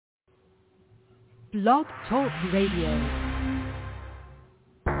Blog Talk Radio.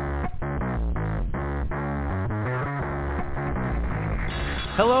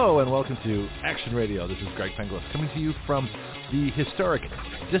 Hello and welcome to Action Radio. This is Greg Penglis coming to you from the historic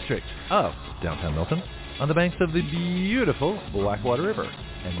district of downtown Milton on the banks of the beautiful Blackwater River.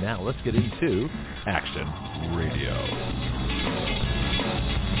 And now let's get into Action Radio.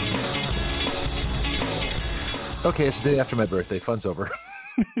 Okay, it's the day after my birthday. Fun's over.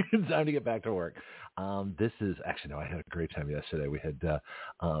 It's time to get back to work. This is actually, no, I had a great time yesterday. We had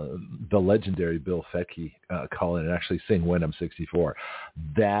the legendary Bill Fetke call in and actually sing When I'm 64.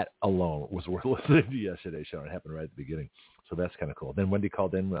 That alone was worth listening to yesterday's show. It happened right at the beginning. So that's kind of cool. Then Wendy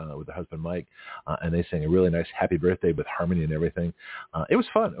called in with her husband, Mike, and they sang a really nice happy birthday with harmony and everything. It was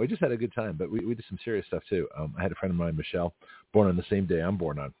fun. We just had a good time, but we did some serious stuff too. I had a friend of mine, Michelle, born on the same day I'm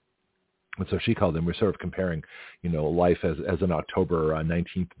born on. And so she called in. We're sort of comparing, life as an October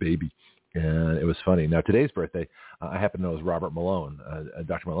 19th baby. And it was funny. Now, today's birthday, I happen to know is Robert Malone,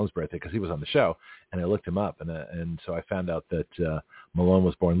 Dr. Malone's birthday, because he was on the show. And I looked him up. And so I found out that Malone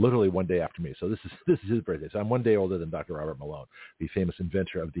was born literally one day after me. So this is his birthday. So I'm one day older than Dr. Robert Malone, the famous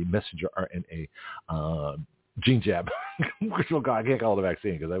inventor of the messenger RNA gene jab, which I can't call it a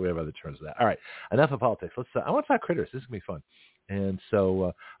vaccine because we have other terms for that. All right, enough of politics. I want to talk critters. This is going to be fun. And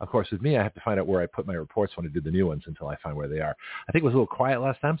so, of course, with me, I have to find out where I put my reports when I do the new ones until I find where they are. I think it was a little quiet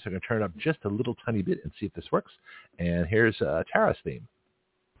last time, so I'm going to turn it up just a little tiny bit and see if this works. And here's Tara's theme.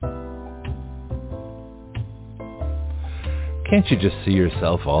 Can't you just see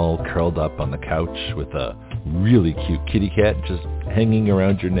yourself all curled up on the couch with a really cute kitty cat just hanging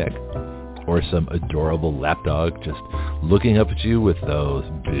around your neck? Or some adorable lapdog just looking up at you with those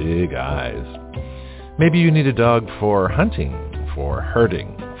big eyes? Maybe you need a dog for hunting, for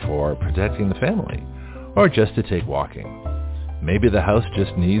herding, for protecting the family, or just to take walking. Maybe the house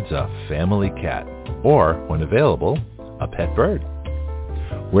just needs a family cat, or, when available, a pet bird.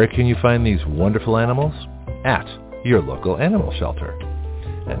 Where can you find these wonderful animals? At your local animal shelter.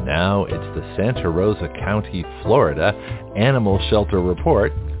 And now it's the Santa Rosa County, Florida Animal Shelter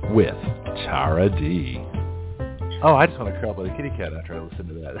Report with Tara D. Oh, I just want to curl up with a kitty cat after I listen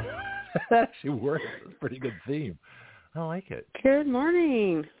to that. That actually works. It's a pretty good theme. I like it. Good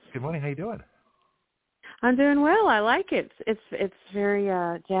morning. Good morning. How you doing? I'm doing well. I like it. It's very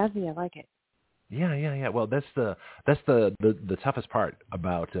jazzy. I like it. Yeah. Well, that's the toughest part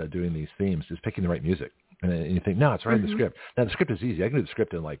about doing these themes is picking the right music. And you think, no, it's right in the script. Now, the script is easy. I can do the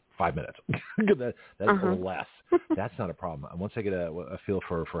script in like 5 minutes. That's or less. That's not a problem. Once I get a feel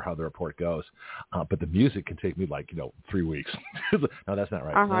for how the report goes. But the music can take me 3 weeks. No, that's not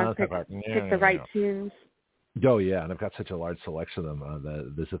right. No, pick the right tunes. Oh, yeah, and I've got such a large selection of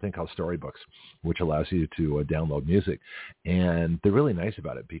them. There's a thing called Storybooks, which allows you to download music. And they're really nice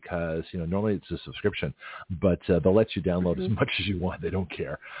about it because, normally it's a subscription, but they'll let you download as much as you want. They don't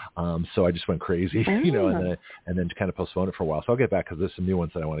care. So I just went crazy, and then kind of postponed it for a while. So I'll get back because there's some new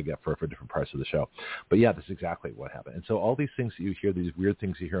ones that I want to get for different parts of the show. But, yeah, that's exactly what happened. And so all these things that you hear, these weird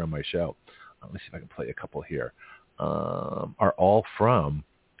things you hear on my show, let me see if I can play a couple here, are all from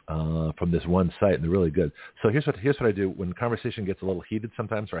this one site, and they're really good. So here's what I do when the conversation gets a little heated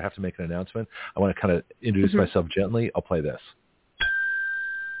sometimes, or I have to make an announcement. I want to kind of introduce myself gently. I'll play this.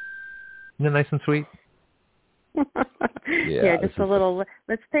 Isn't it nice and sweet? Yeah, just a little.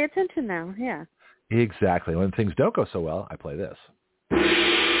 Let's pay attention now. Yeah. Exactly. When things don't go so well, I play this.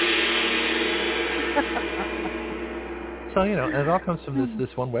 So, and it all comes from this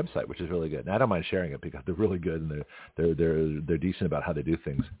one website, which is really good. And I don't mind sharing it because they're really good and they're decent about how they do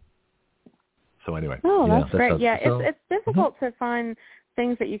things. So anyway. Oh, that's great. It's difficult to find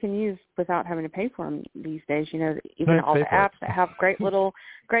things that you can use without having to pay for them these days. Even all the apps that have great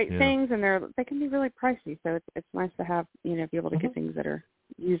things, and they can be really pricey. So it's nice to have be able to get things that are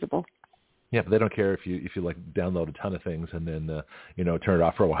usable. Yeah, but they don't care if you download a ton of things and then turn it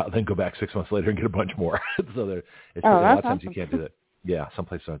off for a while, then go back 6 months later and get a bunch more. So a lot of times you can't do that. Yeah, some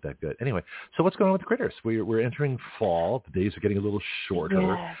places aren't that good. Anyway, so what's going on with the critters? We're entering fall. The days are getting a little shorter.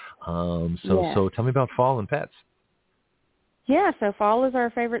 Yes. So tell me about fall and pets. Yeah, so fall is our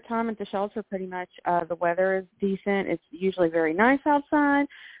favorite time at the shelter pretty much. The weather is decent. It's usually very nice outside.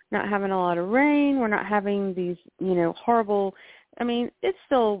 Not having a lot of rain. We're not having these horrible. It's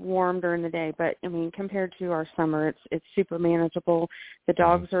still warm during the day, but, compared to our summer, it's super manageable. The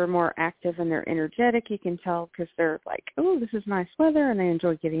dogs are more active and they're energetic. You can tell because they're like, oh, this is nice weather, and they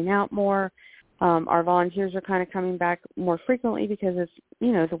enjoy getting out more. Our volunteers are kind of coming back more frequently because it's,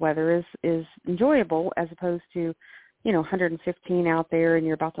 the weather is enjoyable as opposed to 115 out there and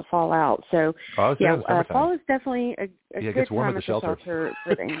you're about to fall out. So fall is definitely a good time at the shelter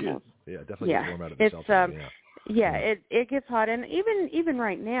for the animals. Definitely gets warm out of the shelter. It gets hot, and even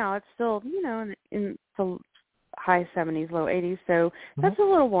right now it's still in the high 70s, low 80s. So that's a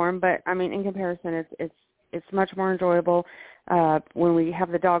little warm, but I mean in comparison, it's much more enjoyable. When we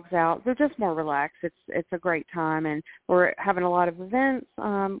have the dogs out, they're just more relaxed. It's a great time, and we're having a lot of events.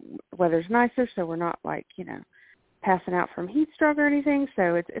 Weather's nicer, so we're not passing out from heat stroke or anything.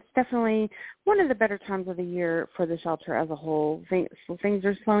 So it's definitely one of the better times of the year for the shelter as a whole. Things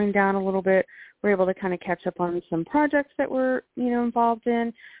are slowing down a little bit. We're able to kind of catch up on some projects that we're involved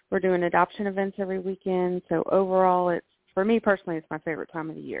in. We're doing adoption events every weekend. So overall, for me personally, it's my favorite time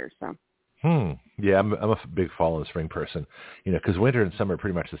of the year. So. Yeah, I'm a big fall and spring person, because winter and summer are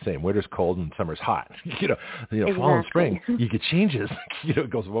pretty much the same. Winter's cold and summer's hot. Exactly. Fall and spring, you get changes. It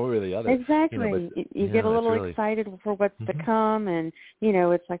goes one way or the other. Exactly. You get a little excited for what's to come, and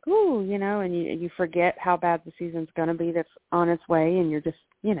it's like, ooh, and you forget how bad the season's going to be that's on its way, and you're just,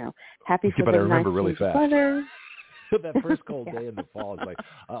 happy for the nice really fast. weather. That first cold day in the fall, it's like,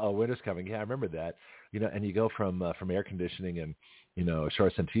 winter's coming. Yeah, I remember that. And you go from air conditioning and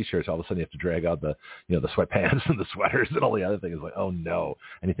shorts and t-shirts, all of a sudden you have to drag out the the sweatpants and the sweaters and all the other things. Like, oh no!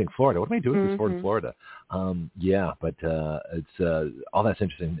 And you think, Florida, what am I doing before in Florida? But it's all that's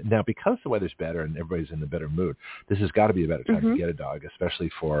interesting. Now, because the weather's better and everybody's in a better mood, this has got to be a better time to get a dog, especially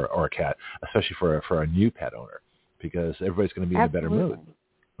or a cat, especially for a new pet owner, because everybody's going to be in a better mood.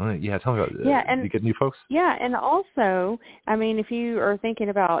 Yeah, tell me about and you get new folks? Yeah, and also, I mean, if you are thinking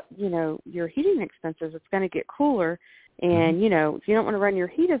about, your heating expenses, it's going to get cooler. And, if you don't want to run your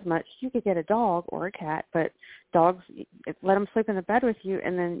heat as much, you could get a dog or a cat. But dogs, let them sleep in the bed with you,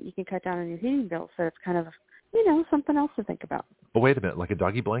 and then you can cut down on your heating bill. So it's kind of, something else to think about. But wait a minute, like a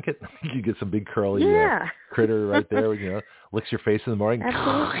doggy blanket? You get some big curly critter right there, licks your face in the morning.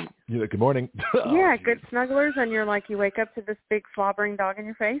 Absolutely. Good morning. Good snugglers, and you're like, you wake up to this big slobbering dog in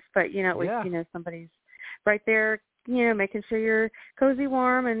your face, but, at least, somebody's right there, making sure you're cozy,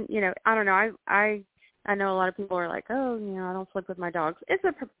 warm, and, I don't know, I know a lot of people are like, oh, I don't sleep with my dogs. It's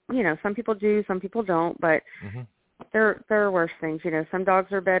some people do, some people don't, but there are worse things. Some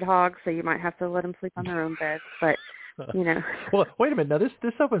dogs are bed hogs, so you might have to let them sleep on their own beds, but Well, wait a minute. Now,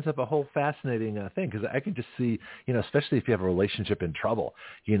 this opens up a whole fascinating thing, because I can just see, especially if you have a relationship in trouble,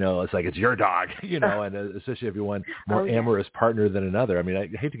 it's like it's your dog, and especially if you want more amorous partner than another. I mean, I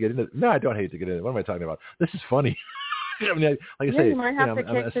hate to get into. No, I don't hate to get into it. What am I talking about? This is funny. I mean, like I say, you might have to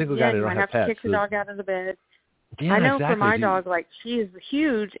I'm a single guy and I don't have pets. Kick the dog out of the bed. Yeah, I know exactly. for my dog, like, she is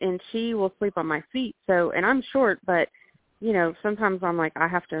huge and she will sleep on my feet. So, and I'm short, but sometimes I'm like, I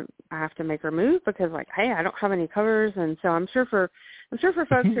have to make her move because, like, hey, I don't have any covers, and so I'm sure for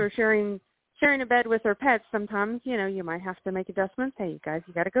folks who are sharing a bed with their pets, sometimes you might have to make adjustments. Hey, you guys,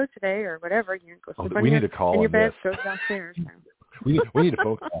 you got to go today or whatever. Go sleep on your bed, go downstairs. So. We need a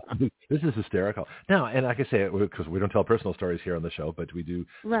phone call. This is hysterical. Now, and like I say, because we don't tell personal stories here on the show, but we do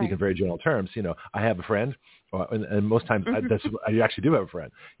speak in very general terms. I have a friend, and most times I actually do have a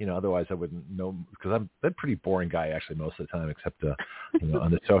friend. Otherwise I wouldn't know, because I'm a pretty boring guy actually most of the time, except on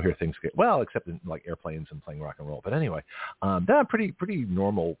the show here things get except in like airplanes and playing rock and roll. But anyway, I'm pretty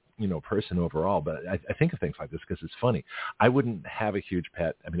normal person overall. But I think of things like this because it's funny. I wouldn't have a huge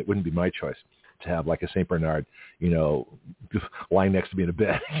pet. I mean, it wouldn't be my choice to have like a St. Bernard, just lying next to me in a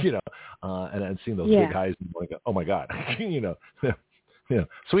bed, and seeing those big eyes and going, oh my God,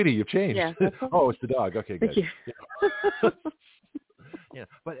 sweetie, you've changed. Yeah, oh, it's the dog. Okay, good.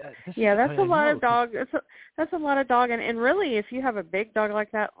 But that's a lot of dog. That's a lot of dog, and really, if you have a big dog like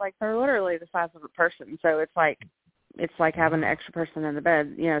that, like they're literally the size of a person. So it's like having an extra person in the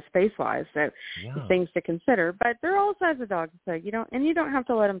bed, space-wise. So things to consider. But they're all sizes of dogs, so you don't have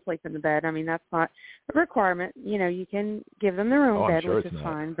to let them sleep in the bed. I mean, that's not a requirement. You can give them their own bed, which is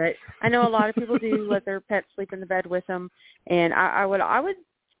fine. But I know a lot of people do let their pets sleep in the bed with them, and I would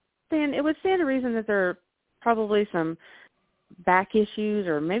stand to reason that there are probably some back issues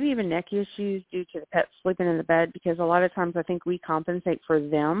or maybe even neck issues due to the pets sleeping in the bed, because a lot of times I think we compensate for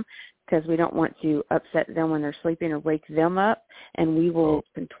them because we don't want to upset them when they're sleeping or wake them up, and we will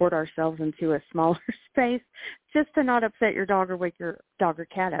contort ourselves into a smaller space just to not upset your dog or wake your dog or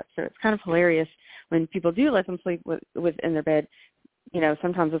cat up. So it's kind of hilarious when people do let them sleep in their bed.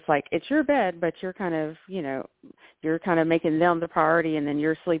 Sometimes it's like, it's your bed, but you're kind of, you're kind of making them the priority, and then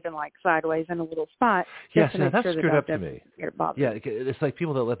you're sleeping like sideways in a little spot. Yes, now that's screwed up to me. Yeah, it's like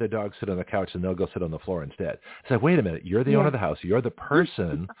people that let their dogs sit on the couch and they'll go sit on the floor instead. It's like, wait a minute, you're the owner of the house, you're the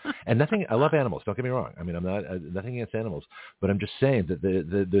person, and nothing. I love animals. Don't get me wrong. I mean, I'm not nothing against animals, but I'm just saying that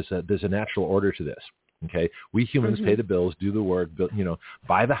there's a natural order to this. Okay, we humans pay the bills, do the work,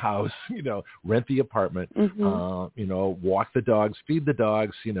 buy the house, rent the apartment, walk the dogs, feed the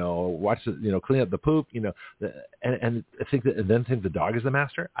dogs, watch the, clean up the poop, and think that, and then think the dog is the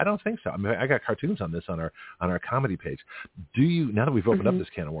master. I don't think so. I mean, I got cartoons on this on our comedy page. Do you, now that we've opened up this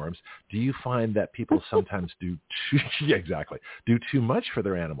can of worms, do you find that people sometimes do too much for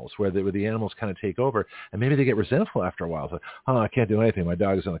their animals, where the animals kind of take over, and maybe they get resentful after a while? It's like, I can't do anything. My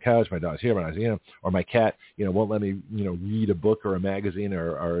dog is on the couch. My dog's here. My dog's, or my cat, won't let me, read a book or a magazine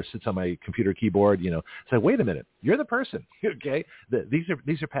or sits on my computer keyboard. It's like, wait a minute, you're the person. Okay, these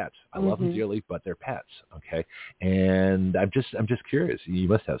are pets. I love them dearly, but they're pets. Okay, and I'm just curious. You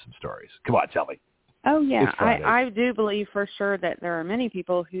must have some stories. Come on, tell me. Oh yeah, I do believe for sure that there are many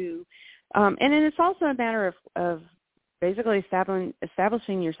people who, and then it's also a matter of basically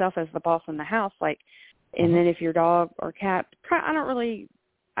establishing yourself as the boss in the house, like, and then if your dog or cat,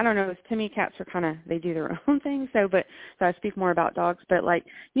 I don't know. To me, cats are they do their own thing. So I speak more about dogs. But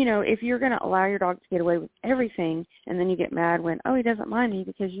if you're going to allow your dog to get away with everything, and then you get mad when, he doesn't mind me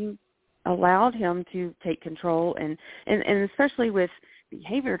because you allowed him to take control, and especially with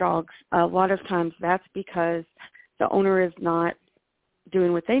behavior dogs, a lot of times that's because the owner is not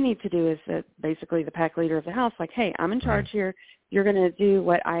doing what they need to do as basically the pack leader of the house. Like, hey, I'm in charge here. You're going to do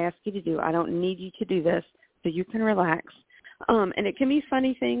what I ask you to do. I don't need you to do this, so you can relax. And it can be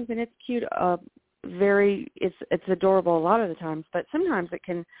funny things, and it's cute. It's adorable a lot of the times, but sometimes it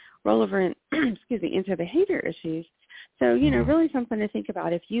can roll over into behavior issues. So, really something to think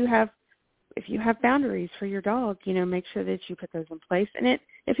about. If you have boundaries for your dog, make sure that you put those in place. And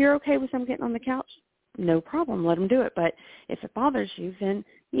if you're okay with them getting on the couch, no problem, let them do it. But if it bothers you, then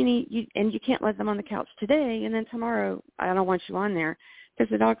you can't let them on the couch today, and then tomorrow I don't want you on there. Because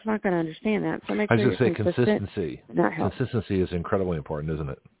the dog's not going to understand that. So make sure you're consistent. Consistency is incredibly important, isn't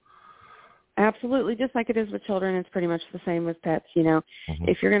it? Absolutely. Just like it is with children, it's pretty much the same with pets.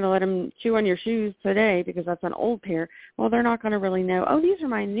 If you're going to let them chew on your shoes today because that's an old pair, well, they're not going to really know, these are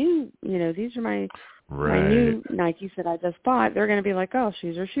my new, these are my new Nikes that I just bought. They're going to be like,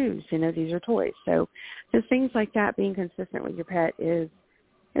 shoes are shoes. These are toys. So just things like that, being consistent with your pet is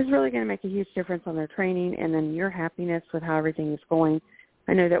really going to make a huge difference on their training and then your happiness with how everything is going.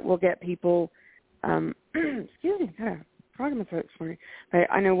 I know that we'll get people, excuse me, kind of frog in my throat this morning, but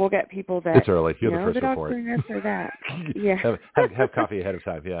I know we'll get people that, it's early. You're the first the dog's report. doing this or that. Yeah. have coffee ahead of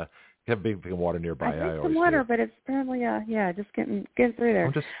time, yeah. Have big water nearby. I drink some water, but it's apparently, just getting through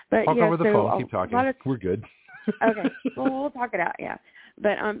there. Talk over the phone, keep talking. We're good. Okay, well, we'll talk it out, yeah.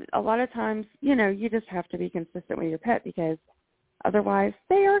 But a lot of times, you just have to be consistent with your pet because otherwise,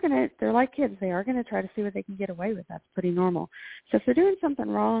 they're like kids. They are going to try to see what they can get away with. That's pretty normal. So if they're doing something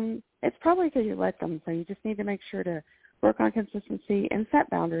wrong, it's probably because you let them. So you just need to make sure to work on consistency and set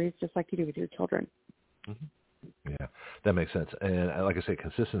boundaries just like you do with your children. Yeah, that makes sense. And like I say,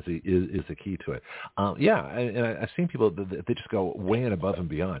 consistency is the key to it. And I've seen people that they just go way and above and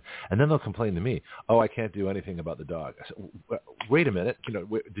beyond. And then they'll complain to me, I can't do anything about the dog. I said, wait a minute.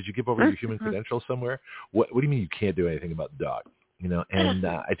 Did you give over your human credentials somewhere? What do you mean you can't do anything about the dog? And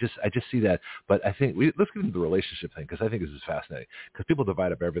I just see that. But I think let's get into the relationship thing because I think this is fascinating. Because people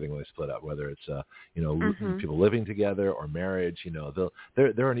divide up everything when they split up, whether it's people living together or marriage.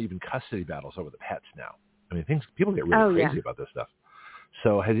 There are even custody battles over the pets now. I mean, people get really crazy about this stuff.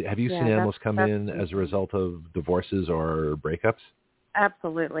 So have you seen animals come in as a result of divorces or breakups?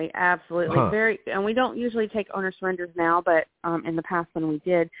 Absolutely. And we don't usually take owner surrenders now, but in the past when we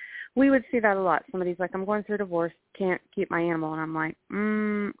did, we would see that a lot. Somebody's like, I'm going through a divorce, can't keep my animal. And I'm like,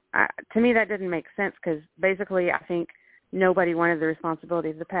 to me that didn't make sense because basically I think nobody wanted the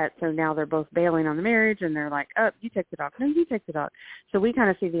responsibility of the pet. So now they're both bailing on the marriage and they're like, you take the dog. No, you take the dog. So we kind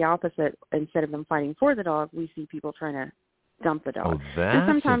of see the opposite. Instead of them fighting for the dog, we see people trying to dump the dog. Oh, that's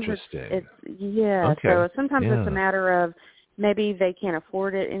sometimes interesting. So sometimes it's a matter of maybe they can't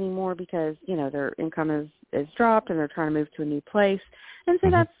afford it anymore because, their income is dropped and they're trying to move to a new place. And so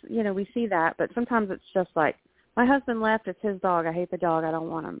that's, we see that. But sometimes it's just like, my husband left, it's his dog. I hate the dog. I don't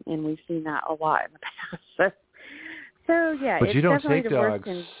want him. And we've seen that a lot in the past. So yeah, but it's you don't definitely take divorce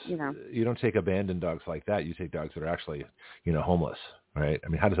dogs. and, you don't take abandoned dogs like that. You take dogs that are actually, homeless, right? I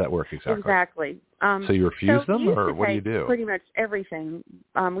mean, how does that work exactly? Exactly. So you refuse them, or what do you do? Pretty much everything.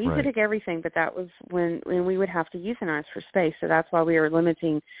 We used to take everything, but that was when we would have to euthanize for space. So that's why we are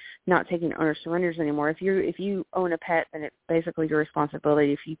limiting, not taking owner surrenders anymore. If you own a pet, then it's basically your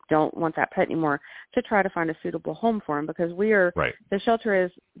responsibility. If you don't want that pet anymore, to try to find a suitable home for him, because we are the shelter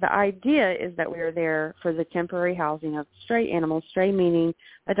is the idea is that we are there for the temporary housing of stray animals. Stray meaning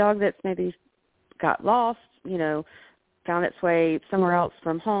a dog that's maybe got lost, found its way somewhere else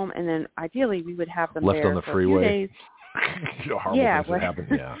from home, and then ideally we would have them left there on the for freeway. a few days. Horrible things that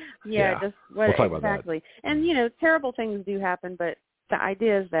happen. Yeah. Just what we'll talk exactly. About that. And terrible things do happen, but the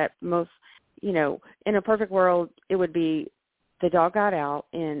idea is that most, in a perfect world, it would be the dog got out,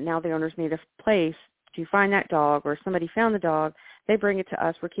 and now the owners need a place to find that dog, or somebody found the dog. They bring it to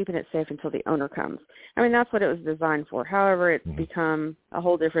us. We're keeping it safe until the owner comes. I mean, that's what it was designed for. However, it's become a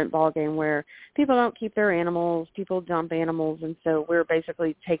whole different ballgame where people don't keep their animals, people dump animals, and so we're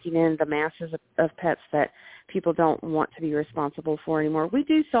basically taking in the masses of pets that people don't want to be responsible for anymore. We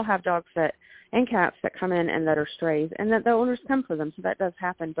do still have dogs and cats that come in and that are strays, and that the owners come for them, so that does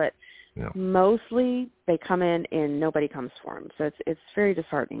happen, but mostly they come in and nobody comes for them, so it's very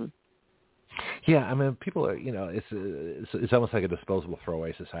disheartening. Yeah, I mean, people are, it's almost like a disposable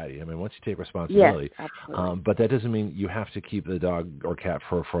throwaway society. I mean, once you take responsibility, yes, absolutely. But that doesn't mean you have to keep the dog or cat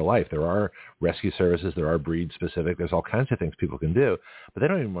for life. There are rescue services, there are breed specific, there's all kinds of things people can do, but they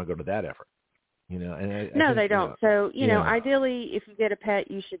don't even want to go to that effort. No, they don't. So, ideally, if you get a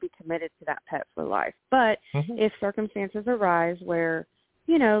pet, you should be committed to that pet for life. But if circumstances arise where,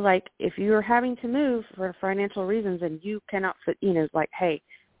 like if you're having to move for financial reasons and you cannot fit, like, hey,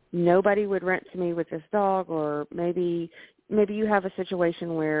 nobody would rent to me with this dog, or maybe you have a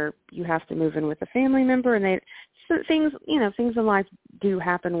situation where you have to move in with a family member, and things in life do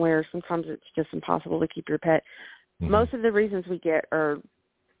happen where sometimes it's just impossible to keep your pet. Most of the reasons we get are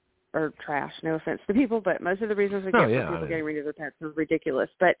trash, no offense to people, but most of the reasons we get for people getting rid of their pets are ridiculous.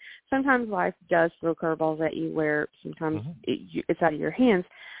 But sometimes life does throw curveballs at you where sometimes it's out of your hands.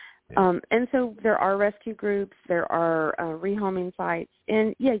 And so there are rescue groups, there are rehoming sites,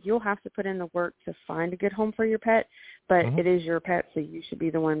 and you'll have to put in the work to find a good home for your pet, but it is your pet, so you should be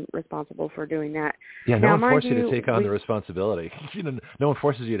the one responsible for doing that. Yeah, no one forces you to take on the responsibility. No one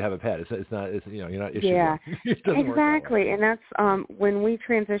forces you to have a pet. You're not issued one. It doesn't exactly, work and that's when we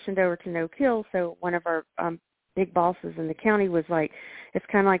transitioned over to no kill. So one of our big bosses in the county was like, it's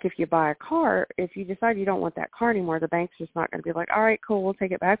kind of like if you buy a car, if you decide you don't want that car anymore, the bank's just not going to be like, all right, cool, we'll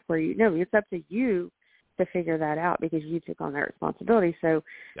take it back for you. No, it's up to you to figure that out because you took on that responsibility. So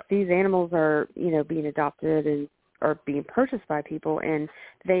these animals are, being adopted and are being purchased by people, and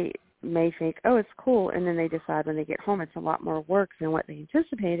they may think, oh, it's cool, and then they decide when they get home it's a lot more work than what they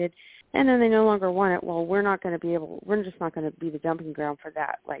anticipated, and then they no longer want it. Well, we're just not going to be the dumping ground for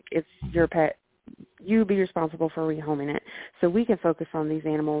that. Like, it's your pet. You be responsible for rehoming it, so we can focus on these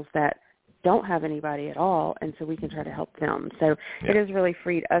animals that don't have anybody at all, and so we can try to help them. So it has really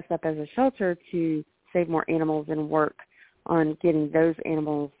freed us up as a shelter to save more animals and work on getting those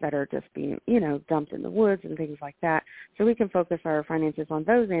animals that are just being, dumped in the woods and things like that, so we can focus our finances on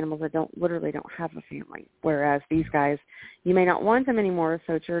those animals that literally don't have a family, whereas these guys, you may not want them anymore,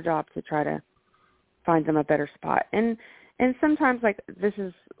 so it's your job to try to find them a better spot. And sometimes,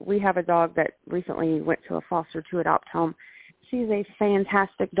 we have a dog that recently went to a foster to adopt home. She's a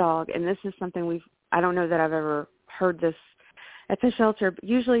fantastic dog, and this is something I don't know that I've ever heard this at the shelter. But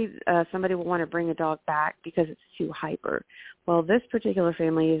usually somebody will want to bring a dog back because it's too hyper. Well, this particular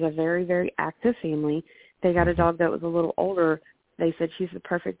family is a very, very active family. They got a dog that was a little older. They said she's the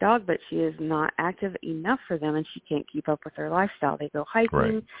perfect dog, but she is not active enough for them, and she can't keep up with their lifestyle. They go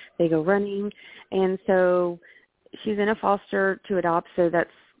hiking, they go running, and so she's in a foster to adopt, so that's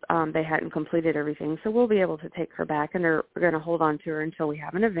they hadn't completed everything. So we'll be able to take her back, and they're going to hold on to her until we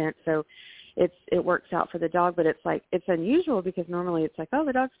have an event. So it works out for the dog, but it's unusual because normally it's like, oh,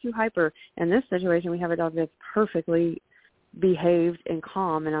 the dog's too hyper. In this situation, we have a dog that's perfectly behaved and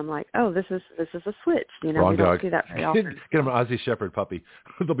calm, and I'm like, oh, this is a switch. Wrong we dog. don't see that very often. Get them an Aussie Shepherd puppy.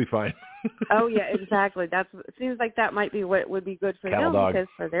 They'll be fine. Oh yeah, exactly. It seems like that might be what would be good for Cattle them dog. Because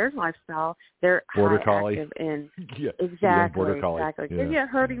for their lifestyle, they're border high collie. active and exactly. Border collie. Exactly. Yeah. You're a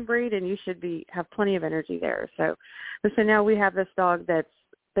herding breed, and you should have plenty of energy there. So now we have this dog that's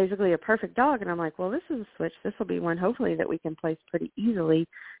basically a perfect dog, and I'm like, well, this is a switch. This will be one hopefully that we can place pretty easily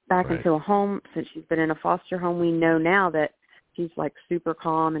back into a home. Since she's been in a foster home, we know now that she's like super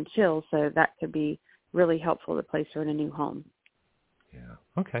calm and chill, so that could be really helpful to place her in a new home. Yeah.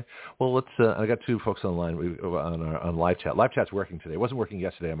 Okay. Well, let's. I got two folks online on live chat. Live chat's working today. It wasn't working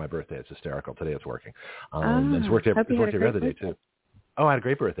yesterday on my birthday. It's hysterical. Today it's working. It's worked every other day too. Oh, I had a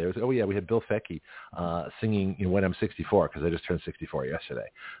great birthday. We had Bill Fecky singing When I'm 64, because I just turned 64 yesterday.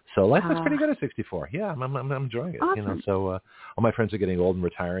 So life was pretty good at 64. Yeah, I'm enjoying it. Awesome. So all my friends are getting old and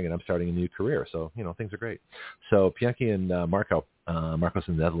retiring, and I'm starting a new career. So things are great. So Pianki and Marcos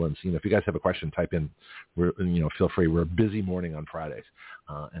in the Netherlands. If you guys have a question, type in. Feel free. We're a busy morning on Fridays,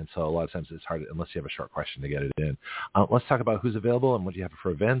 and so a lot of times it's hard unless you have a short question to get it in. Let's talk about who's available and what you have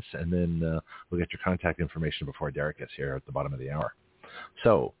for events, and then we'll get your contact information before Derek gets here at the bottom of the hour.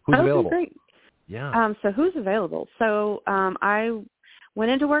 So who's available? Great. Yeah. So who's available? So I went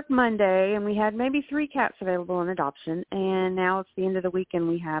into work Monday, and we had maybe 3 cats available in adoption, and now it's the end of the week, and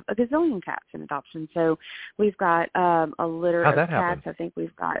we have a gazillion cats in adoption. So we've got a litter How'd of that cats. happen? I think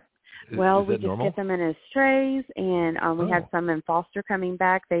we've got. Is We just normal? get them in as strays, and we had some in foster coming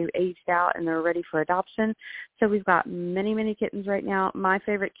back. They aged out, and they're ready for adoption. So we've got many, many kittens right now. My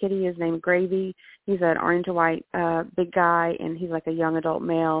favorite kitty is named Gravy. He's an orange and white big guy, and he's like a young adult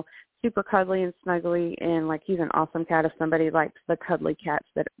male, super cuddly and snuggly, and he's an awesome cat. If somebody likes the cuddly cats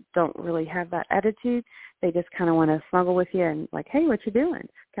that don't really have that attitude, they just kind of want to snuggle with you and hey, what you doing?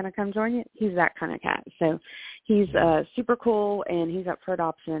 Can I come join you? He's that kind of cat. So he's super cool, and he's up for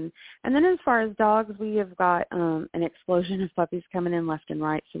adoption. And then as far as dogs, we have got an explosion of puppies coming in left and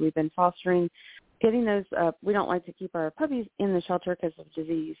right. So we've been fostering, getting those we don't like to keep our puppies in the shelter because of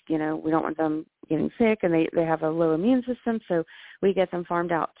disease. We don't want them getting sick, and they have a low immune system. So we get them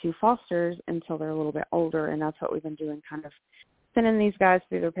farmed out to fosters until they're a little bit older, and that's what we've been doing, kind of sending these guys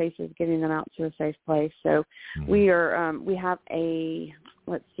through their paces, getting them out to a safe place. So we have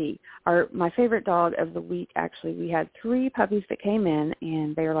my favorite dog of the week, actually, we had 3 puppies that came in,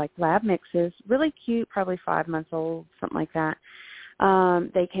 and they were lab mixes, really cute, probably 5 months old, something like that.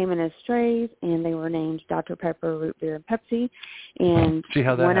 They came in as strays, and they were named Dr. Pepper, Root Beer, and Pepsi. And see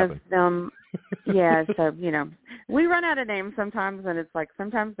how that one happened. of them, so, we run out of names sometimes, and it's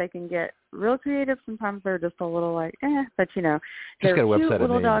sometimes they can get real creative. Sometimes they're just a little but, they're cute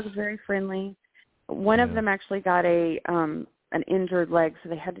little dogs, very friendly. One of them actually got an injured leg, so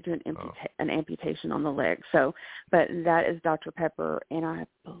they had to do an amputation on the leg. So, but that is Dr. Pepper, and I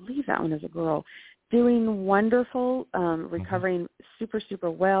believe that one is a girl. Doing wonderful, recovering super,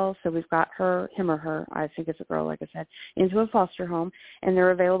 super well. So we've got him or her, I think it's a girl, like I said, into a foster home, and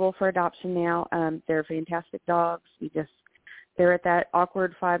they're available for adoption now. They're fantastic dogs. They're at that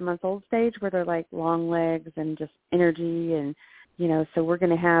awkward 5-month-old stage where they're long legs and just energy, and so we're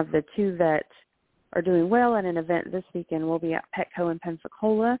going to have the 2 that are doing well at an event this weekend. We'll be at Petco in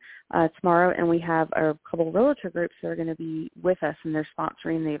Pensacola tomorrow, and we have a couple of realtor groups that are going to be with us, and they're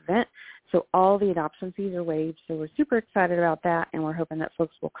sponsoring the event. So all the adoption fees are waived, so we're super excited about that, and we're hoping that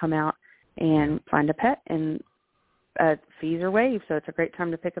folks will come out and find a pet, and fees are waived, so it's a great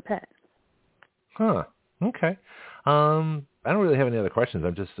time to pick a pet. Huh. Okay. I don't really have any other questions.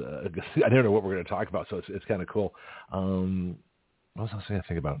 I'm just, I don't know what we're going to talk about, so it's kind of cool. What else I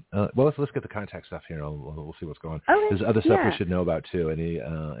think about? Let's get the contact stuff here. We'll see what's going on. Okay. There's other stuff we should know about too.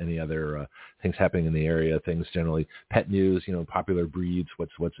 Any other things happening in the area? Things generally, pet news. Popular breeds.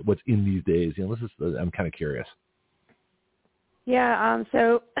 What's in these days? I'm kind of curious. Yeah.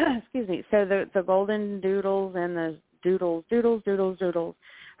 So excuse me. So the golden doodles and the doodles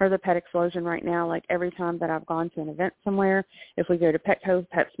are the pet explosion right now. Every time that I've gone to an event somewhere, if we go to Petco,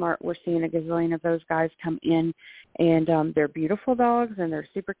 PetSmart, we're seeing a gazillion of those guys come in, and they're beautiful dogs and they're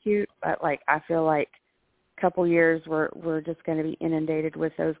super cute. But I feel like a couple years we're just going to be inundated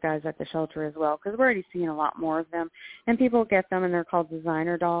with those guys at the shelter as well, because we're already seeing a lot more of them, and people get them, and they're called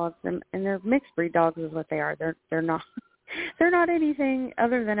designer dogs, and they're mixed breed dogs is what they are. They're not. They're not anything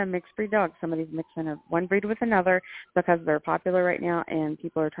other than a mixed breed dog. Somebody's mixing one breed with another because they're popular right now, and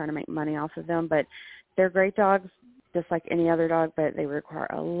people are trying to make money off of them. But they're great dogs, just like any other dog, but they require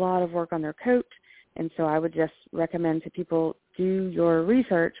a lot of work on their coat. And so I would just recommend to people, do your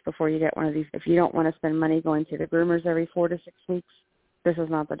research before you get one of these. If you don't want to spend money going to the groomers every 4 to 6 weeks, this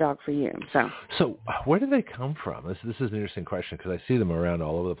is not the dog for you. So where do they come from? This is an interesting question, because I see them around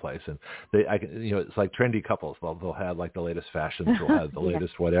all over the place, and it's like trendy couples. They'll have the latest fashions, they'll have the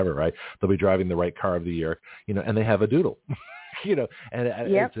latest whatever, right? They'll be driving the right car of the year, and they have a doodle, and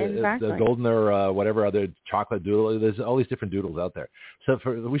it's a golden or whatever other chocolate doodle. There's all these different doodles out there. So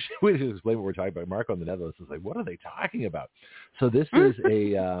we should explain what we're talking about. Marco in the Netherlands is what are they talking about? So this is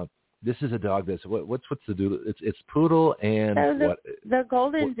a this is a dog that's what's the doodle? It's poodle and so the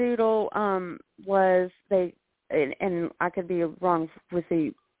golden doodle was and I could be wrong with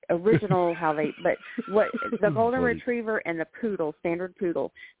the original but what the golden retriever and the poodle, standard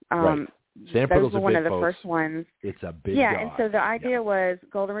poodle, right. Sand those Poodles were are one big, of the folks. first ones. It's a big Yeah, dog. and so the idea was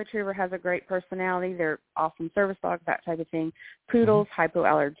Golden Retriever has a great personality. They're awesome service dogs, that type of thing. Poodles,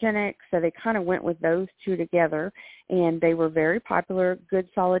 hypoallergenic, so they kind of went with those two together, and they were very popular, good,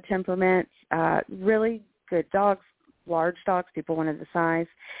 solid temperaments, really good dogs, large dogs. People wanted the size.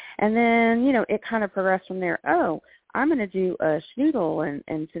 And then, it kind of progressed from there. Oh, I'm going to do a schnoodle,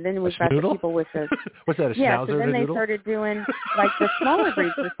 and so then we've got the people with the what's that? A yeah. schnauzer So then and a they doodle? started doing like the smaller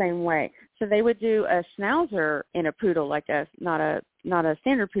breeds the same way. So they would do a schnauzer in a poodle, like not a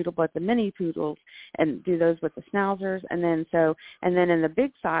standard poodle, but the mini poodles, and do those with the schnauzers, and then in the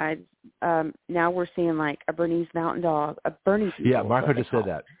big size, now we're seeing like a Bernese Mountain Dog, a Bernie Doodle. Yeah, Marco just said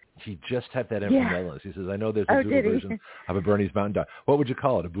that. He just typed that in from Netherlands. He says, I know there's a doodle version of a Bernese Mountain Dog. What would you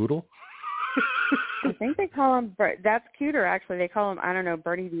call it, a boodle? I think they call them, that's cuter actually. They call them, I don't know,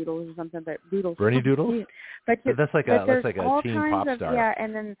 Bernie Doodles or something, but Doodles. Bernie Doodles? But that's like a teen pop star. Yeah,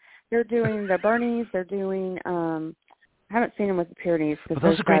 and then they're doing the Bernies. They're doing, I haven't seen them with the Pyrenees because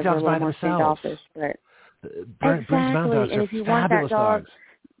those are great dogs by more themselves. standoffish. But Bernese Mountain Dogs and are if you want fabulous that dog, dogs.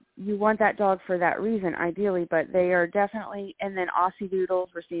 you want that dog for that reason, ideally. But they are definitely, and then Aussie Doodles,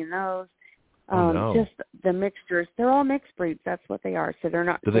 we're seeing those. Just the mixtures. They're all mixed breeds. That's what they are. So they're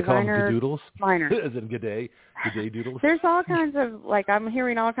not. Do they call them Gadoodles? Minor. As in Good Day Doodles? There's all kinds of, I'm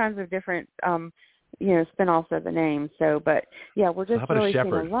hearing all kinds of different, spin-offs of the name. So, but yeah, we're just really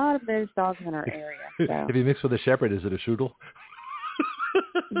seeing a lot of those dogs in our area. So. If you mix with a shepherd, is it a Shoodle?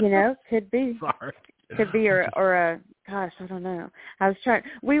 Could be. Sorry. Could be, or a, gosh, I don't know.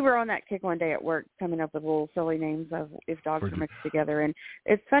 We were on that kick one day at work coming up with little silly names of if dogs are mixed together. And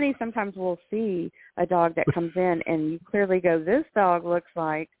it's funny, sometimes we'll see a dog that comes in and you clearly go, this dog looks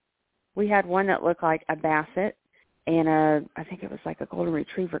like, we had one that looked like a Basset and I think it was like a Golden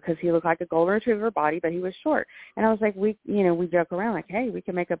Retriever because he looked like a Golden Retriever body, but he was short. And I was like, we joke around like, hey, we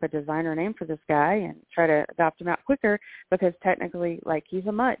can make up a designer name for this guy and try to adopt him out quicker because technically, like, he's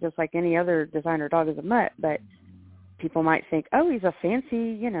a mutt, just like any other designer dog is a mutt. But people might think, oh, he's a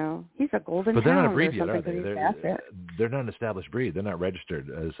fancy, he's a golden but they're not a hound breed or yet, are something. they? They're not an established breed. They're not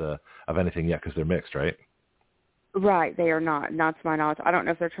registered as of anything yet because they're mixed, right? Right, they are not to my knowledge. I don't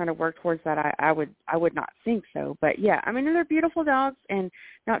know if they're trying to work towards that. I would not think so. But yeah, I mean, they're beautiful dogs, and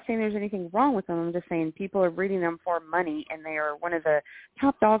not saying there's anything wrong with them. I'm just saying people are breeding them for money, and they are one of the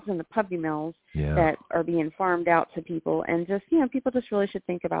top dogs in the puppy mills that are being farmed out to people. And just people just really should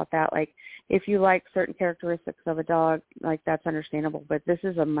think about that. Like, if you like certain characteristics of a dog, like, that's understandable. But this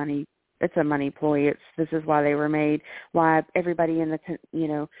is it's a money ploy. This is why they were made. Why everybody in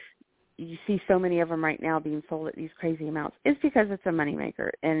the you see so many of them right now being sold at these crazy amounts. It's because it's a moneymaker,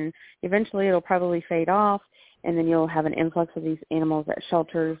 and eventually it'll probably fade off, and then you'll have an influx of these animals at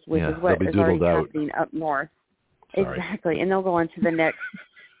shelters, which is what is already happening up north. Sorry. Exactly, and they'll go on to the next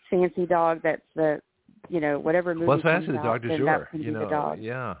fancy dog that's the, whatever movie comes that's the out, dog du then jour. that's going to be the dog.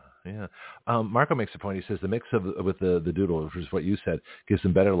 Yeah. Marco makes a point. He says the mix with the doodle, which is what you said, gives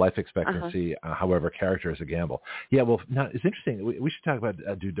them better life expectancy. However, character is a gamble. Yeah, well, now it's interesting. We should talk about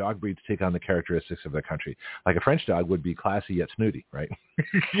do dog breeds take on the characteristics of their country? Like a French dog would be classy yet snooty, right?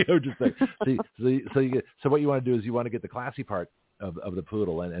 Just like so what you want to do is you want to get the classy part of the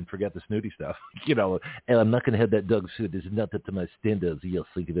poodle and forget the snooty stuff, and I'm not going to have that dog suit. It's not up to my standards. Yes,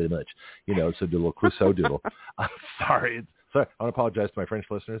 thank you very much. So do a little Crusoe doodle. I'm sorry. Sorry, I want to apologize to my French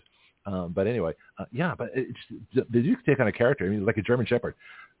listeners. But anyway, but they do take on a character. I mean, like a German Shepherd.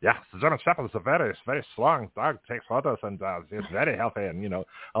 Yeah, the German Shepherd is a very, very strong dog, takes photos, and it's very healthy. And,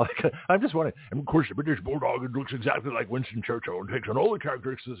 I'm just wondering. And, of course, the British Bulldog looks exactly like Winston Churchill and takes on all the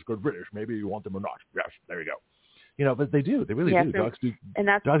characteristics of British. Maybe you want them or not. Yes, there you go. But they do. They really do. Dogs do. And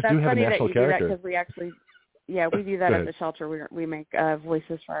that's dogs do have a funny national that you character. do that because we actually... Yeah, we do that at the shelter. We make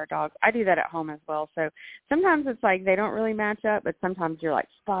voices for our dogs. I do that at home as well. So sometimes it's like they don't really match up, but sometimes you're like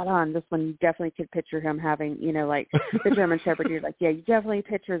spot on. This one you definitely could picture him having, like the German Shepherd. You're like, yeah, you definitely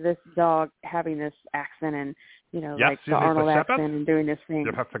picture this dog having this accent and, like the Arnold accent and doing this thing.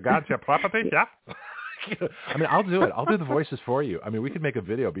 You have forgot your property, yeah. I mean, I'll do it. I'll do the voices for you. I mean, we could make a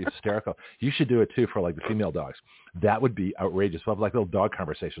video, it'd be hysterical. You should do it too for like the female dogs. That would be outrageous. We'll have like little dog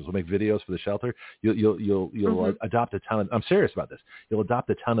conversations. We'll make videos for the shelter. You'll adopt a ton of. I'm serious about this. You'll adopt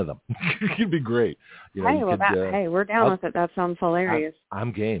a ton of them. It'd be great. Hey, we're down with it. That sounds hilarious.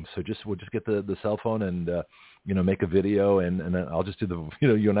 I'm game. So we'll just get the cell phone and make a video, and then I'll just do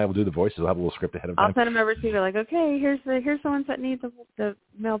you and I will do the voices. I'll have a little script ahead of time. I'll send them over to you. Like, okay, here's the ones that need the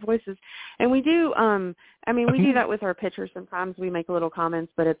male voices, and we do. We do that with our pictures. Sometimes we make little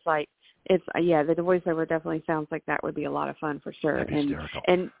comments, but it's like the voiceover definitely sounds like that would be a lot of fun for sure.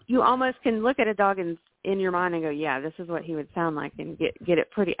 And you almost can look at a dog in your mind and go, yeah, this is what he would sound like, and get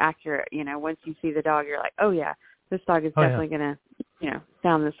it pretty accurate. Once you see the dog, you're like, oh yeah, this dog is definitely gonna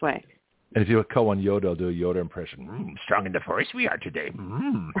sound this way. And if you call one Yoda, I'll do a Yoda impression. Strong in the voice we are today.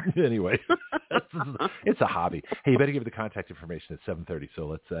 Anyway, it's a hobby. Hey, you better give the contact information at 7:30. So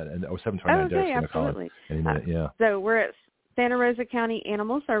let's 7:29. Okay, absolutely. Any minute, yeah. So we're at Santa Rosa County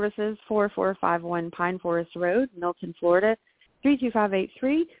Animal Services, 4451 Pine Forest Road, Milton, Florida,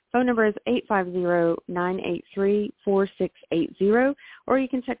 32583. Phone number is 850-983-4680. Or you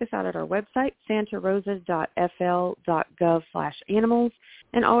can check us out at our website, santarosa.fl.gov/animals.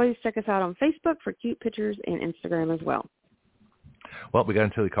 And always check us out on Facebook for cute pictures and Instagram as well. Well, we got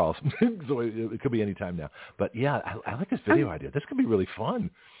until he calls. So it could be any time now. But, yeah, I like this video idea. This could be really fun,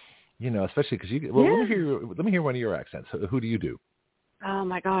 especially because let me hear one of your accents. Who do you do? Oh,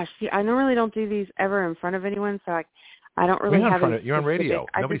 my gosh. See, I normally don't do these ever in front of anyone, so I don't really have it. You're on radio.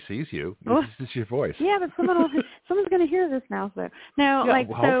 Nobody sees you. This is your voice. Yeah, but someone's going to hear this now. So no,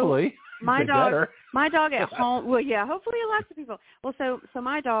 hopefully. My dog at home. Well, yeah, hopefully lots of people. Well, so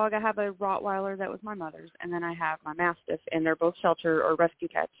my dog, I have a Rottweiler that was my mother's, and then I have my Mastiff, and they're both shelter or rescue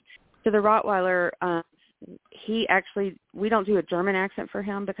pets. So the Rottweiler, we don't do a German accent for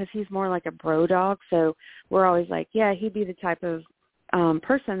him because he's more like a bro dog. So we're always like, yeah, he'd be the type of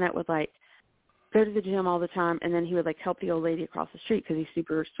person that would like go to the gym all the time, and then he would like help the old lady across the street because he's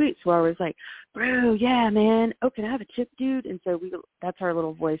super sweet. So I was like, bro, yeah, man, oh, can I have a chip, dude? And so that's our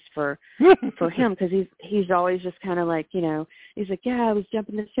little voice for him, because he's always just kind of like, he's like, yeah, I was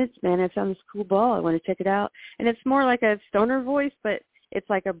jumping the fence, man. I found this cool ball. I want to check it out. And it's more like a stoner voice, but it's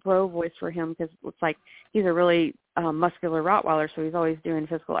like a bro voice for him because it's like he's a really muscular Rottweiler, so he's always doing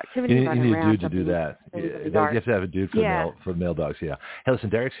physical activity. You need a dude to do that. You have to have a dude for male dogs, yeah. Hey, listen,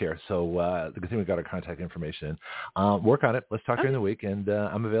 Derek's here, so the good thing we got our contact information in. Work on it. Let's talk during the week, and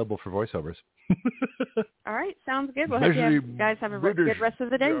I'm available for voiceovers. All right, sounds good. Well, hope you guys have a good rest of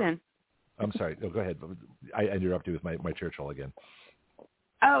the day then. I'm sorry. No, go ahead. I interrupted you with my Churchill again.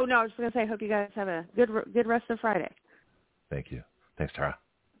 Oh, no, I was just going to say, hope you guys have a good rest of Friday. Thank you. Thanks, Tara.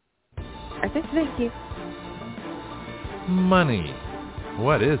 Thank you. Money.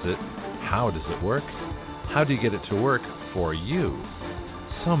 What is it? How does it work? How do you get it to work for you?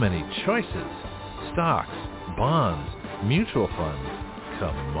 So many choices. Stocks, bonds, mutual funds,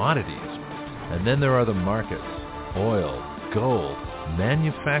 commodities. And then there are the markets. Oil, gold,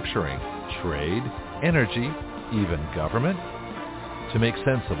 manufacturing, trade, energy, even government. To make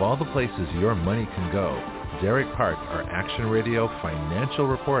sense of all the places your money can go, Derek Park, our Action Radio financial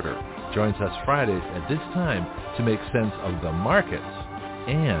reporter, joins us Fridays at this time to make sense of the markets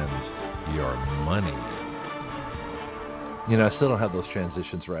and your money. I still don't have those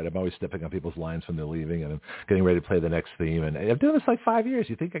transitions right. I'm always stepping on people's lines when they're leaving, and I'm getting ready to play the next theme. And I've done this like 5 years.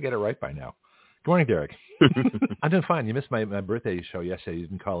 You think I get it right by now. Good morning, Derek. I'm doing fine. You missed my birthday show yesterday. You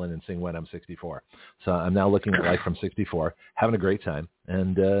can call in and sing When I'm 64. So I'm now looking at life from 64, having a great time,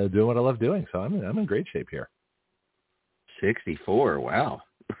 and doing what I love doing. So I'm in great shape here. 64, wow.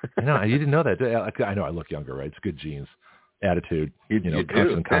 You didn't know that. I know I look younger, right? It's good genes. Attitude,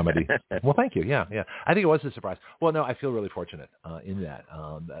 constant comedy. Well, thank you. Yeah. I think it was a surprise. Well, no, I feel really fortunate in that.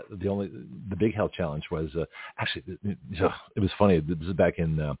 The big health challenge was actually, it was funny. This is back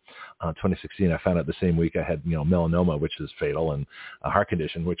in 2016. I found out the same week I had, melanoma, which is fatal, and a heart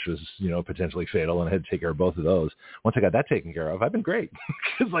condition, which was, potentially fatal, and I had to take care of both of those. Once I got that taken care of, I've been great.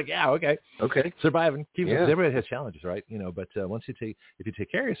 It's like, yeah, okay, surviving. Everybody has challenges, right? But once if you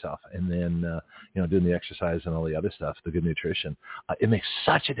take care of yourself, and then doing the exercise and all the other stuff, the good nutrition, it makes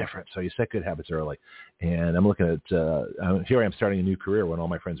such a difference. So you set good habits early. And I'm looking at here I am starting a new career when all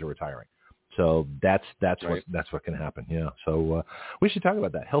my friends are retiring. So that's what can happen. Yeah. So we should talk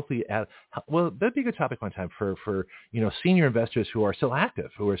about that. Well, that'd be a good topic one time for senior investors who are still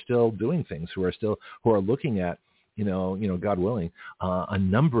active, who are still doing things, who are looking at God willing, a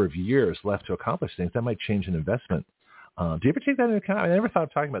number of years left to accomplish things that might change an investment. Do you ever take that into account? I never thought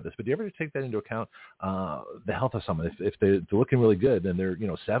of talking about this, but do you ever take that into account, the health of someone? If they're looking really good and they're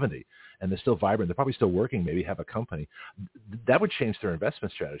 70 and they're still vibrant, they're probably still working, maybe have a company, that would change their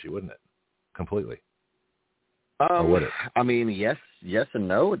investment strategy, wouldn't it? Completely. Or would it? I mean, yes and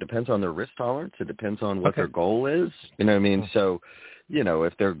no. It depends on their risk tolerance. It depends on what their goal is. You know what I mean? So,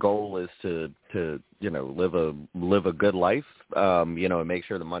 if their goal is to live a good life, and make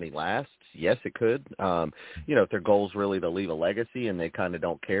sure the money lasts, yes, it could. If their goal is really to leave a legacy and they kind of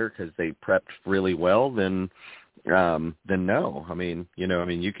don't care because they prepped really well, then no. I mean,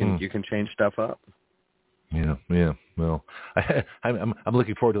 you can change stuff up. Yeah. Well, I'm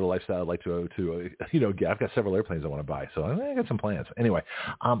looking forward to the lifestyle I'd like to get. I've got several airplanes I want to buy, so I got some plans. Anyway,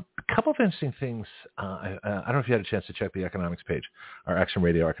 a couple of interesting things. I don't know if you had a chance to check the economics page, our Action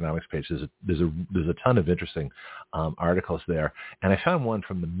Radio economics page. There's a ton of interesting articles there, and I found one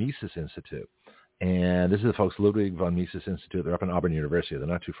from the Mises Institute. And this is the folks, Ludwig von Mises Institute. They're up in Auburn University. They're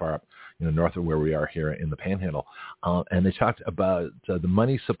not too far up, north of where we are here in the Panhandle. And they talked about the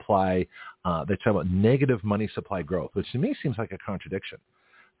money supply. They talk about negative money supply growth, which to me seems like a contradiction.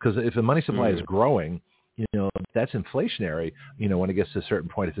 Because if the money supply is growing, that's inflationary. When it gets to a certain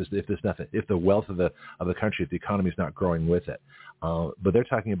point, if the wealth of the country, if the economy is not growing with it. But they're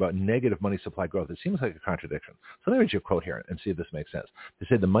talking about negative money supply growth. It seems like a contradiction. So let me read you a quote here and see if this makes sense. They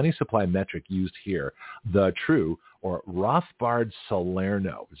say the money supply metric used here, the true or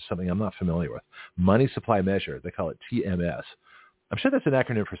Rothbard-Salerno, which is something I'm not familiar with, money supply measure. They call it TMS. I'm sure that's an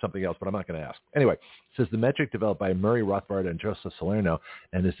acronym for something else, but I'm not going to ask. Anyway, it says the metric developed by Murray Rothbard and Joseph Salerno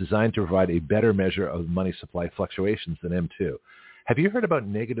and is designed to provide a better measure of money supply fluctuations than M2. Have you heard about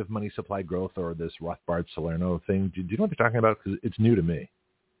negative money supply growth or this Rothbard-Salerno thing? Do you know what they're talking about? Because it's new to me.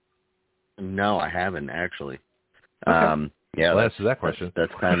 No, I haven't actually. Okay. Yeah, well, that's that question.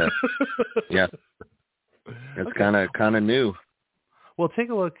 That's kind of yeah. It's okay. kind of new. Well, take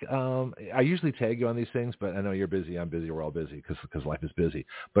a look. I usually tag you on these things, but I know you're busy. I'm busy. We're all busy because life is busy.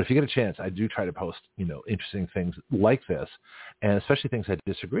 But if you get a chance, I do try to post, interesting things like this, and especially things I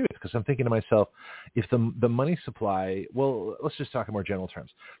disagree with, because I'm thinking to myself, if the money supply, well, let's just talk in more general terms.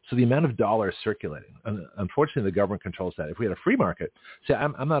 So the amount of dollars circulating, unfortunately, the government controls that. If we had a free market, see, I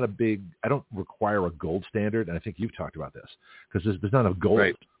don't require a gold standard, and I think you've talked about this, because there's not enough gold.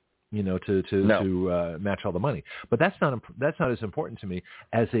 Right. To match all the money. But that's not as important to me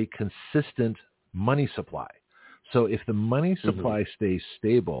as a consistent money supply. So if the money supply stays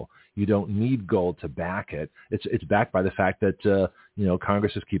stable, you don't need gold to back it. It's backed by the fact that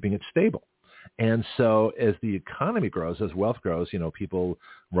Congress is keeping it stable. And so as the economy grows, as wealth grows, people,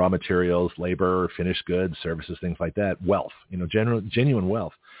 raw materials, labor, finished goods, services, things like that, wealth, genuine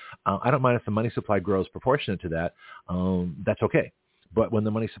wealth. I don't mind if the money supply grows proportionate to that. That's okay. But when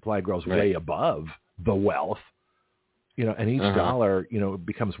the money supply grows way above the wealth, and each dollar,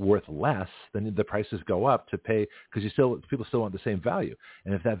 becomes worth less, then the prices go up to pay, because people still want the same value.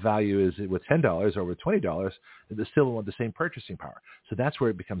 And if that value is with $10 or with $20, they still want the same purchasing power. So that's where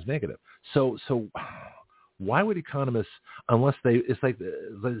it becomes negative. So why would economists, unless it's like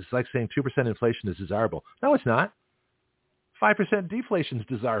saying 2% inflation is desirable. No, it's not. 5% deflation is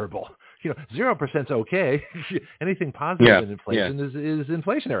desirable. 0% is okay. Anything positive in inflation is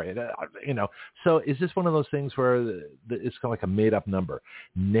inflationary. So is this one of those things where it's kind of like a made-up number?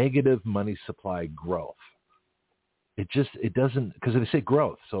 Negative money supply growth. It doesn't, because they say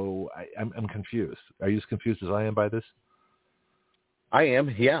growth. So I'm confused. Are you as confused as I am by this? I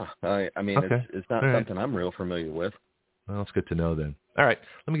am. Yeah. I mean, okay. It's not something I'm real familiar with. Well, it's good to know then. All right.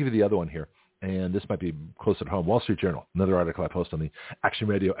 Let me give you the other one here. And this might be close at home. Wall Street Journal, another article I post on the Action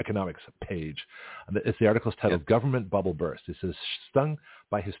Radio economics page. The article is titled Government Bubble Burst. It says, stung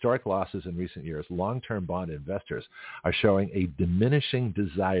by historic losses in recent years, long-term bond investors are showing a diminishing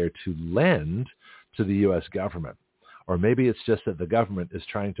desire to lend to the U.S. government. Or maybe it's just that the government is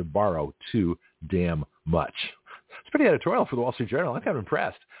trying to borrow too damn much. It's pretty editorial for the Wall Street Journal. I'm kind of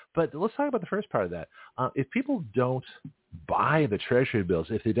impressed. But let's talk about the first part of that. If people don't buy the Treasury bills,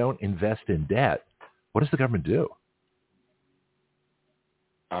 if they don't invest in debt, what does the government do?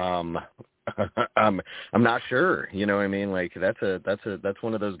 I'm not sure. You know what I mean? Like that's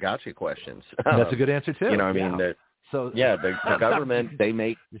one of those gotcha questions. That's a good answer too. You know what I mean? The government they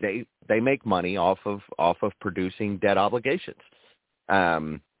make money off of producing debt obligations.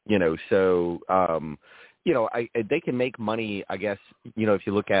 They can make money, I guess, if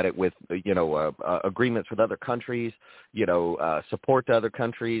you look at it with, agreements with other countries, support to other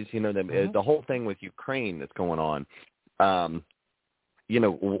countries, the whole thing with Ukraine that's going on, while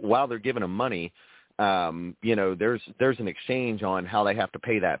they're giving them money, there's an exchange on how they have to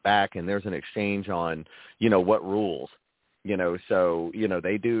pay that back. And there's an exchange on, what rules, so,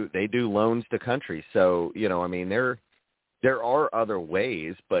 they do loans to countries. So, there are other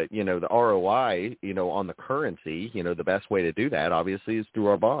ways, but, the ROI, on the currency, the best way to do that, obviously, is through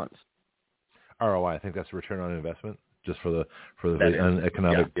our bonds. ROI, I think that's return on investment. just for the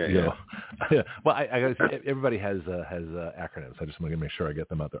uneconomic, you know. Well, I gotta say, everybody has acronyms. I just want to make sure I get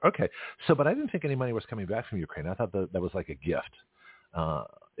them out there. Okay, so but I didn't think any money was coming back from Ukraine. I thought that was like a gift.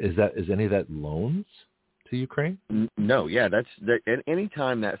 Is any of that loans to Ukraine? No, any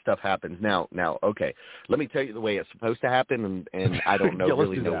time that stuff happens. Now, okay, let me tell you the way it's supposed to happen, and I don't know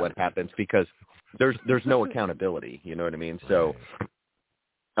know what happens because there's no accountability. You know what I mean? So.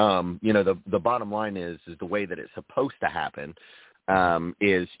 You know, the bottom line is the way that it's supposed to happen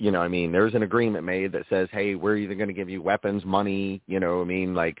is, you know, I mean, there's an agreement made that says, hey, we're either going to give you weapons, money, you know, I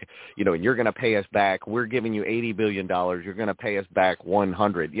mean, like, you know, and you're going to pay us back. We're giving you $80 billion. You're going to pay us back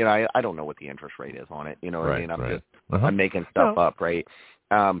 100. You know, I don't know what the interest rate is on it. You know what I mean? I'm just I'm making stuff up, right?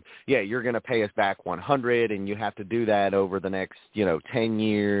 You're going to pay us back 100, and you have to do that over the next, you know, 10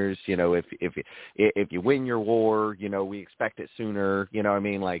 years. You know, if you win your war, you know, we expect it sooner. You know, I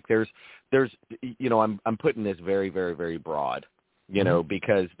mean, like there's, you know, I'm putting this very, very, very broad, you know,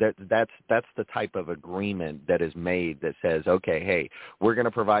 because that's the type of agreement that is made that says, okay, hey, we're going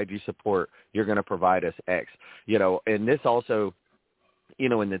to provide you support. You're going to provide us X, you know, and this also, you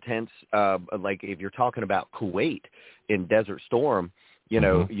know, in the tense, like if you're talking about Kuwait in Desert Storm, you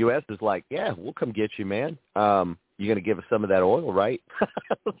know, U.S. is like, yeah, we'll come get you, man. You're going to give us some of that oil, right?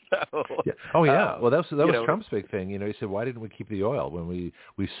 Oh, yeah. Well, that was Trump's big thing. You know, he said, why didn't we keep the oil when we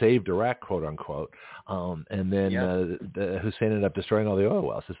saved Iraq, quote unquote? And then Hussein ended up destroying all the oil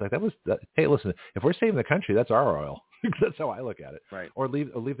wells. It's like, hey, listen, if we're saving the country, that's our oil. That's how I look at it. Right. Or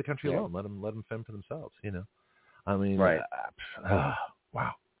leave the country alone. Let them fend for themselves, you know. I mean, wow.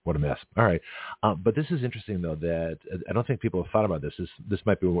 What a mess. All right. But this is interesting, though, that I don't think people have thought about this. This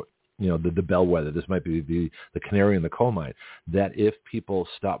might be, you know, the bellwether. This might be the canary in the coal mine, that if people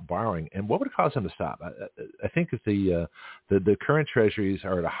stop borrowing, and what would cause them to stop? I think if the current treasuries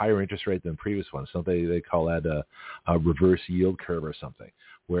are at a higher interest rate than previous ones, so they call that a reverse yield curve or something,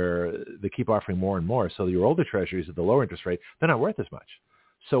 where they keep offering more and more. So your older treasuries at the lower interest rate, they're not worth as much.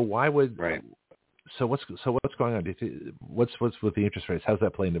 So why would... Right. So what's going on? What's with the interest rates? How's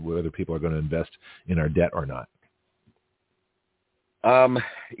that playing into whether people are going to invest in our debt or not?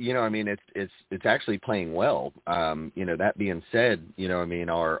 You know, I mean, it's actually playing well. You know, that being said, you know, I mean,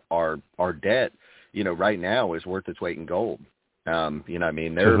 our debt, you know, right now is worth its weight in gold. You know, I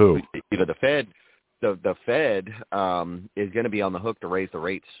mean, you know, the Fed is going to be on the hook to raise the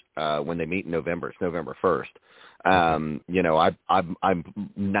rates when they meet in November. It's November 1st. You know, I'm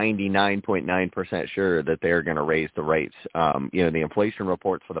 99.9% sure that they're going to raise the rates. You know, the inflation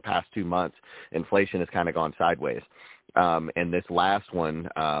reports for the past 2 months, inflation has kind of gone sideways. And this last one,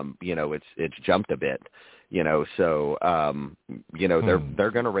 you know, it's jumped a bit, you know, so, you know,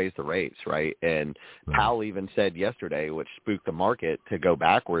 they're going to raise the rates. Right. And Powell even said yesterday, which spooked the market, to go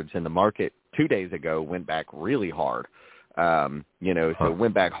backwards, and the market 2 days ago went back really hard. You know, so it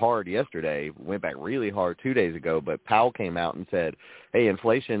went back hard yesterday, went back really hard 2 days ago, but Powell came out and said, hey,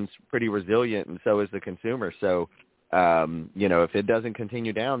 inflation's pretty resilient, and so is the consumer. So, you know, if it doesn't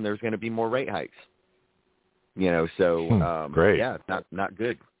continue down, there's going to be more rate hikes. You know, so, great. Yeah, not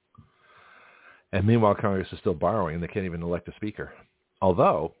good. And meanwhile, Congress is still borrowing, and they can't even elect a speaker.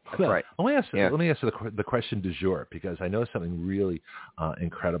 Although, let me ask the question du jour, because I know something really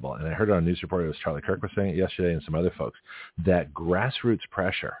incredible, and I heard it on a news report. It was Charlie Kirk was saying it yesterday, and some other folks, that grassroots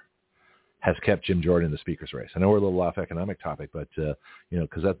pressure has kept Jim Jordan in the speaker's race. I know we're a little off economic topic, but you know,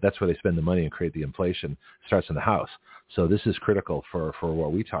 because that's where they spend the money and create the inflation, starts in the House. So this is critical for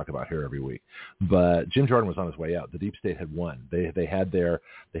what we talk about here every week. But Jim Jordan was on his way out. The deep state had won. They had their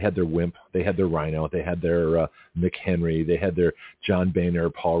wimp, they had their rhino, they had their Mick Henry, they had their John Boehner,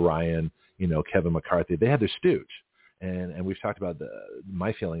 Paul Ryan, you know, Kevin McCarthy. They had their stooge. And we've talked about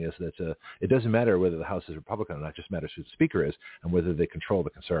my feeling is that it doesn't matter whether the House is Republican or not, it just matters who the Speaker is and whether they control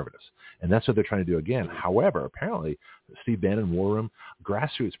the conservatives. And that's what they're trying to do again. However, apparently, Steve Bannon, War Room,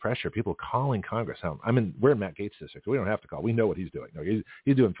 grassroots pressure, people calling Congress. I mean, we're in Matt Gaetz' district. We don't have to call. We know what he's doing. No,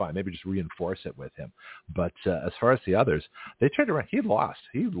 he's doing fine. Maybe just reinforce it with him. But as far as the others, they turned around. He lost.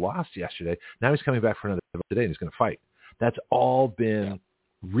 He lost yesterday. Now he's coming back for another vote today, and he's going to fight. That's all been...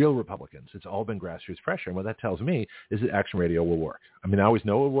 real Republicans. It's all been grassroots pressure. And what that tells me is that Action Radio will work. I mean, I always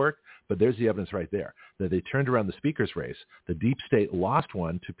know it will work, but there's the evidence right there that they turned around the speaker's race. The deep state lost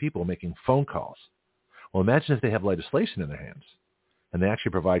one to people making phone calls. Well, imagine if they have legislation in their hands and they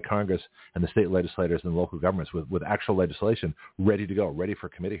actually provide Congress and the state legislators and the local governments with actual legislation ready to go, ready for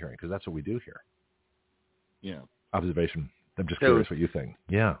committee hearing, because that's what we do here. Yeah. Observation. I'm just curious what you think.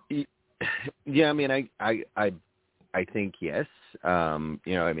 Yeah. Yeah, I mean, I think yes. You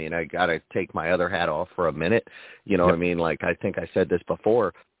know, I mean, I got to take my other hat off for a minute. You know, I mean, like, I think I said this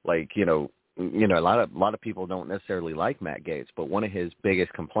before, like, you know, a lot of people don't necessarily like Matt Gaetz, but one of his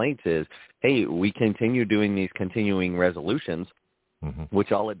biggest complaints is, hey, we continue doing these continuing resolutions,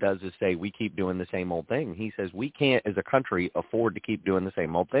 which all it does is say we keep doing the same old thing. He says we can't, as a country, afford to keep doing the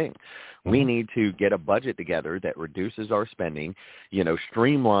same old thing. We need to get a budget together that reduces our spending,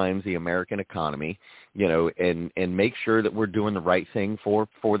 streamlines the American economy, and make sure that we're doing the right thing for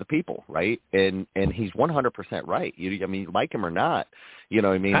the people, right? And he's 100% right. You like him or not,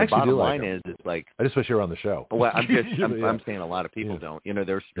 the bottom line is, it's like, I just wish you were on the show. Well, I'm saying a lot of people don't.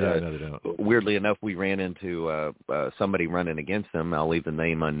 There's no, they don't. Weirdly enough, we ran into somebody running against them. I'll leave the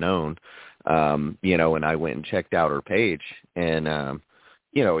name unknown. And I went and checked out her page, and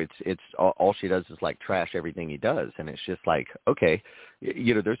it's all she does is like trash everything he does, and it's just like, okay,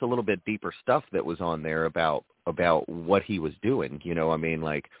 there's a little bit deeper stuff that was on there about what he was doing.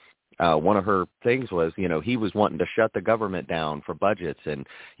 One of her things was, he was wanting to shut the government down for budgets, and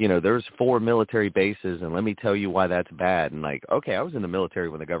there's 4 military bases, and let me tell you why that's bad. And like, okay, I was in the military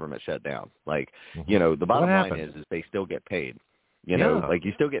when the government shut down. Like, the bottom line is they still get paid. Like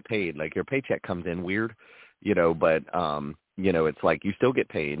you still get paid. Like your paycheck comes in weird, but it's like you still get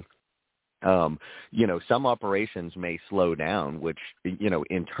paid. Some operations may slow down, which,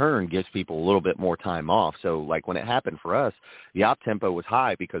 in turn gives people a little bit more time off. So like when it happened for us, the op tempo was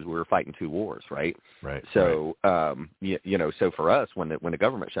high because we were fighting 2 wars, right? Right. So, so for us, when the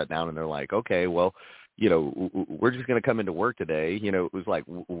government shut down and they're like, okay, well, we're just going to come into work today. It was like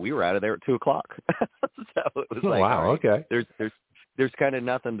we were out of there at 2:00. So it was like, wow, right, okay. There's kind of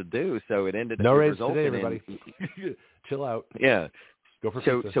nothing to do. So it ended up no raids today, everybody. Chill out. Yeah.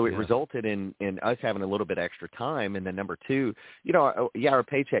 So it resulted in us having a little bit extra time. And then number 2, our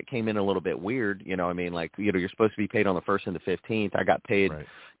paycheck came in a little bit weird. You're supposed to be paid on the 1st and the 15th. I got paid, right.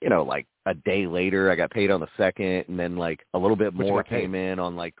 Like a day later. I got paid on the 2nd, and then like a little bit more came in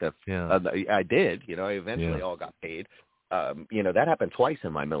on like the. I did. I eventually all got paid. That happened twice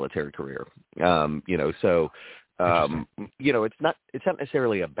in my military career. So. It's not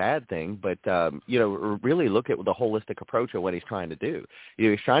necessarily a bad thing, but, really look at the holistic approach of what he's trying to do.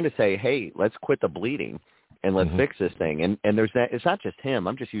 He's trying to say, hey, let's quit the bleeding and let's fix this thing. And there's that. It's not just him.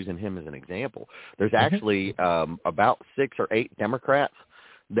 I'm just using him as an example. There's actually about 6 or 8 Democrats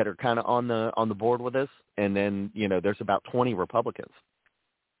that are kind of on the board with us. And then, there's about 20 Republicans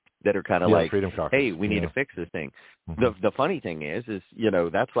that are kind of like, hey, we need to fix this thing. The funny thing is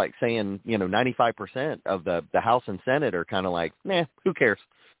that's like saying, 95% of the House and Senate are kind of like, nah, who cares?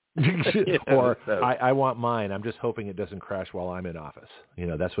 Or I want mine. I'm just hoping it doesn't crash while I'm in office.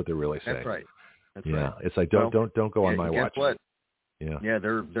 That's what they're really saying. That's right. That's right. It's like, don't go on my watch. Guess what? Yeah,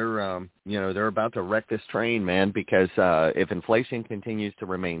 they're about to wreck this train, man, because if inflation continues to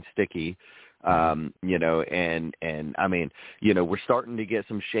remain sticky, and I mean, we're starting to get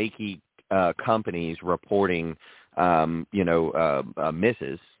some shaky companies reporting,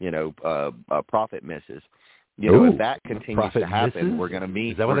 misses, profit misses. If that continues to happen, misses? we're going to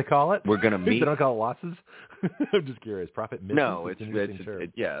meet. Is that what they call it? We're going to meet. They don't call it losses? I'm just curious. Profit misses? No, it's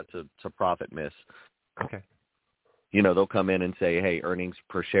a profit miss. Okay. They'll come in and say, hey, earnings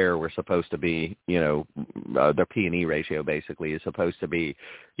per share were supposed to be, the P&E ratio basically is supposed to be,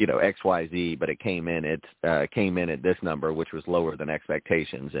 XYZ, but it came in at this number, which was lower than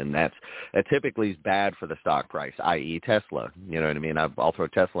expectations. And that typically is bad for the stock price, i.e. Tesla. You know what I mean? I'll throw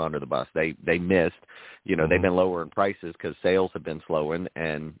Tesla under the bus. They missed, they've been lower in prices because sales have been slowing,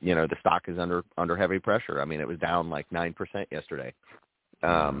 and, the stock is under heavy pressure. I mean, it was down like 9% yesterday.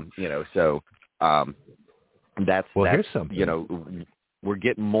 Here's something. We're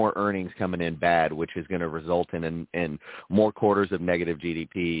getting more earnings coming in bad, which is going to result in more quarters of negative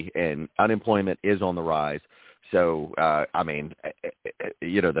GDP, and unemployment is on the rise. So, the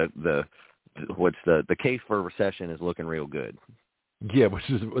case for a recession is looking real good. Yeah, which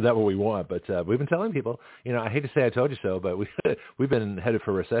is that what we want. But we've been telling people, I hate to say I told you so, but we've been headed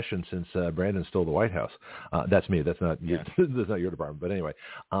for recession since Brandon stole the White House. That's me. That's not that's not your department. But anyway.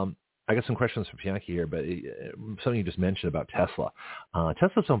 I got some questions for Pianki here, but something you just mentioned about Tesla.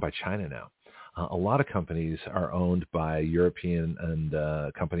 Tesla's owned by China now. A lot of companies are owned by European and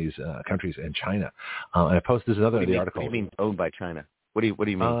countries in China. And I posted another of the articles. What do you mean owned by China? What do you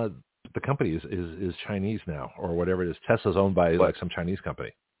mean? The company is Chinese now, or whatever it is. Tesla's owned by like some Chinese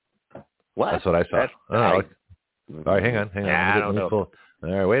company. What? That's what I saw. All right, hang on. I don't know. All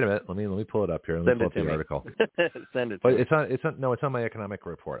right, wait a minute. Let me pull it up here. Let me pull up the article. Send it. But it's on my economic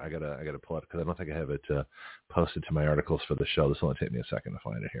report. I gotta pull it because I don't think I have it posted to my articles for the show. This will only take me a second to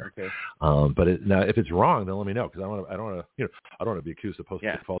find it here. Okay. But now if it's wrong, then let me know, because I don't want to be accused of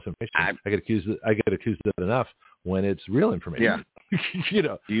posting false information. I get accused of it enough when it's real information.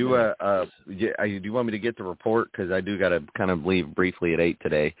 Yeah. Do you want me to get the report? Because I do got to kind of leave briefly at 8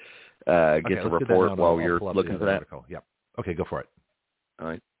 today. Get the report while you're looking for that. Article. Yep. Okay, go for it. All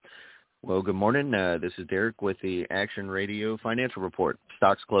right. Well, good morning. This is Derek with the Action Radio Financial Report.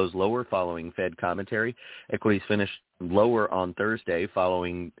 Stocks closed lower following Fed commentary. Equities finished lower on Thursday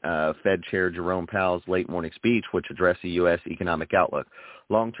following Fed Chair Jerome Powell's late morning speech, which addressed the U.S. economic outlook.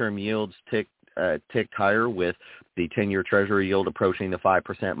 Long-term yields ticked higher, with the 10-year Treasury yield approaching the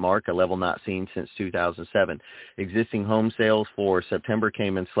 5% mark, a level not seen since 2007. Existing home sales for September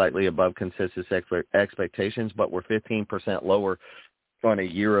came in slightly above consensus expectations, but were 15% lower on a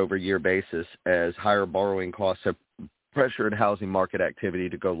year-over-year basis, as higher borrowing costs have pressured housing market activity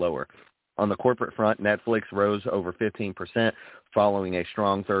to go lower. On the corporate front, Netflix rose over 15% following a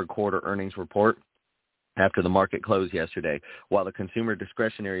strong third-quarter earnings report after the market closed yesterday, while the consumer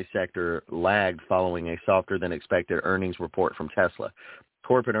discretionary sector lagged following a softer-than-expected earnings report from Tesla.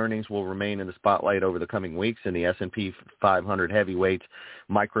 Corporate earnings will remain in the spotlight over the coming weeks, and the S&P 500 heavyweights,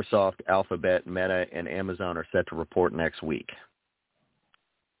 Microsoft, Alphabet, Meta, and Amazon, are set to report next week.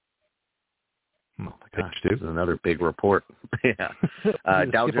 Oh my gosh, this is another big report. Yeah.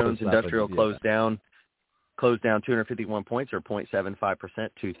 Dow Jones Industrial closed down 251 points, or 0.75%,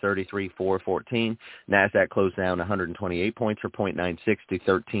 to 33,414. NASDAQ closed down 128 points, or 0.96, to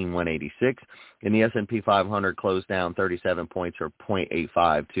 13,186. And the S&P 500 closed down 37 points, or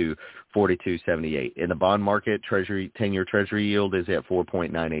 0.85, to 4278. In the bond market, 10-year Treasury yield is at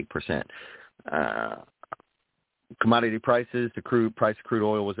 4.98%. Commodity prices, the price of crude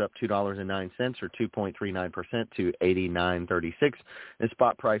oil was up $2.09, or 2.39%, to $89.36. And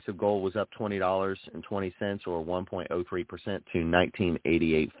spot price of gold was up $20.20, or 1.03%, to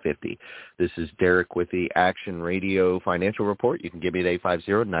 $19.8850. This is Derek with the Action Radio Financial Report. You can give me at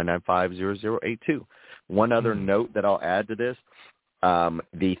 850-995-0082. One other note that I'll add to this,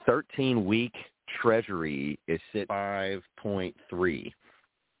 the 13-week Treasury is at 5.3.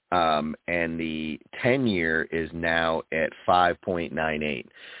 And the 10-year is now at 5.98.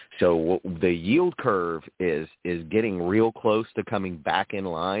 So the yield curve is getting real close to coming back in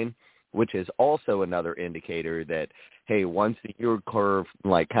line, which is also another indicator that, hey, once the yield curve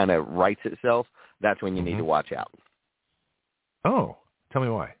kind of rights itself, that's when you need to watch out. Oh, tell me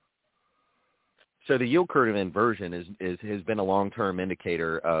why. So the yield curve inversion has been a long-term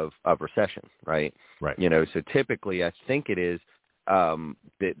indicator of recession, right? Right. So typically I think it is,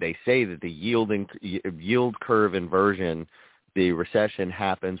 they say that the yield curve inversion, the recession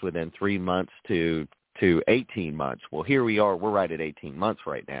happens within 3 months to 18 months. Well, here we are. We're right at 18 months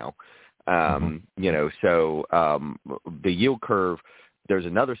right now. So the yield curve, there's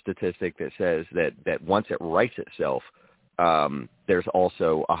another statistic that says that once it rights itself, there's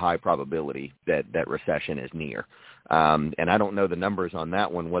also a high probability that recession is near. And I don't know the numbers on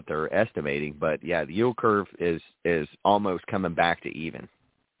that one, what they're estimating, but yeah, the yield curve is almost coming back to even.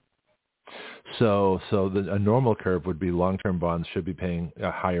 So a normal curve would be long-term bonds should be paying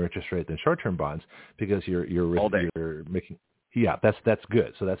a higher interest rate than short-term bonds, because you're making. Yeah, that's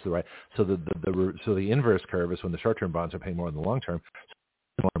good. So that's the right. So the inverse curve is when the short-term bonds are paying more than the long-term.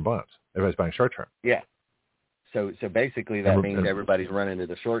 Long-term bonds. Everybody's buying short-term. Yeah. So basically that means everybody's running to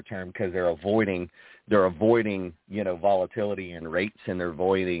the short term because they're avoiding volatility in rates, and they're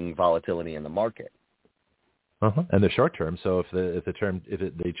avoiding volatility in the market. And the short term. So if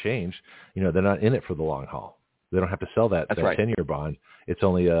they change, they're not in it for the long haul. They don't have to sell that 10-year bond. It's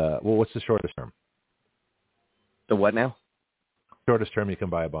only what's the shortest term? The what now? Shortest term you can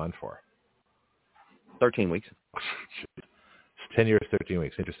buy a bond for. 13 weeks. 10 years, 13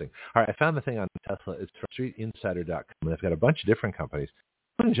 weeks. Interesting. All right, I found the thing on Tesla. It's from StreetInsider.com. They've got a bunch of different companies,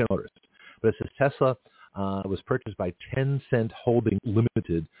 including General Motors. But it says Tesla was purchased by Tencent Holding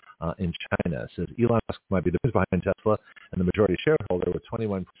Limited in China. It says Elon Musk might be the business behind Tesla and the majority shareholder with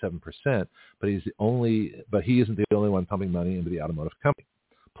 21.7%, but he isn't the only one pumping money into the automotive company.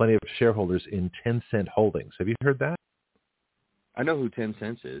 Plenty of shareholders in Tencent Holdings. Have you heard that? I know who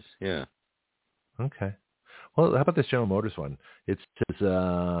Tencent is. Yeah. Okay. Well, how about this General Motors one? It says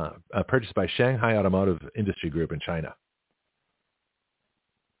purchased by Shanghai Automotive Industry Group in China.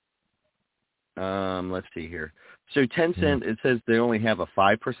 Let's see here. So Tencent, it says they only have a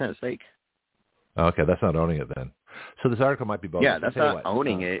 5% stake. Okay, that's not owning it then. So this article might be both. Yeah, that's not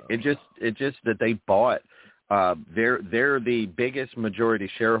owning it. It just that they bought. They're the biggest majority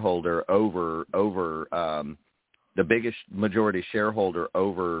shareholder over the biggest majority shareholder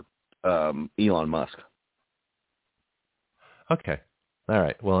over Elon Musk. Okay, All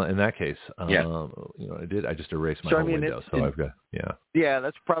right. Well, in that case, Yeah. I just erased my So, whole window, so I've got, yeah. Yeah,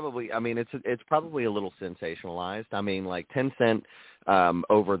 that's probably, I mean, it's probably a little sensationalized. I mean, like Tencent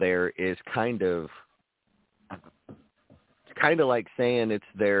over there is kind of like saying it's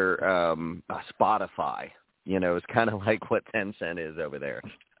their Spotify. It's kind of like what Tencent is over there.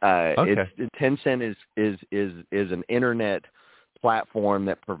 Okay. Tencent is an internet platform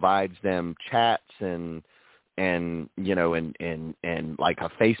that provides them chats and like a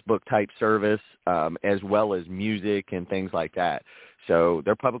Facebook type service, as well as music and things like that. So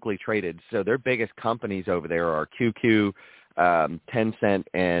they're publicly traded. So their biggest companies over there are QQ, Tencent,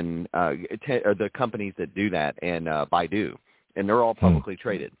 and the companies that do that, and Baidu, and they're all publicly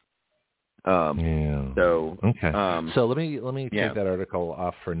traded. So okay. So let me yeah. take that article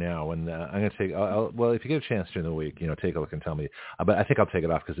off for now, and I'm going to take. Well, if you get a chance during the week, take a look and tell me. But I think I'll take it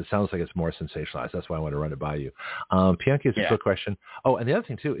off because it sounds like it's more sensationalized. That's why I want to run it by you. Pianki has a quick question. Oh, and the other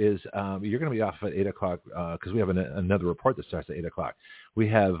thing too is you're going to be off at 8:00 because we have another report that starts at 8:00. We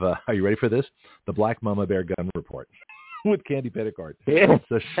have. Are you ready for this? The Black Mama Bear Gun Report. With Candy Petticord. Yeah.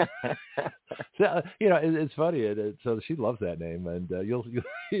 So it's funny. So she loves that name, and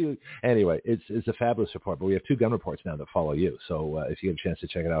anyway, it's a fabulous report. But we have 2 gun reports now that follow you. So if you get a chance to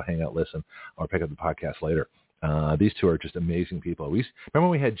check it out, hang out, listen, or pick up the podcast later. These 2 are just amazing people. Remember when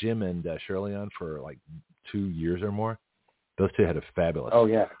we had Jim and Shirley on for like 2 years or more? Those 2 had a fabulous. Oh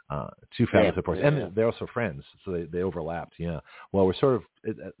yeah. 2 fabulous reports, and they're also friends, so they overlapped. Yeah. Well, we're sort of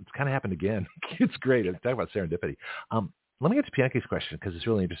it's kind of happened again. It's great. It's talking about serendipity. Let me get to Pianki's question because it's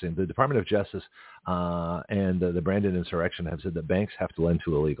really interesting. The Department of Justice and the Brandon insurrection have said that banks have to lend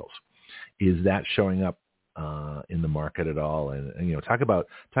to illegals. Is that showing up in the market at all? And talk about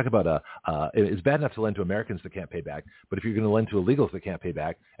it's bad enough to lend to Americans that can't pay back, but if you're going to lend to illegals that can't pay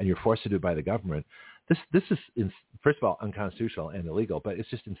back and you're forced to do it by the government, this is first of all unconstitutional and illegal, but it's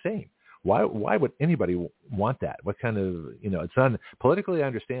just insane. Why would anybody want that? What kind of it's not politically, I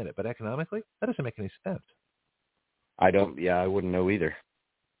understand it, but economically that doesn't make any sense. I wouldn't know either.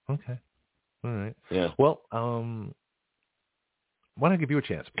 Okay. All right. Yeah. Well, why don't I give you a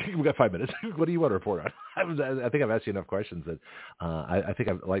chance? We've got 5 minutes. What do you want to report on? I think I've asked you enough questions that I think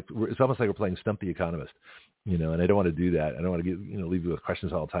it's almost like we're playing Stump the Economist, and I don't want to do that. I don't want to leave you with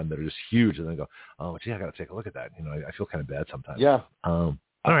questions all the time that are just huge and then go, oh, gee, I got to take a look at that. I feel kind of bad sometimes. Yeah.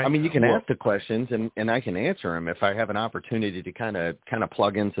 All right. I mean, you can ask the questions and I can answer them if I have an opportunity to kind of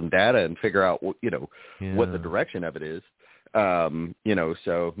plug in some data and figure out, what the direction of it is. So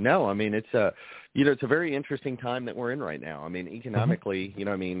no, I mean, it's a very interesting time that we're in right now. I mean, economically,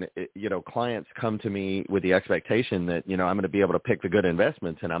 clients come to me with the expectation that, I'm going to be able to pick the good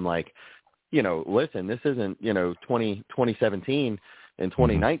investments. And I'm like, listen, this isn't, 2017 and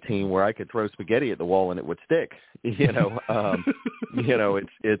 2019 where I could throw spaghetti at the wall and it would stick,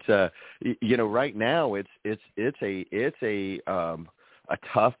 right now it's a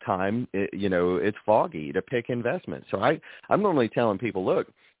tough time. It's foggy to pick investments. So I'm normally telling people, look,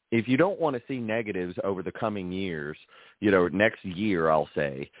 if you don't want to see negatives over the coming years, next year, I'll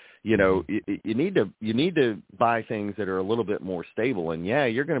say, you need to buy things that are a little bit more stable. And yeah,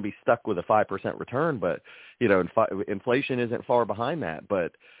 you're going to be stuck with a 5% return, but inflation isn't far behind that.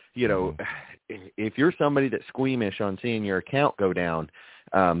 But if you're somebody that's squeamish on seeing your account go down,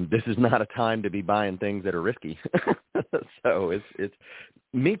 this is not a time to be buying things that are risky. So it's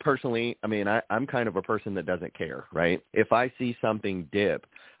me personally. I mean, I'm kind of a person that doesn't care, right? If I see something dip,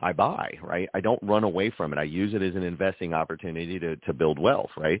 I buy, right? I don't run away from it. I use it as an investing opportunity to build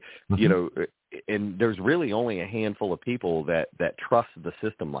wealth, right? And there's really only a handful of people that trust the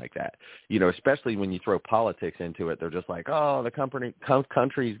system like that, especially when you throw politics into it. They're just like, oh, the country's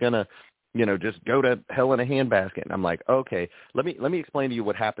going to, just go to hell in a handbasket. And I'm like, okay, let me explain to you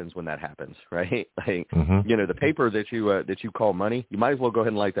what happens when that happens, right? Like, the paper that you call money, you might as well go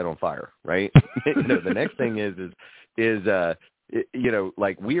ahead and light that on fire, right? The next thing is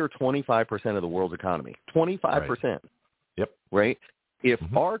like we are 25% of the world's economy, 25%. Right. Yep. Right. If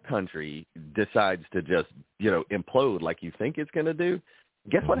our country decides to just, implode like you think it's going to do,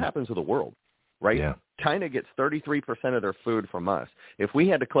 guess what happens to the world? Right? Yeah. China gets 33% of their food from us. If we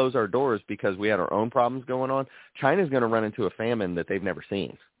had to close our doors because we had our own problems going on, China's going to run into a famine that they've never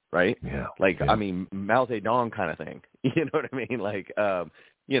seen, right? Yeah. I mean, Mao Zedong kind of thing. You know what I mean? Like, so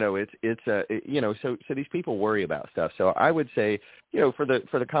these people worry about stuff. So I would say, for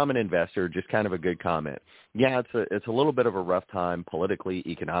the common investor, just kind of a good comment. Yeah, it's a little bit of a rough time politically,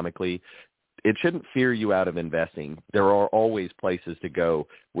 economically. It shouldn't fear you out of investing. There are always places to go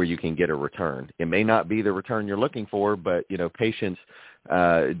where you can get a return. It may not be the return you're looking for, but patience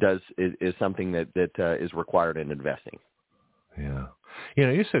is something that is required in investing. Yeah.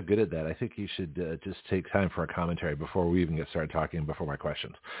 You're so good at that. I think you should just take time for a commentary before we even get started talking, before my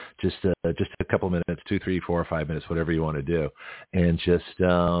questions. Just a couple of minutes, 2, 3, 4, or 5 minutes, whatever you want to do, and just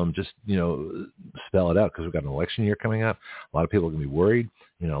spell it out, because we've got an election year coming up. A lot of people are going to be worried.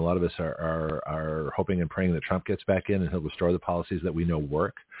 A lot of us are hoping and praying that Trump gets back in and he'll restore the policies that we know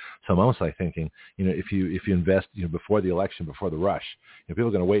work. So I'm almost like thinking, if you invest, before the election, before the rush, people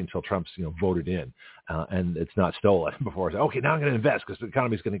are going to wait until Trump's, voted in, and it's not stolen before it's, okay, now I'm going to invest because the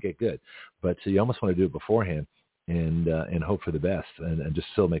economy's going to get good. But so you almost want to do it beforehand and hope for the best and just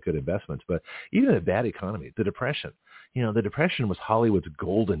still make good investments. But even in a bad economy, the Depression, the Depression was Hollywood's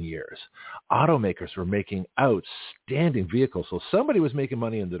golden years. Automakers were making outstanding vehicles. So somebody was making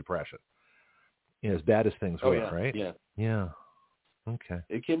money in the Depression, as bad as things were, right? Yeah. Yeah. Okay.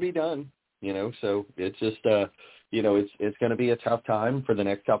 It can be done, so it's just, it's going to be a tough time for the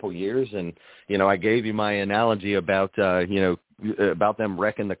next couple of years. And, I gave you my analogy about, about them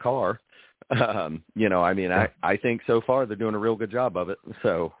wrecking the car. I think so far they're doing a real good job of it.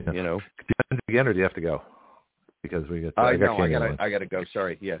 So, Do you want to do it again, or do you have to go? Because we get, I got to go.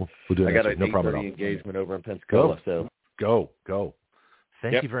 Sorry. Yeah. We'll do it. I got an no problem 8:30 engagement over in Pensacola. Go.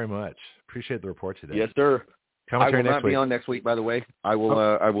 Thank you very much. Appreciate the report today. Yes, sir. Commentary I will not be on next week, by the way. I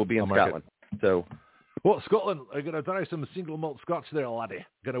will be in Scotland. So. Well, Scotland, I'm going to try some single malt Scotch there, laddie.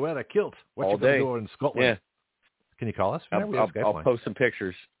 Going to wear a kilt. What all you going day. to do in Scotland? Yeah. Can you call us? I'll post some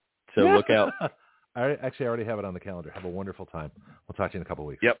pictures. So look out. I already have it on the calendar. Have a wonderful time. We'll talk to you in a couple of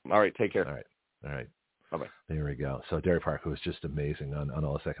weeks. Yep. All right. Take care. All right. Bye-bye. There we go. So Derek Parker was just amazing on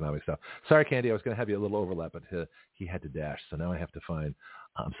all this economic stuff. Sorry, Candy, I was going to have you a little overlap, but he had to dash. So now I have to find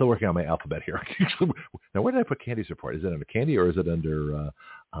 – I'm still working on my alphabet here. Now, where did I put Candy's report? Is it under Candy or is it under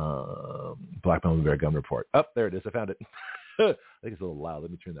Black Mama Bear Gun Report? Oh, there it is. I found it. I think it's a little loud.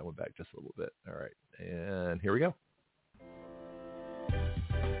 Let me turn that one back just a little bit. All right. And here we go.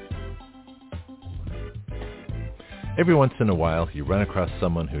 Every once in a while, you run across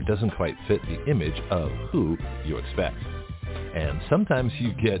someone who doesn't quite fit the image of who you expect. And sometimes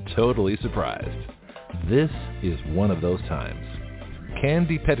you get totally surprised. This is one of those times.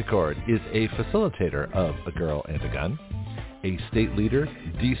 Candy Petticord is a facilitator of A Girl and a Gun, a state leader,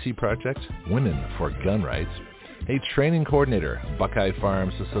 DC Project, Women for Gun Rights, a training coordinator, Buckeye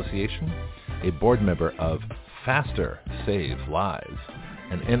Farms Association, a board member of Faster Save Lives,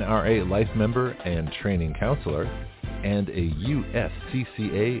 an NRA Life member and training counselor, and a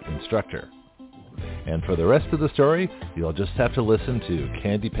USCCA instructor. And for the rest of the story, you'll just have to listen to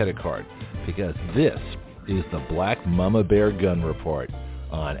Candy Petticord, because this is the Black Mama Bear Gun Report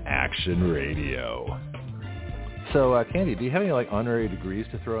on Action Radio. So, Candy, do you have any honorary degrees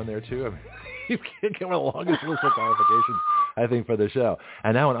to throw in there too? I mean, you can't get one of the longest list of qualifications, I think, for the show.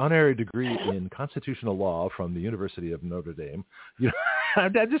 And now an honorary degree in constitutional law from the University of Notre Dame.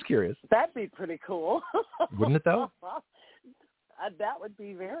 I'm just curious. That'd be pretty cool. Wouldn't it, though? That would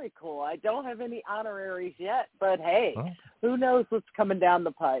be very cool. I don't have any honoraries yet, but hey, who knows what's coming down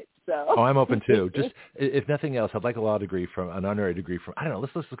the pipe? So. Oh, I'm open too. Just if nothing else, I'd like a law degree an honorary degree from, I don't know.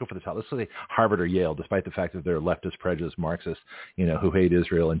 Let's go for the top. Let's say Harvard or Yale, despite the fact that they're leftist, prejudiced Marxists, who hate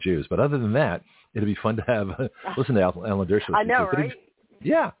Israel and Jews. But other than that, it'd be fun to have. Listen to Alan Dershowitz. I know, right?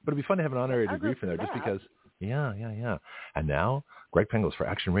 But it'd be fun to have an honorary degree from there, just because. Yeah. And now, Greg Penglis for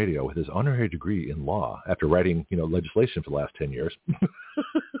Action Radio with his honorary degree in law after writing, legislation for the last 10 years.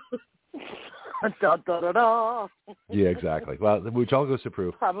 Da, da, da, da. Yeah, exactly. Well, which all goes to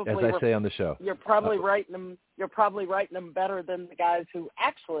prove, probably as I say on the show. You're probably writing them. You're probably writing them better than the guys who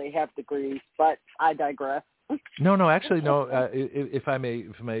actually have degrees. But I digress. No. Actually, no. If I may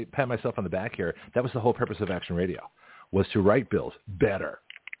pat myself on the back here, that was the whole purpose of Action Radio, was to write bills better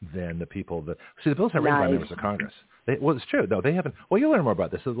than the people that see the bills are written by members of Congress. It's true. No, they haven't. Well, you'll learn more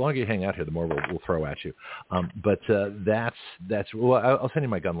about this. The longer you hang out here, the more we'll throw at you. But that's. Well, I'll send you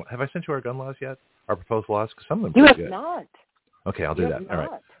my gun law. Have I sent you our gun laws yet? Our proposed laws? Because some of them you have good. not. Okay, I'll do that. All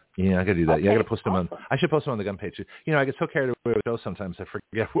right. Not. Yeah, I got to do that. Okay, yeah, I got to post them awesome. I should post them on the gun page too. I get so carried away with those sometimes I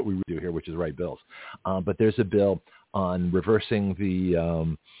forget what we do here, which is write bills. But there's a bill on reversing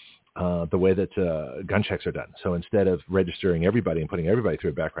the way that gun checks are done. So instead of registering everybody and putting everybody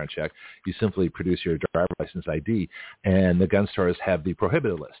through a background check, you simply produce your driver's license ID, and the gun stores have the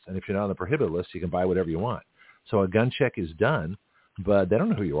prohibited list. And if you're not on the prohibited list, you can buy whatever you want. So a gun check is done, but they don't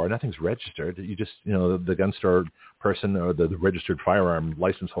know who you are. Nothing's registered. You just, the gun store person or the registered firearm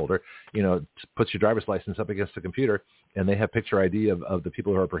license holder, puts your driver's license up against the computer, and they have picture ID of the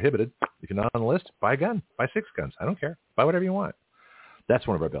people who are prohibited. If you're not on the list, buy a gun. Buy 6 guns. I don't care. Buy whatever you want. That's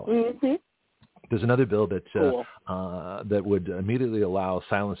one of our bills. Mm-hmm. There's another bill that cool. that would immediately allow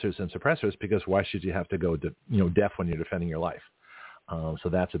silencers and suppressors, because why should you have to go deaf when you're defending your life? So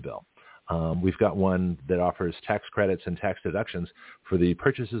that's a bill. We've got one that offers tax credits and tax deductions for the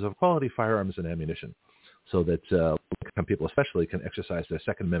purchases of quality firearms and ammunition, so that low-income people especially can exercise their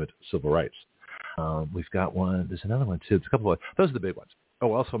Second Amendment civil rights. We've got one. There's another one, too. There's a couple of those are the big ones.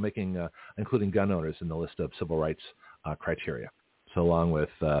 Oh, also including gun owners in the list of civil rights criteria. So along with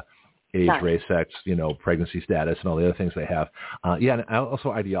age, race, sex, pregnancy status, and all the other things they have. And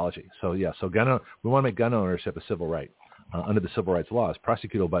also ideology. So we want to make gun ownership a civil right. Under the civil rights laws,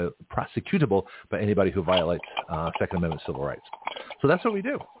 prosecutable by anybody who violates Second Amendment civil rights. So that's what we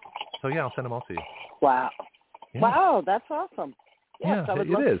do. So I'll send them all to you. Wow. Yeah. Wow, that's awesome. Yes, I would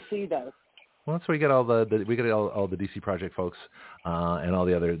love to see those. Well, that's where we get all the DC Project folks and all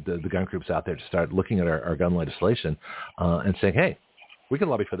the other the gun groups out there to start looking at our gun legislation and saying, hey, we can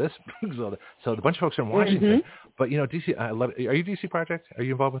lobby for this. so the bunch of folks are in Washington, but DC, I love it. Are you DC Project? Are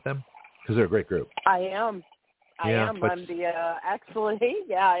you involved with them? Because they're a great group. I am. I am. I'm the actually.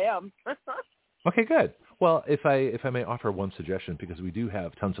 Yeah, I am. Okay, good. Well, if I may offer one suggestion, because we do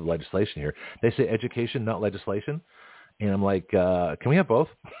have tons of legislation here. They say education, not legislation, and I'm like, can we have both?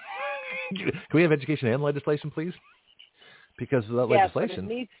 Can we have education and legislation, please? Because without legislation,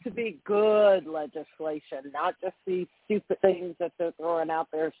 but it needs to be good legislation, not just these stupid things that they're throwing out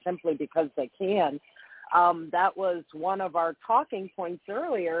there simply because they can. That was one of our talking points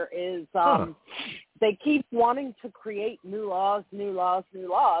earlier is they keep wanting to create new laws,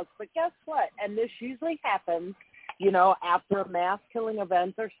 but guess what? And this usually happens, after a mass killing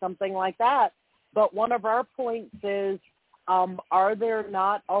event or something like that. But one of our points is, are there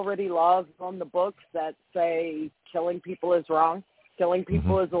not already laws on the books that say killing people is wrong, killing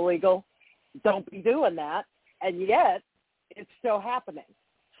people is illegal? Don't be doing that. And yet it's still happening.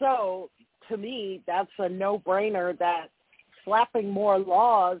 So to me, that's a no-brainer that slapping more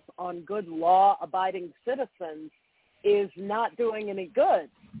laws on good law-abiding citizens is not doing any good,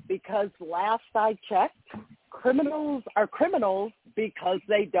 because last I checked, criminals are criminals because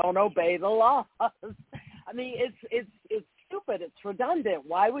they don't obey the laws. I mean, it's stupid. It's redundant.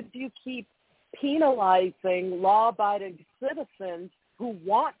 Why would you keep penalizing law-abiding citizens who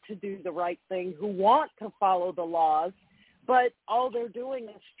want to do the right thing, who want to follow the laws, but all they're doing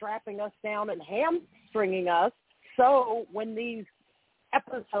is strapping us down and hamstringing us? So when these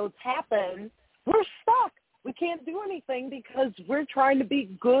episodes happen, we're stuck. We can't do anything because we're trying to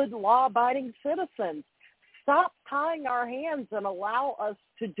be good law-abiding citizens. Stop tying our hands and allow us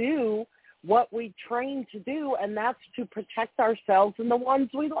to do what we train to do, and that's to protect ourselves and the ones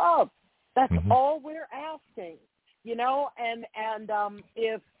we love. That's all we're asking, and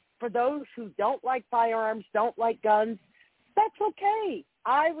if for those who don't like firearms, don't like guns, that's okay.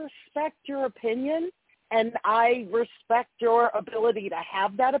 I respect your opinion, and I respect your ability to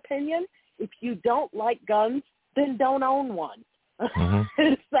have that opinion. If you don't like guns, then don't own one.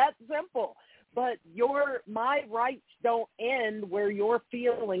 It's that simple. But my rights don't end where your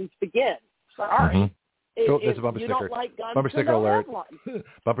feelings begin. Sorry. There's a bumper you sticker. Don't like guns, bumper sticker alert. One.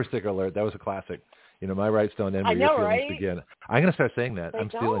 Bumper sticker alert. That was a classic. My rights don't end where your feelings begin. I'm going to start saying that. I'm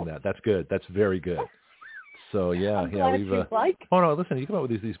stealing that. That's good. That's very good. So we've. Oh no, listen, you come up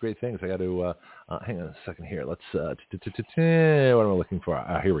with these great things. I got to hang on a second here. Let's. What am I looking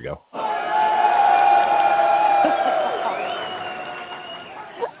for? Here we go.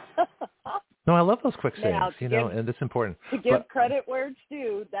 No, I love those quick sayings, and it's important. To give credit where it's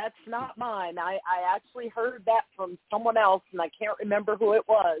due, that's not mine. I actually heard that from someone else, and I can't remember who it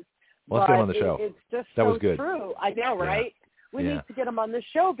was. Well, let's get him on the show. It's just that so was good. True. I know, right? We need to get him on the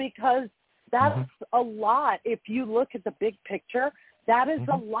show because that's a lot. If you look at the big picture, that is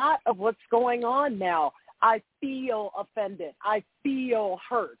a lot of what's going on now. I feel offended. I feel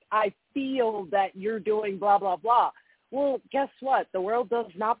hurt. I feel that you're doing blah, blah, blah. Well, guess what? The world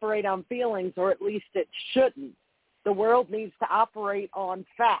doesn't operate on feelings, or at least it shouldn't. The world needs to operate on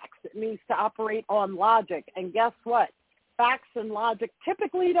facts. It needs to operate on logic. And guess what? Facts and logic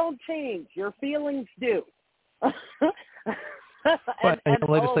typically don't change. Your feelings do. But you don't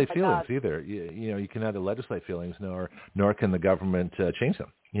legislate feelings either. You can neither legislate feelings nor can the government change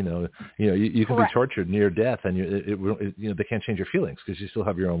them. You can be tortured near death, and they can't change your feelings because you still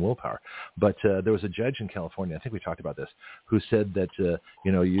have your own willpower. But there was a judge in California, I think we talked about this, who said that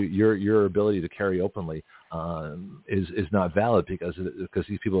your ability to carry openly is not valid because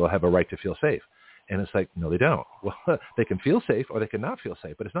these people have a right to feel safe. And it's like, no, they don't. Well, they can feel safe or they can not feel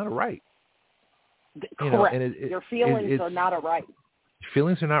safe, but it's not a right. Correct. Your feelings are not a right.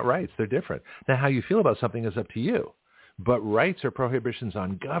 Feelings are not rights. They're different. Now, how you feel about something is up to you. But rights are prohibitions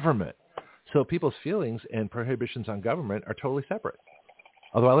on government. So people's feelings and prohibitions on government are totally separate.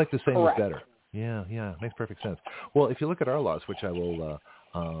 Although I like the saying is better. Yeah, makes perfect sense. Well, if you look at our laws, which I will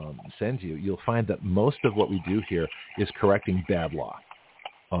send you, you'll find that most of what we do here is correcting bad law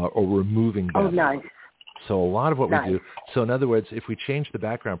or removing bad law. Nice. So a lot of what we do. So in other words, if we change the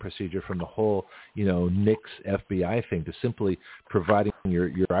background procedure from the whole, NICS FBI thing to simply providing your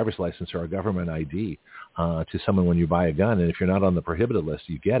driver's license or a government ID to someone when you buy a gun, and if you're not on the prohibited list,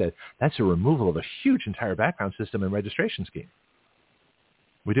 you get it. That's a removal of a huge entire background system and registration scheme.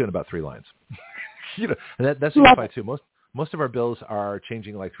 We do it in about 3 lines. And that's simplified too. Most of our bills are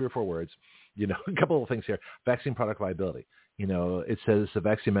changing like 3 or 4 words. A couple of things here. Vaccine product liability. It says the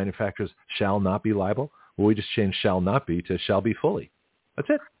vaccine manufacturers shall not be liable. Well, we just changed shall not be to shall be fully. That's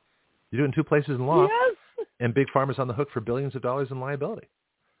it. You do it in 2 places in law. Yes. And big pharma's on the hook for billions of dollars in liability.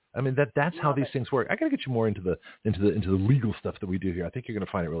 I mean, that's how these things work. I got to get you more into the legal stuff that we do here. I think you're going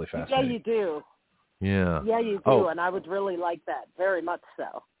to find it really fascinating. Yeah, you do. Yeah. Yeah, you do, and I would really like that, very much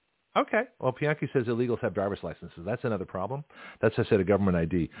so. Okay. Well, Bianchi says illegals have driver's licenses. That's another problem. That's, I said, a government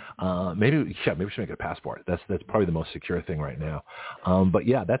ID. Maybe we should make it a passport. That's probably the most secure thing right now. But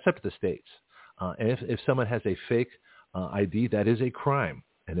yeah, that's up to the states. And if someone has a fake ID, that is a crime.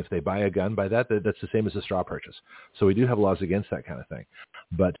 And if they buy a gun by that's the same as a straw purchase. So we do have laws against that kind of thing.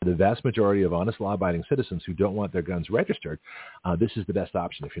 But the vast majority of honest law-abiding citizens who don't want their guns registered, this is the best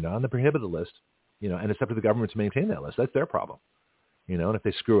option. If you're not on the prohibited list, and it's up to the government to maintain that list. That's their problem. And if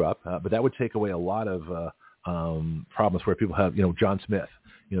they screw up, but that would take away a lot of problems where people have, John Smith.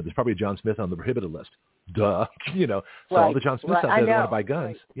 There's probably a John Smith on the prohibited list. Duh. So all the John Smiths out there that want to buy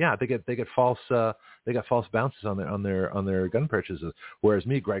guns, they get false bounces on their gun purchases. Whereas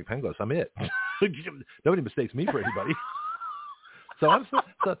me, Greg Penglis, I'm it. Nobody mistakes me for anybody. So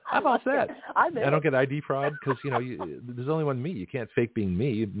I'm all set. I don't get ID fraud because there's only one me. You can't fake being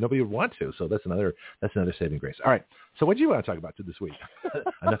me. Nobody would want to. So that's another saving grace. All right. So what do you want to talk about this week?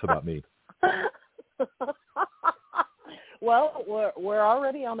 Enough about me. Well, we're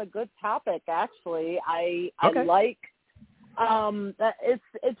already on a good topic. Actually, I like that.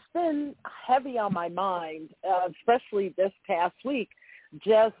 It's been heavy on my mind, especially this past week.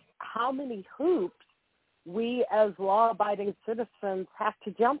 Just how many hoops we as law-abiding citizens have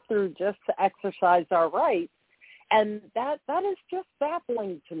to jump through just to exercise our rights. And that is just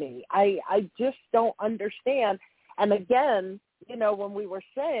baffling to me. I just don't understand. And again, when we were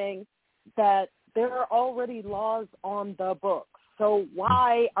saying that there are already laws on the books, so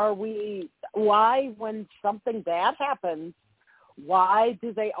why when something bad happens, why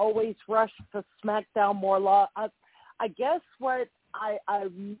do they always rush to smack down more law? I guess what I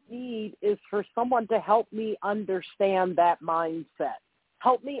need is for someone to help me understand that mindset.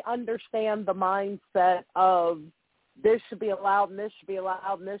 Help me understand the mindset of this should be allowed and this should be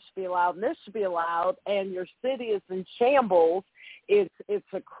allowed and this should be allowed and this should be allowed, and your city is in shambles. It's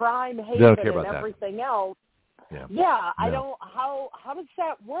a crime haven and everything else. Yeah. I don't. How does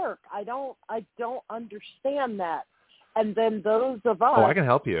that work? I don't understand that. And then those of us I can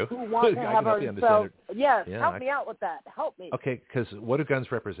help you. Who want to have ourselves, yes, help me out with that. Help me. Okay, because what do guns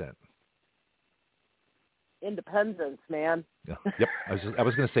represent? Independence, man. Yep. I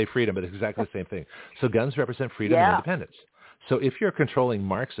was going to say freedom, but it's exactly the same thing. So guns represent freedom and independence. So if you're a controlling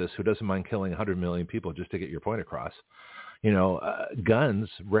Marxist who doesn't mind killing 100 million people just to get your point across, guns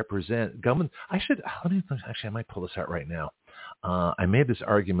represent government. I might pull this out right now. I made this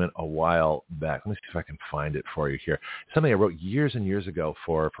argument a while back. Let me see if I can find it for you here. Something I wrote years and years ago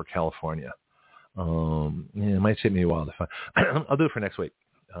for California. It might take me a while to find. I'll do it for next week.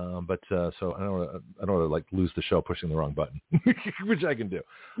 So I don't want to like lose the show pushing the wrong button, which I can do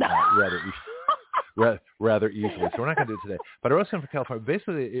rather easily. So we're not going to do it today. But I wrote something for California.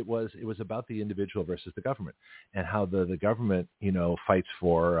 Basically, it was about the individual versus the government, and how the government fights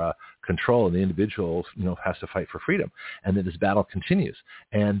for control, and the individual has to fight for freedom, and that this battle continues,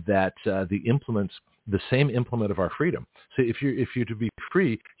 and that the same implement of our freedom. So if you're to be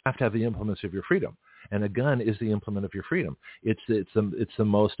free, you have to have the implements of your freedom. And a gun is the implement of your freedom. It's the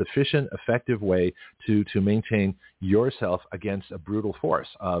most efficient, effective way to maintain yourself against a brutal force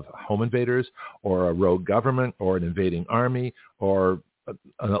of home invaders or a rogue government or an invading army or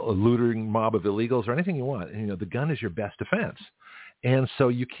a looting mob of illegals or anything you want. And, the gun is your best defense. And so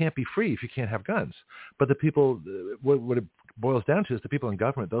you can't be free if you can't have guns. But the people, what it boils down to is the people in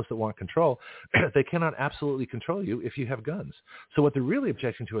government, those that want control, they cannot absolutely control you if you have guns. So what they're really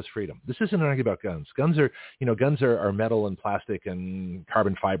objecting to is freedom. This isn't an argument about guns. Guns are metal and plastic and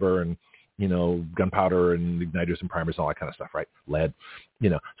carbon fiber and, gunpowder and igniters and primers and all that kind of stuff, right? Lead,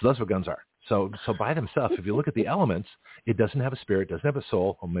 so that's what guns are. So by themselves, if you look at the elements, it doesn't have a spirit, doesn't have a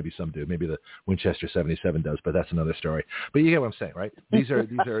soul. Well, maybe some do. Maybe the Winchester 77 does, but that's another story. But you get what I'm saying, right? These are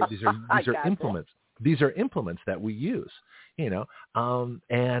implements. These are implements that we use, but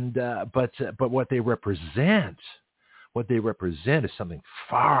what they represent is something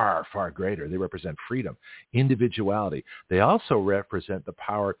far, far greater. They represent freedom, individuality. They also represent the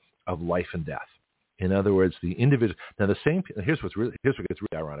power of life and death. In other words, the individual. Now, here's what gets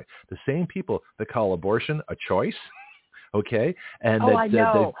really ironic. The same people that call abortion a choice, okay, and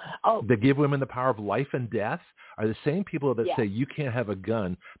that give women the power of life and death, are the same people that say you can't have a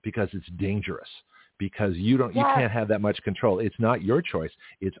gun because it's dangerous, because you can't have that much control. It's not your choice.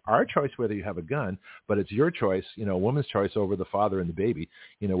 It's our choice whether you have a gun, but it's your choice, a woman's choice over the father and the baby,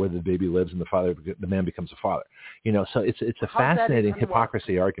 whether the baby lives and the man becomes a father. So it's a fascinating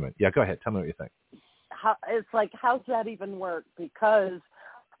hypocrisy argument. Yeah, go ahead. Tell me what you think. It's like, how's that even work? Because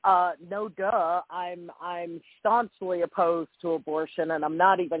I'm staunchly opposed to abortion, and I'm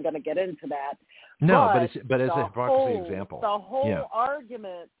not even going to get into that. No, but as a hypocrisy example, the whole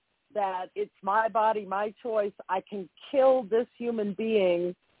argument that it's my body, my choice, I can kill this human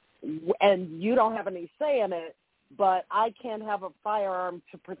being, and you don't have any say in it, but I can't have a firearm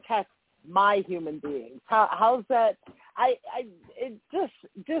to protect my human beings. How's that? It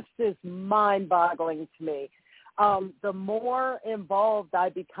just is mind-boggling to me. The more involved I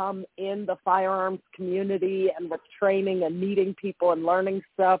become in the firearms community and with training and meeting people and learning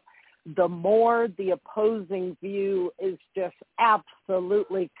stuff, the more the opposing view is just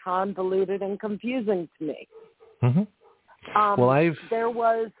absolutely convoluted and confusing to me. Mm-hmm.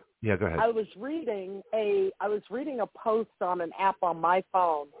 Yeah, go ahead. I was reading a post on an app on my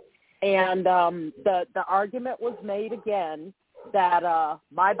phone, and the argument was made again that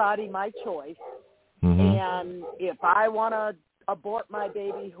my body, my choice, and if I want to abort my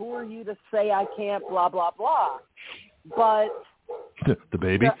baby, who are you to say I can't, blah, blah, blah. But the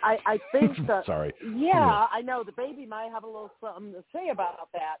baby? I think that, sorry. Yeah, I know. The baby might have a little something to say about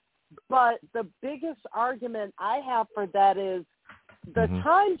that. But the biggest argument I have for that is the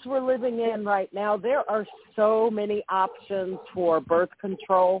times we're living in right now, there are so many options for birth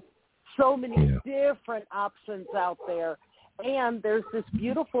control, so many different options out there. And there's this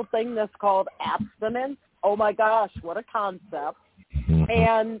beautiful thing that's called abstinence. Oh, my gosh, what a concept.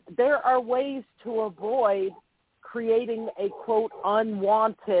 And there are ways to avoid creating a, quote,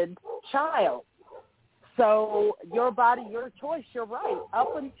 unwanted child. So your body, your choice, you're right.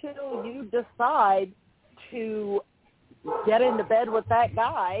 Up until you decide to get into bed with that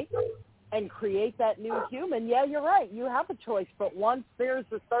guy and create that new human, yeah, you're right. You have a choice. But once there's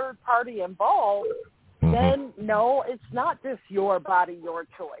a third party involved, then no, it's not just your body, your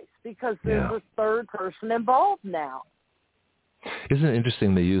choice, because there's a third person involved now. Isn't it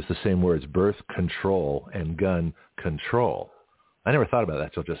interesting they use the same words, birth control and gun control? I never thought about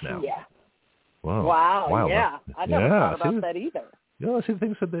that till just now. Yeah. Wow. Yeah. I never thought about that either. See, the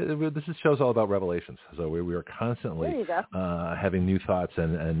thing is, this show's all about revelations. So we are constantly having new thoughts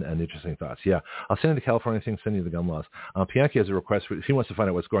and interesting thoughts. Yeah, I'll send you to California thing, send you the gun laws. Bianchi has a request. She wants to find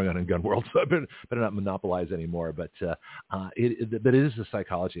out what's going on in gun world, so I better not monopolize anymore. But it is the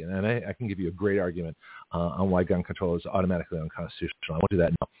psychology, and I can give you a great argument on why gun control is automatically unconstitutional. I won't do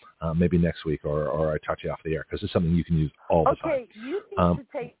that now. Maybe next week, or I talk to you off the air, because it's something you can use all the time. Okay, you need to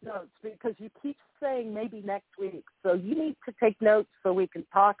take notes, because you keep saying maybe next week. So you need to take notes so we can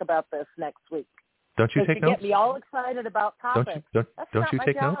talk about this next week. Don't you take notes? Get me all excited about topics. Don't you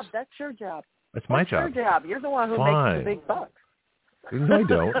take job. notes? That's your job. That's my job. That's your job. You're the one who makes the big bucks. No, I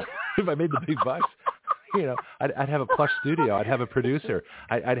don't. If I made the big bucks, I'd have a plush studio. I'd have a producer.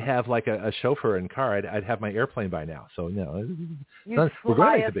 I'd have like a chauffeur and car. I'd have my airplane by now. So you'd we're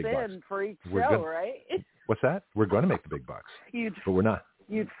going to make the big bucks for each show, right? What's that? We're going to make the big bucks, but we're not.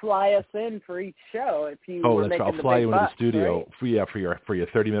 You'd fly us in for each show if you were making the big bucks. I'll fly you into the studio right? for your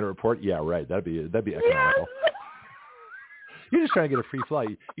 30-minute report. Yeah, right. That'd be economical. Yes! You're just trying to get a free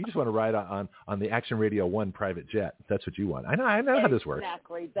flight. You just want to ride on the Action Radio 1 private jet. That's what you want. I know how this works.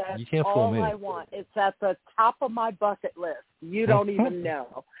 Exactly. That's you can't fool me. all I want. It's at the top of my bucket list. You don't even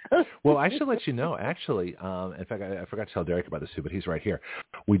know. Well, I should let you know, actually. In fact, I forgot to tell Derek about this too, but he's right here.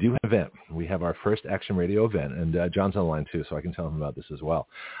 We do have an event. We have our first Action Radio event, and John's on the line too, so I can tell him about this as well.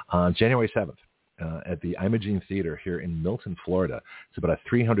 January 7th. At the Imogene Theater here in Milton, Florida. It's about a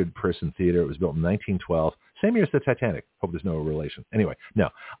 300-person theater. It was built in 1912, same year as the Titanic. Hope there's no relation. Anyway, no,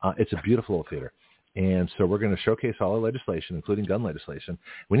 it's a beautiful little theater. And so we're going to showcase all our legislation, including gun legislation.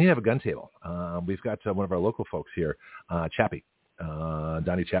 We need to have a gun table. We've got one of our local folks here, Chappie.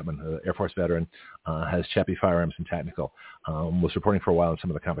 Donnie Chapman, Air Force veteran, has Chappie Firearms and Technical. Was reporting for a while in some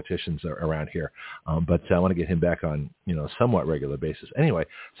of the competitions around here, but I want to get him back on, somewhat regular basis. Anyway,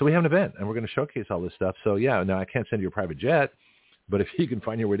 so we have an event, and we're going to showcase all this stuff. So, yeah, now I can't send you a private jet, but if you can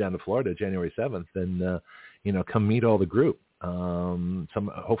find your way down to Florida January 7th, then, come meet all the group.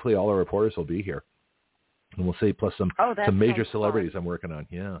 Hopefully all our reporters will be here. And we'll see, plus some major celebrities I'm working on.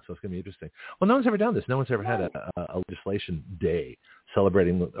 Yeah, so it's going to be interesting. Well, no one's ever done this. No one's ever had a legislation day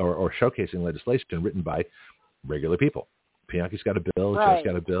celebrating or showcasing legislation written by regular people. Bianchi's got a bill. Right. Jeff's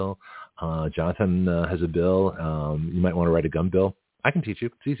got a bill. Jonathan has a bill. You might want to write a gun bill. I can teach you.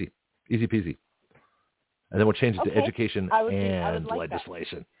 It's easy. Easy peasy. And then we'll change it to education and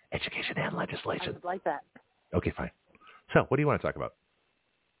legislation. That. Education and legislation. I would like that. Okay, fine. So what do you want to talk about?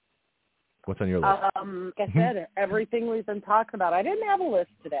 What's on your list? Like I said, everything we've been talking about. I didn't have a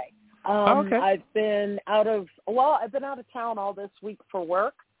list today. Okay. I've been out of town all this week for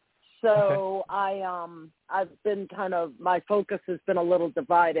work. So I've been my focus has been a little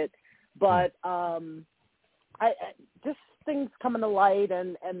divided, but I just things coming to light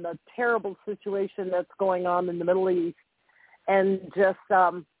and the terrible situation that's going on in the Middle East, and just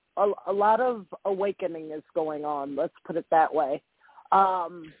a lot of awakening is going on. Let's put it that way.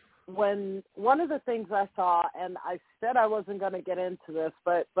 When one of the things I saw, and I said I wasn't going to get into this,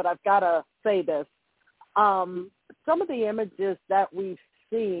 but I've got to say this, some of the images that we've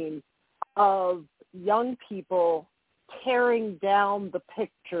seen of young people tearing down the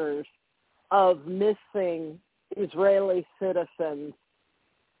pictures of missing Israeli citizens.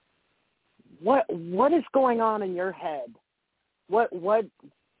 What is going on in your head? What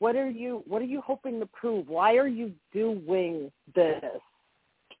are you hoping to prove? Why are you doing this?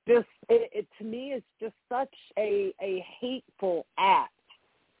 Just it to me is just such a hateful act,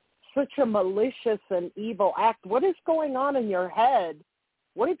 such a malicious and evil act. What is going on in your head?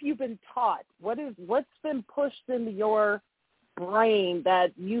 What have you been taught? What's been pushed into your brain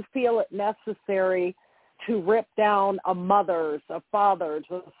that you feel it necessary to rip down a mother's, a father's,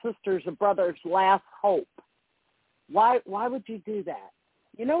 a sister's, a brother's last hope? Why would you do that?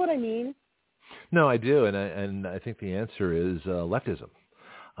 You know what I mean? No, I do, and I think the answer is leftism.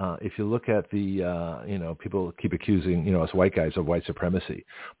 If you look at the, people keep accusing, us white guys of white supremacy,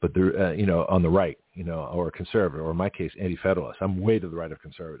 but they're, on the right, or conservative, or in my case, anti-federalist. I'm way to the right of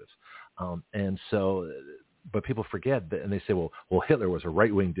conservatives. And so, but people forget that, and they say, well, Hitler was a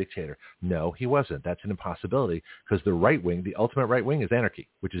right-wing dictator. No, he wasn't. That's an impossibility, because the right wing, the ultimate right wing, is anarchy,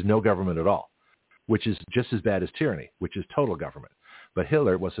 which is no government at all, which is just as bad as tyranny, which is total government. But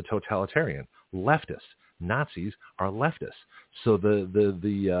Hitler was a totalitarian, leftist. Nazis are leftists. So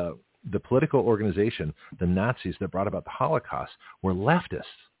the political organization, the Nazis that brought about the Holocaust, were leftists.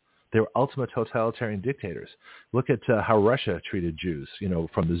 They were ultimate totalitarian dictators. Look at how Russia treated Jews,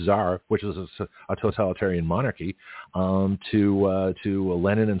 from the Tsar, which was a totalitarian monarchy, to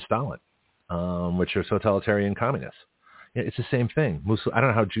Lenin and Stalin, which are totalitarian communists. It's the same thing. I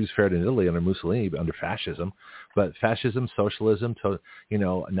don't know how Jews fared in Italy under Mussolini, under fascism, but fascism, socialism,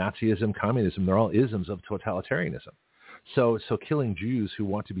 Nazism, communism, they're all isms of totalitarianism. So killing Jews who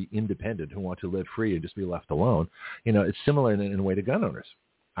want to be independent, who want to live free and just be left alone, it's similar in a way to gun owners,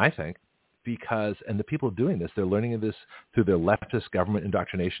 I think, and the people doing this, they're learning this through their leftist government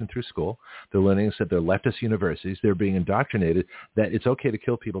indoctrination through school. They're learning this at their leftist universities. They're being indoctrinated that it's okay to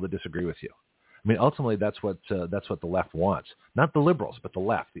kill people that disagree with you. I mean, ultimately, that's what the left wants. Not the liberals, but the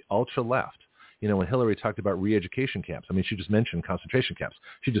left, the ultra-left. When Hillary talked about re-education camps, I mean, she just mentioned concentration camps.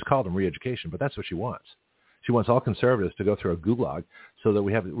 She just called them re-education, but that's what she wants. She wants all conservatives to go through a gulag so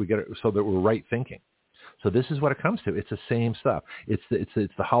that so that we're right thinking. So this is what it comes to. It's the same stuff. It's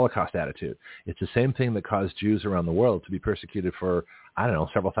the Holocaust attitude. It's the same thing that caused Jews around the world to be persecuted for,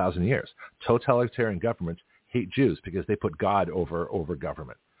 several thousand years. Totalitarian governments hate Jews because they put God over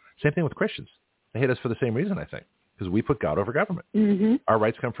government. Same thing with Christians. They hate us for the same reason, I think, because we put God over government. Mm-hmm. Our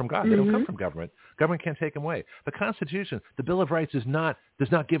rights come from God. Mm-hmm. They don't come from government. Government can't take them away. The Constitution, the Bill of Rights, does not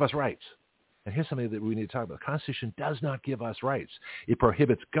give us rights. And here's something that we need to talk about. The Constitution does not give us rights. It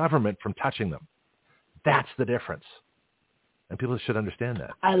prohibits government from touching them. That's the difference. And people should understand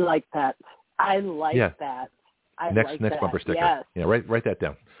that. I like that. That. Next bumper sticker. Yes. Yeah, write that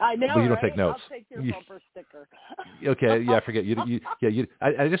down. I know. But you don't take notes. I'll take your bumper sticker. Okay. Yeah. Forget you.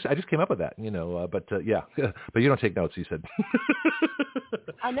 I just came up with that. But yeah. But you don't take notes. You said.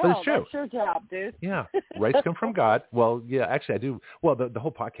 I know. But it's true. That's your job, dude. Yeah. Rights come from God. Well, yeah. Actually, I do. Well, the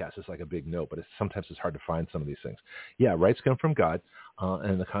whole podcast is like a big note, but sometimes it's hard to find some of these things. Yeah. Rights come from God,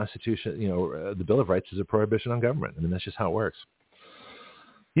 and the Constitution. The Bill of Rights is a prohibition on government. I mean, that's just how it works.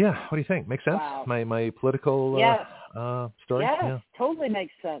 Yeah. What do you think? Makes sense? Wow. My political Yes. story? Yes, Yeah. totally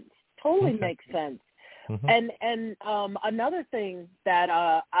makes sense. Totally Okay. makes sense. Mm-hmm. And another thing that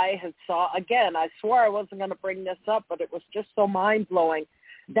I had saw, again, I swore I wasn't going to bring this up, but it was just so mind-blowing,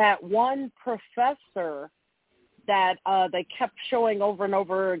 that one professor that they kept showing over and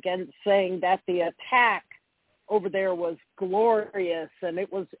over again saying that the attack over there was glorious and it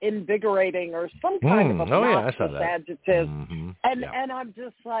was invigorating or some kind of obnoxious adjective. Mm-hmm. And I'm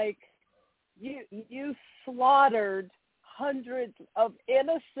just like, you slaughtered hundreds of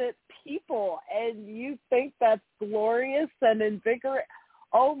innocent people and you think that's glorious and invigorating?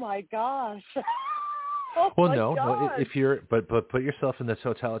 Oh my gosh. No. If you're, but put yourself in the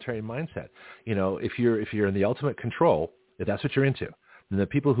totalitarian mindset. If you're in the ultimate control, if that's what you're into, then the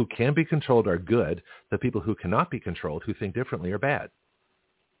people who can be controlled are good. The people who cannot be controlled, who think differently, are bad.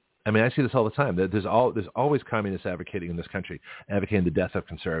 I mean, I see this all the time. There's always communists advocating in this country, advocating the death of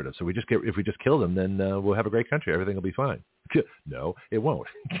conservatives. So if we just kill them, then we'll have a great country. Everything will be fine. No, it won't.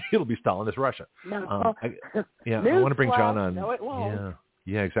 It'll be Stalinist Russia. No. I want to bring John on. No, it won't.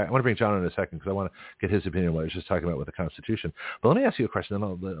 Yeah, exactly. I want to bring John on in a second because I want to get his opinion on what I was just talking about with the Constitution. But let me ask you a question. Then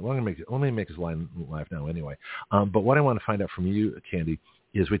I'm going to make his line live now anyway. But what I want to find out from you, Candy,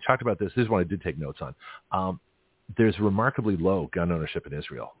 is we talked about this. This is what I did take notes on. There's remarkably low gun ownership in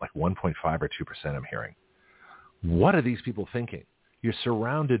Israel, like 1.5 or 2%. I'm hearing. What are these people thinking? You're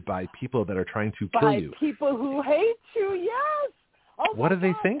surrounded by people that are trying to kill you. By people who hate you. Yes. Oh, what are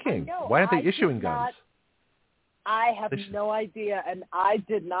they thinking? Why aren't they issuing guns? I have no idea, and I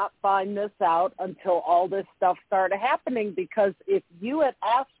did not find this out until all this stuff started happening, because if you had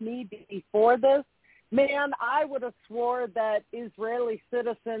asked me before this, man, I would have swore that Israeli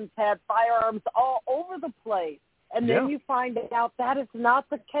citizens had firearms all over the place. And then you find out that is not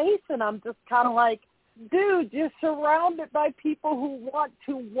the case, and I'm just kind of like, dude, you're surrounded by people who want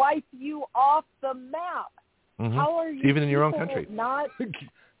to wipe you off the map. Mm-hmm. How are you even in your own country? Not...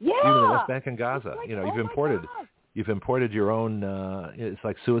 Yeah. Even in the West Bank and Gaza. Like, you've imported your own, it's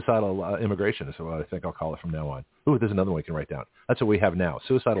like suicidal immigration is what I think I'll call it from now on. Ooh, there's another one we can write down. That's what we have now,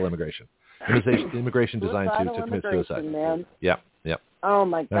 suicidal immigration. Immigration designed to commit suicide. Man. Yeah. Oh,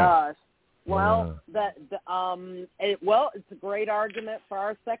 my gosh. Well, it's a great argument for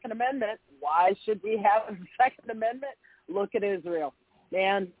our Second Amendment. Why should we have a Second Amendment? Look at Israel.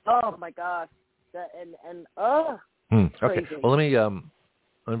 Man, oh, my gosh. Okay. Well,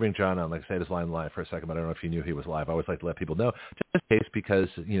 let me bring John on. Like I said, his line live for a second, but I don't know if you knew he was live. I always like to let people know, just in case, because,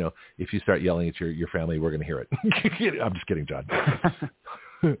 if you start yelling at your family, we're going to hear it. I'm just kidding, John.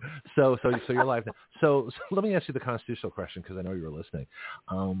 So you're live now. So let me ask you the constitutional question, because I know you were listening.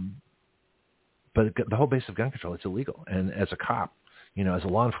 But the whole base of gun control, it's illegal. And as a cop, as a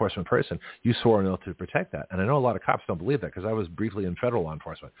law enforcement person, you swore an oath to protect that. And I know a lot of cops don't believe that, because I was briefly in federal law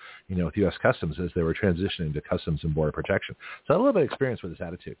enforcement, with U.S. Customs as they were transitioning to Customs and Border Protection. So I had a little bit of experience with this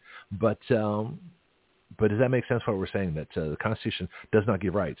attitude. But does that make sense what we're saying, that the Constitution does not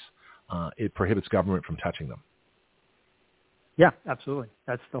give rights? It prohibits government from touching them. Yeah, absolutely.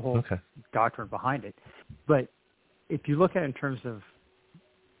 That's the whole doctrine behind it. But if you look at it in terms of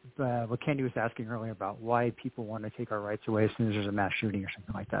what Candy was asking earlier about why people want to take our rights away as soon as there's a mass shooting or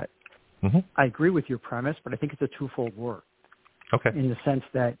something like that, I agree with your premise, but I think it's a twofold work. Okay. In the sense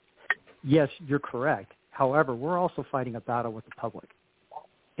that, yes, you're correct. However, we're also fighting a battle with the public.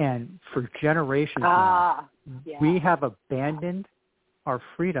 And for generations now, we have abandoned our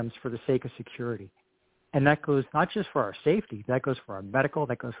freedoms for the sake of security. And that goes not just for our safety, that goes for our medical,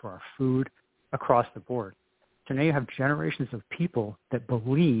 that goes for our food, across the board. So now you have generations of people that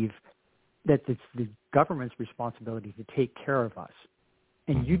believe that it's the government's responsibility to take care of us.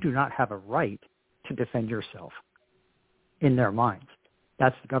 And you do not have a right to defend yourself in their minds.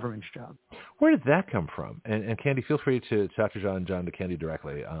 That's the government's job. Where did that come from? And Candy, feel free to talk to John to Candy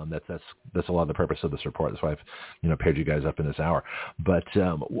directly. That's a lot of the purpose of this report. That's why I've paired you guys up in this hour. But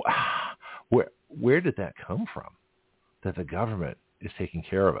where did that come from? That the government is taking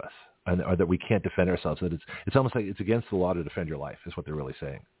care of us, or that we can't defend ourselves? That it's almost like it's against the law to defend your life, is what they're really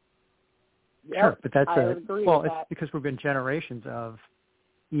saying. Sure, but that's it's because we've been generations of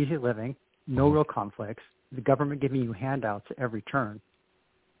easy living, no real conflicts, the government giving you handouts at every turn,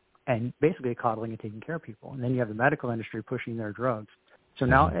 and basically coddling and taking care of people. And then you have the medical industry pushing their drugs. So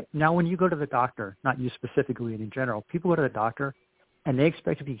now when you go to the doctor, not you specifically, and in general, people go to the doctor and they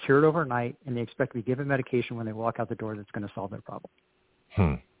expect to be cured overnight, and they expect to be given medication when they walk out the door that's going to solve their problem.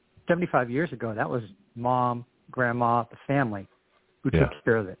 75 years ago, that was mom, grandma, the family who took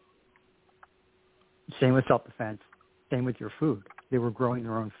care of it. Same with self-defense. Same with your food. They were growing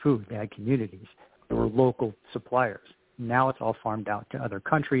their own food. They had communities. There were local suppliers. Now it's all farmed out to other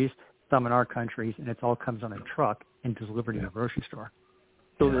countries, some in our countries, and it all comes on a truck and delivered in a grocery store.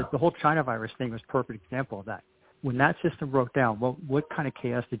 So the whole China virus thing was a perfect example of that. When that system broke down, what kind of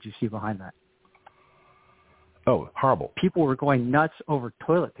chaos did you see behind that? Oh, horrible. People were going nuts over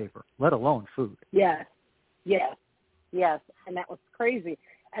toilet paper, let alone food. Yes. And that was crazy.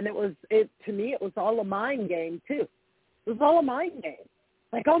 And to me, it was all a mind game, too. It was all a mind game.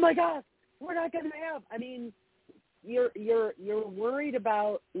 Like, oh, my gosh, we're not going to have. I mean, you're worried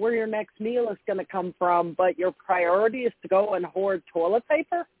about where your next meal is going to come from, but your priority is to go and hoard toilet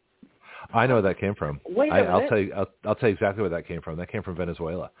paper? I know where that came from. I'll tell you exactly where that came from. That came from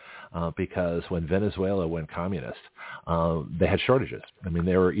Venezuela, because when Venezuela went communist, they had shortages. I mean,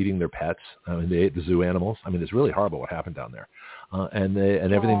 they were eating their pets. I mean, they ate the zoo animals. I mean, it's really horrible what happened down there, and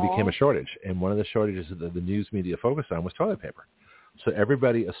everything became a shortage. And one of the shortages that the news media focused on was toilet paper. So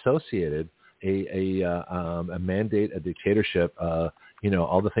everybody associated a mandate, a dictatorship,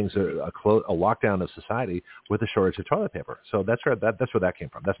 all the things, a lockdown of society with a shortage of toilet paper. So that's where that came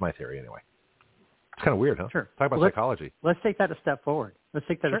from. That's my theory anyway. It's kind of weird, huh? Sure. Talk about psychology. Let's take that a step forward. Let's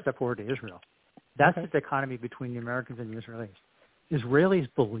take that a step forward to Israel. That's the dichotomy between the Americans and the Israelis. Israelis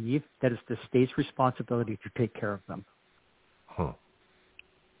believe that it's the state's responsibility to take care of them. Huh.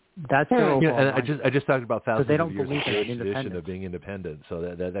 That's their overall and I just talked about thousands of years of tradition of being independent. So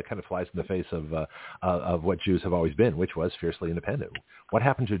that kind of flies in the face of what Jews have always been, which was fiercely independent. What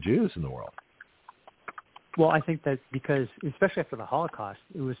happened to Jews in the world? Well, I think that because, especially after the Holocaust,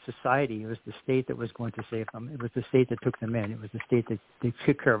 it was society, it was the state that was going to save them. It was the state that took them in. It was the state that they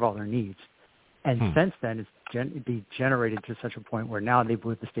took care of all their needs. And since then, it's degenerated to such a point where now they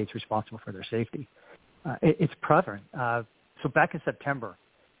believe the state's responsible for their safety. It's prevalent. So back in September,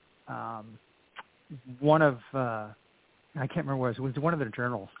 one of, I can't remember what it was one of their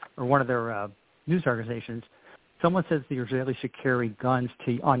journals or one of their news organizations, someone says the Israelis should carry guns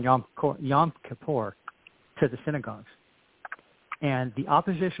on Yom Kippur to the synagogues. And the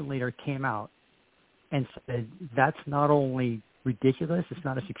opposition leader came out and said that's not only ridiculous, it's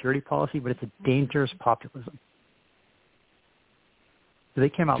not a security policy, but it's a dangerous populism. So they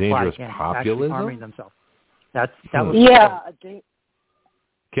came out flat again, actually arming themselves. That was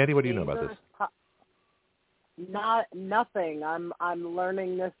Candy, what do you know about this? Nothing. I'm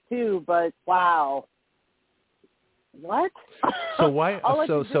learning this too, but wow. What? So why? What?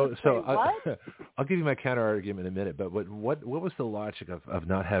 I'll give you my counter argument in a minute. But what was the logic of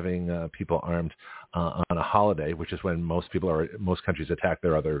not having people armed on a holiday, which is when most countries attack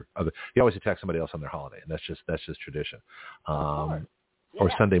their other? You always attack somebody else on their holiday, and that's just tradition. Or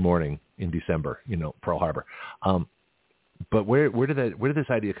Sunday morning in December, Pearl Harbor. But where did this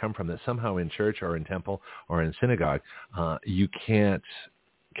idea come from that somehow in church or in temple or in synagogue you can't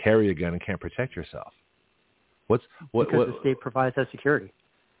carry a gun and can't protect yourself? Because the state provides that security.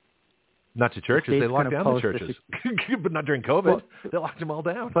 Not to churches. They locked down the churches, but not during COVID. Well, they locked them all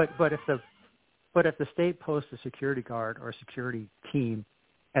down. But if the state posts a security guard or a security team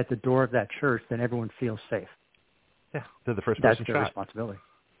at the door of that church, then everyone feels safe. Yeah, they're the first person shot. That's their responsibility.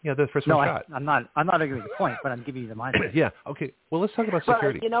 Yeah, they're the first one shot. I'm not arguing the point, but I'm giving you the mindset. Yeah. Okay. Well, let's talk about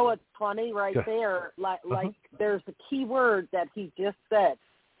security. But you know what's funny right there? Like there's a key word that he just said.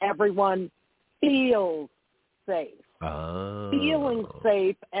 Everyone feels safe. Feeling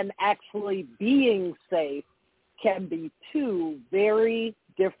safe and actually being safe can be two very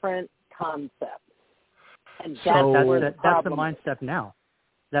different concepts. And that's the mindset now.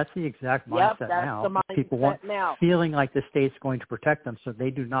 That's the exact mindset now. The mindset people want now. Feeling like the state's going to protect them, so they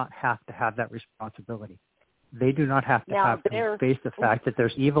do not have to have that responsibility. They do not have to face the fact that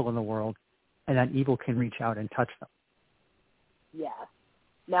there's evil in the world, and that evil can reach out and touch them. Yes.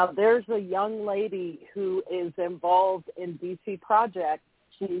 Now, there's a young lady who is involved in DC Project.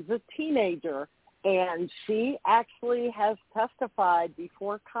 She's a teenager, and she actually has testified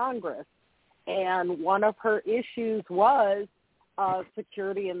before Congress. And one of her issues was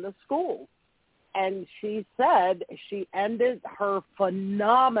security in the schools. And she said she ended her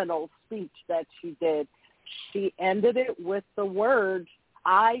phenomenal speech that she did. She ended it with the words,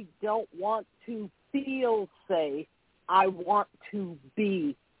 I don't want to feel safe. I want to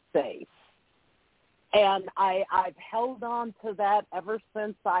be safe. And I've held on to that ever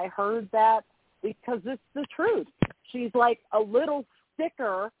since I heard that because it's the truth. She's like a little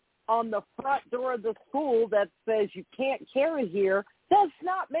sticker on the front door of the school that says you can't carry here does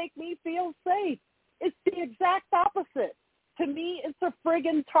not make me feel safe. It's the exact opposite. To me, it's a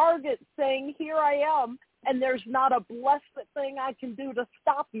friggin' target saying, here I am, and there's not a blessed thing I can do to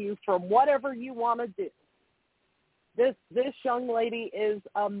stop you from whatever you want to do. This young lady is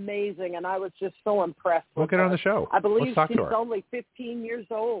amazing, and I was just so impressed with We'll get her her. on the show. I believe Let's talk she's to her. only 15 years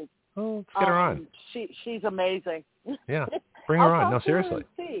old. Oh, let's get her on. She's amazing. Yeah, bring her on. No, talk to her seriously.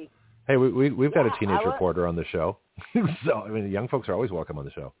 and see. Hey, we've got a teenage reporter on the show. So, I mean, young folks are always welcome on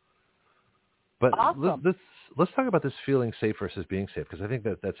the show. But awesome. let's talk about this feeling safe versus being safe, because I think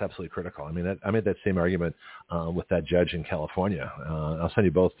that's absolutely critical. I mean, I made that same argument with that judge in California. I'll send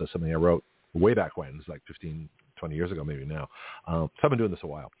you both to something I wrote way back when. It was like 15, 20 years ago, maybe now. So I've been doing this a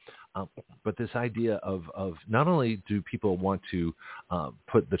while. But this idea of not only do people want to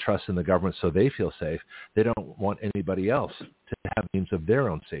put the trust in the government so they feel safe, they don't want anybody else to have means of their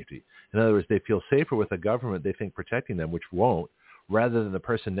own safety. In other words, they feel safer with a government they think protecting them, which won't, rather than the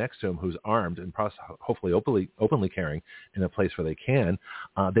person next to them who's armed and hopefully openly carrying in a place where they can.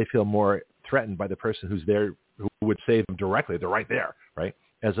 They feel more threatened by the person who's there who would save them directly. They're right there, right?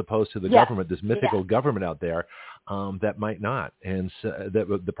 As opposed to the government, this mythical government out there that might not, and so,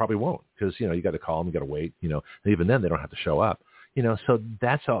 that probably won't, because you got to call them, you got to wait, and even then they don't have to show up, So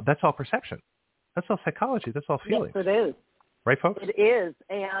that's all perception, that's all psychology, that's all feelings. Yes, it is. Right, folks? It is,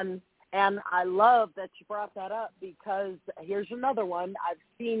 and I love that you brought that up, because here's another one. I've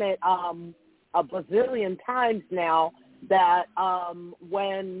seen it a bazillion times now, that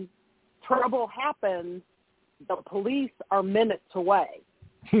when trouble happens, the police are minutes away.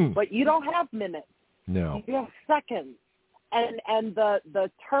 But you don't have minutes. No. You have seconds. And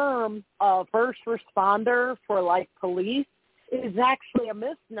the term first responder for like police is actually a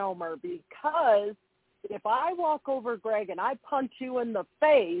misnomer, because if I walk over, Greg, and I punch you in the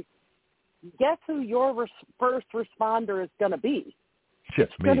face, guess who your first responder is going to be?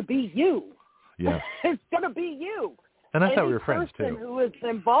 It's going to be you. Yeah. It's going to be you. And I thought we were friends, too. Any person who is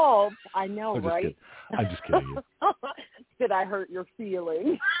involved, I know, right? I'm just kidding you. Did I hurt your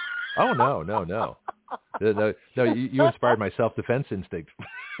feelings? Oh, no. No, you inspired my self-defense instinct.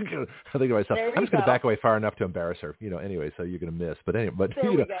 I think of myself, I'm just going to back away far enough to embarrass her, anyway, so you're going to miss. But anyway,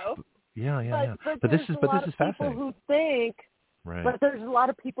 there we go. Yeah. But this is fascinating. Who think, right. But there's a lot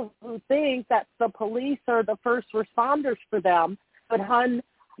of people who think that the police are the first responders for them. But, hon,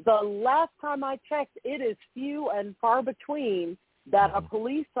 the last time I checked, it is few and far between that a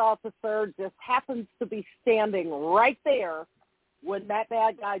police officer just happens to be standing right there when that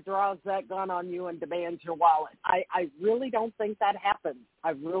bad guy draws that gun on you and demands your wallet. I really don't think that happens.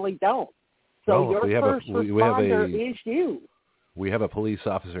 I really don't. So your first responder is you. We have a police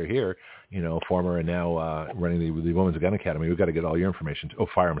officer here, former and now running the Women's Gun Academy. We've got to get all your information.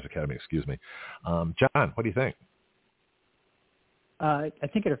 Firearms Academy, excuse me. John, what do you think? I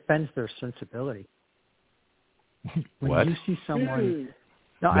think it offends their sensibility. When what? you see someone...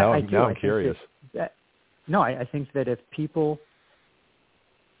 I'm curious. I think that if people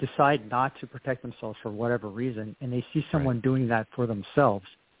decide not to protect themselves for whatever reason, and they see someone doing that for themselves,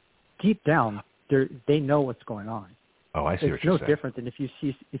 deep down, they know what's going on. Oh, I see what you're saying. It's no different than if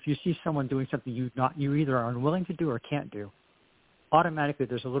you see someone doing something you either are unwilling to do or can't do. Automatically,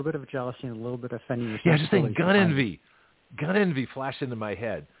 there's a little bit of jealousy and a little bit of offending. Yeah, just saying gun envy. Gun envy flashed into my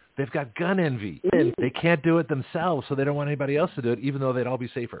head. They've got gun envy. They can't do it themselves, so they don't want anybody else to do it, even though they'd all be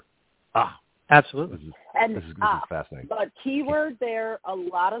safer. Absolutely. This is fascinating. But keyword there, a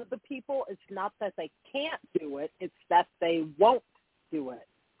lot of the people, it's not that they can't do it, it's that they won't do it.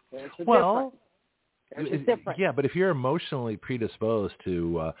 There's a difference. Yeah, but if you're emotionally predisposed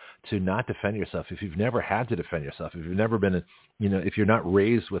to not defend yourself, if you've never had to defend yourself, if you've never been, if you're not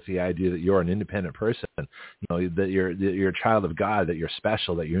raised with the idea that you're an independent person, that you're a child of God, that you're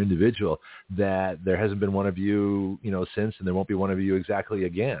special, that you're individual, that there hasn't been one of you, since, and there won't be one of you exactly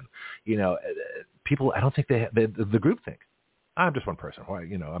again. People, I don't think the group think, I'm just one person. Why,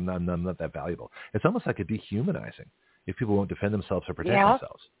 I'm not that valuable. It's almost like a dehumanizing if people won't defend themselves or protect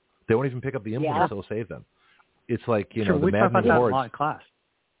themselves. They won't even pick up the implements that will save them. It's like, the Madden Awards. In class.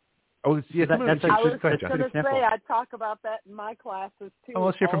 Oh, yeah. I was just going to say, I talk about that in my classes, too. Oh,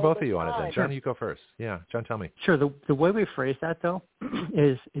 let's hear from both of you on it then. John, you go first. Yeah, John, tell me. Sure. The way we phrase that, though,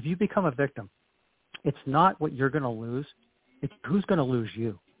 is if you become a victim, it's not what you're going to lose. It's who's going to lose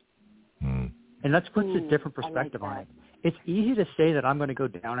you. And that puts a different perspective on it. It's easy to say that I'm going to go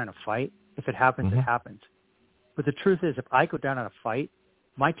down in a fight. If it happens, it happens. But the truth is, if I go down in a fight,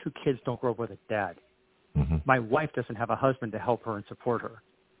 my 2 kids don't grow up with a dad. My wife doesn't have a husband to help her and support her.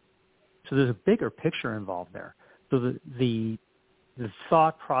 So there's a bigger picture involved there. So the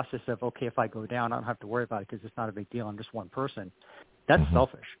thought process of, okay, if I go down, I don't have to worry about it because it's not a big deal. I'm just one person. That's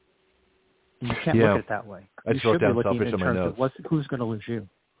selfish. And you can't look at it that way. I just wrote down selfish in my notes. Who's going to lose you?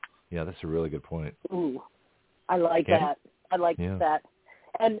 Yeah, that's a really good point. Ooh, I like that. I like that.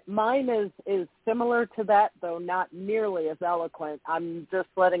 And mine is similar to that, though not nearly as eloquent. I'm just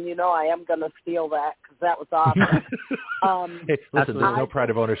letting you know I am going to steal that because that was awesome. Hey, listen, there's no pride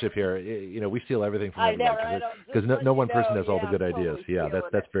of ownership here. We steal everything from everybody because no one person has all the good ideas. Yeah,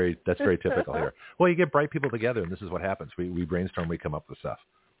 that's very typical here. Well, you get bright people together, and this is what happens. We brainstorm, we come up with stuff.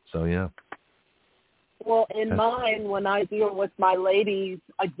 So, yeah. Well, in mine, when I deal with my ladies,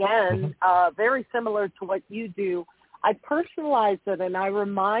 again, very similar to what you do, I personalize it and I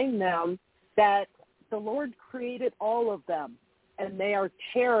remind them that the Lord created all of them and they are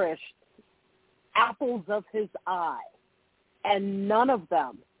cherished apples of his eye. And none of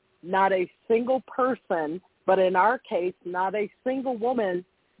them, not a single person, but in our case, not a single woman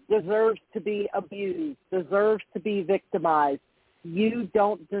deserves to be abused, deserves to be victimized. You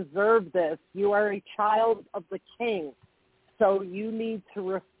don't deserve this. You are a child of the King. So you need to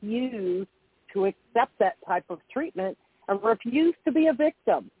refuse to accept that type of treatment and refuse to be a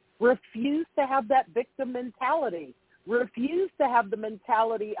victim. Refuse to have that victim mentality. Refuse to have the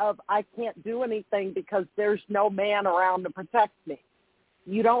mentality of, I can't do anything because there's no man around to protect me.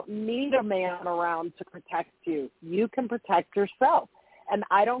 You don't need a man around to protect you. You can protect yourself. And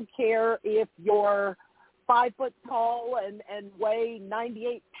I don't care if you're 5 foot tall and weigh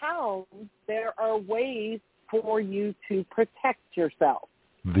 98 pounds, there are ways for you to protect yourself.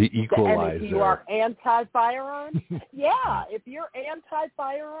 The equalizer. And if you are anti-firearms, if you're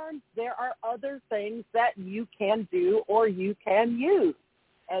anti-firearms, there are other things that you can do or you can use.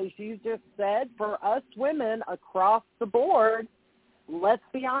 As you just said, for us women across the board, let's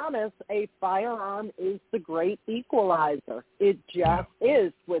be honest, a firearm is the great equalizer. It just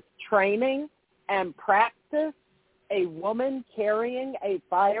is. With training and practice, a woman carrying a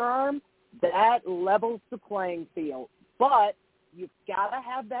firearm, that levels the playing field. But you've got to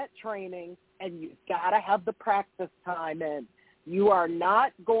have that training and you've got to have the practice time in. You are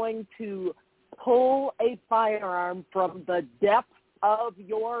not going to pull a firearm from the depths of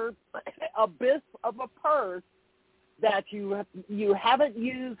your abyss of a purse that you haven't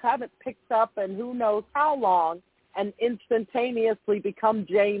used, haven't picked up in who knows how long, and instantaneously become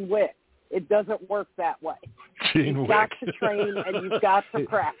Jane Wick. It doesn't work that way. You've got to train and you've got to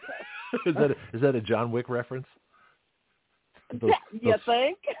practice. Is that a John Wick reference? You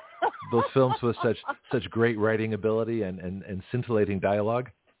think? Those films with such great writing ability and scintillating dialogue?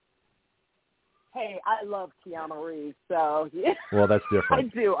 Hey, I love Keanu Reeves, so yeah. Well, that's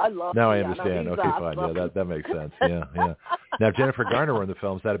different. I do. I love now Keanu. I understand. He's okay, awesome. fine. Yeah, that makes sense. Yeah. Now, if Jennifer Garner were in the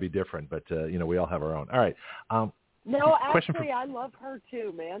films, that'd be different, but, we all have our own. All right. No, actually, I love her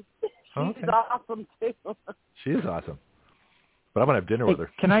too, man. She's awesome, too. She is awesome. But I'm going to have dinner with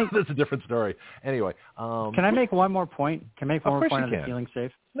her. That's a different story. Anyway. Can I make one more point? Can I make one more point on the feeling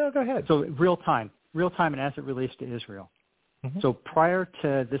safe? No, go ahead. So real time and as it relates to Israel. Mm-hmm. So prior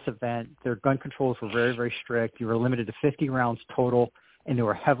to this event, their gun controls were very, very strict. You were limited to 50 rounds total, and they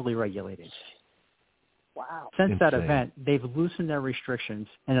were heavily regulated. Wow. Since that event, they've loosened their restrictions,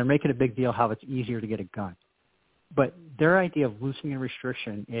 and they're making a big deal how it's easier to get a gun. But their idea of loosening a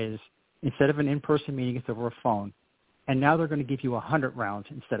restriction is instead of an in-person meeting, it's over a phone. And now they're going to give you 100 rounds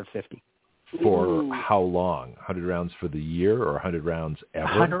instead of 50. For how long? 100 rounds for the year or 100 rounds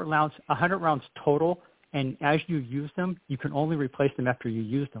ever? 100 rounds total. And as you use them, you can only replace them after you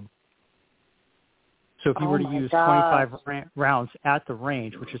use them. So if you were to use 25 rounds at the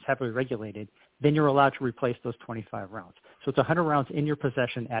range, which is heavily regulated, then you're allowed to replace those 25 rounds. So it's 100 rounds in your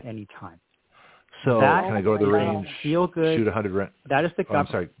possession at any time. So can I go to the range, feel good, shoot 100 rounds? That is the government.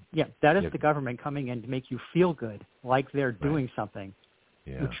 I'm sorry. Yeah, that is the government coming in to make you feel good, like they're doing something,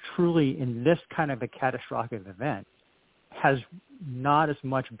 which truly, in this kind of a catastrophic event, has not as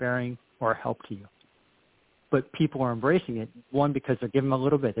much bearing or help to you. But people are embracing it, one, because they're giving them a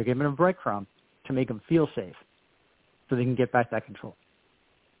little bit. They're giving them a breadcrumb to make them feel safe so they can get back that control.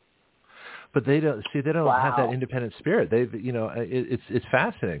 But they don't have that independent spirit. It's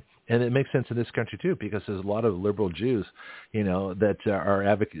fascinating, and it makes sense in this country too, because there's a lot of liberal Jews, that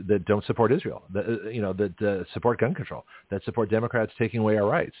are that don't support Israel, that support gun control, that support Democrats taking away our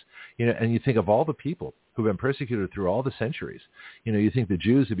rights. And you think of all the people who've been persecuted through all the centuries. You think the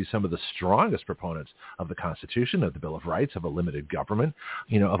Jews would be some of the strongest proponents of the Constitution, of the Bill of Rights, of a limited government,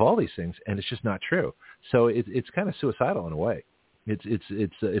 of all these things, and it's just not true. So it's kind of suicidal in a way. It's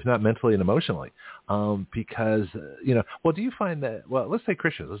if not mentally and emotionally, because well, do you find that? Well, let's say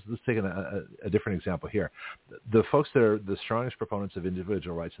Christians. Let's take a different example here. The folks that are the strongest proponents of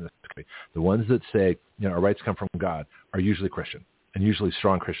individual rights in this country, the ones that say our rights come from God, are usually Christian, and usually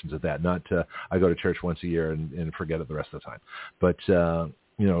strong Christians at that. Not I go to church once a year and forget it the rest of the time, but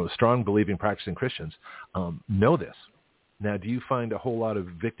strong, believing, practicing Christians know this. Now, do you find a whole lot of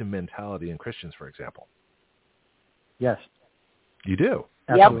victim mentality in Christians, for example? Yes. You do?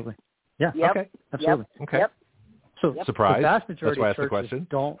 Absolutely. Yep. Yeah. Yep. Absolutely. Yep. Okay. Yep. So Surprise. the vast majority That's why I of asked the churches question.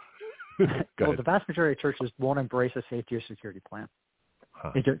 don't. Go well, ahead. the vast majority of churches won't embrace a safety or security plan.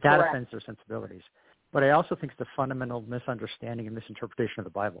 Huh. That offends their sensibilities. But I also think it's a fundamental misunderstanding and misinterpretation of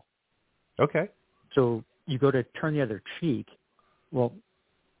the Bible. Okay. So you go to turn the other cheek. Well,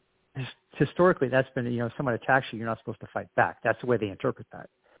 historically, that's been, someone attacks you, you're not supposed to fight back. That's the way they interpret that.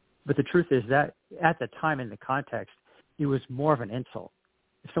 But the truth is that at the time in the context, it was more of an insult.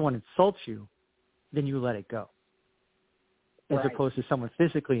 If someone insults you, then you let it go. As opposed to someone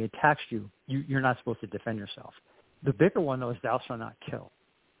physically attacks you, you're not supposed to defend yourself. The bigger one, though, is thou shalt not kill.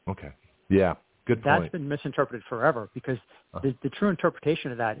 Okay. Yeah. Good point. That's been misinterpreted forever because the true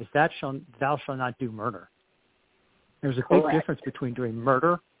interpretation of that is thou shalt not do murder. There's a big difference between doing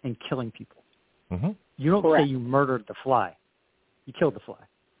murder and killing people. Mm-hmm. You don't say you murdered the fly. You killed the fly.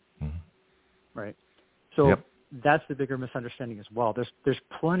 Mm-hmm. Right? So that's the bigger misunderstanding as well. There's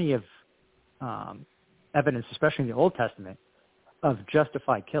plenty of evidence, especially in the Old Testament, of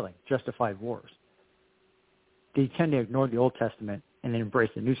justified killing, justified wars. They tend to ignore the Old Testament and then embrace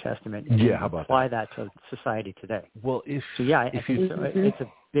the New Testament and apply that to society today. Well, it's a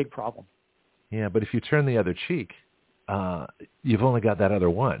big problem. Yeah, but if you turn the other cheek, you've only got that other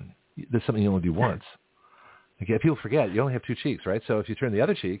one. There's something you only do once. Okay, people forget you only have two cheeks, right? So if you turn the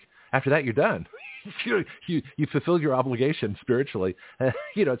other cheek, after that you're done. you fulfilled your obligation spiritually.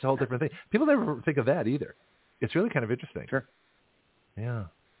 It's a whole different thing. People never think of that either. It's really kind of interesting. Sure. Yeah.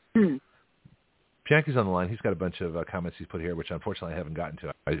 Jackie's on the line. He's got a bunch of comments he's put here, which unfortunately I haven't gotten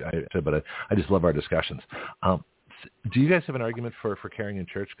to. But I just love our discussions. Do you guys have an argument for carrying in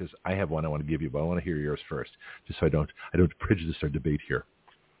church? Because I have one I want to give you, but I want to hear yours first, just so I don't prejudice our debate here.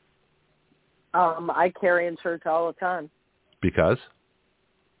 I carry in church all the time. Because?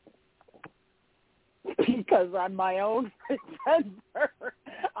 Because I'm my own defender.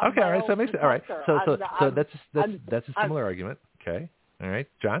 Okay, all right. So that makes it all right. So that's a similar argument. Okay. All right,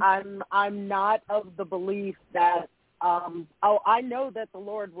 John? I'm not of the belief that I know that the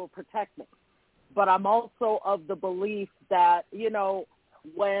Lord will protect me. But I'm also of the belief that,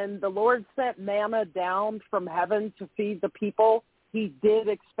 when the Lord sent manna down from heaven to feed the people, he did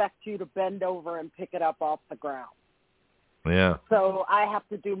expect you to bend over and pick it up off the ground. Yeah. So I have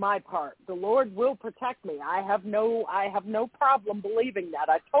to do my part. The Lord will protect me. I have no problem believing that.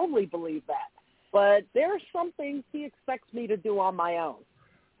 I totally believe that. But there's some things he expects me to do on my own.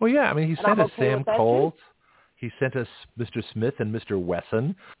 Well, yeah. I mean, he sent us Sam Colt. He sent us Mr. Smith and Mr.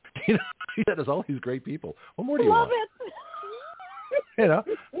 Wesson. He sent us all these great people. What more do you want? Love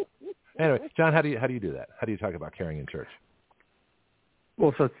it. Anyway, John, how do you do that? How do you talk about caring in church?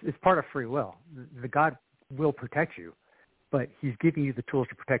 Well, so it's part of free will. The God will protect you, but he's giving you the tools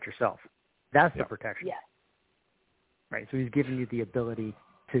to protect yourself. That's the protection. Yeah. Right. So he's giving you the ability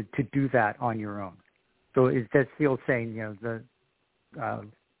to do that on your own. So that's the old saying, the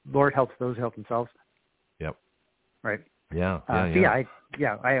Lord helps those who help themselves. Yep. Right. Yeah.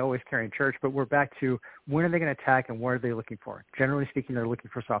 I always carry in church, but we're back to when are they going to attack and what are they looking for? Generally speaking, they're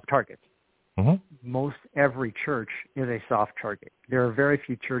looking for soft targets. Mm-hmm. Most every church is a soft target. There are very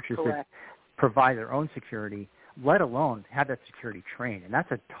few churches that provide their own security, let alone have that security trained, and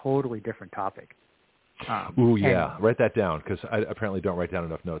that's a totally different topic. Write that down, because I apparently don't write down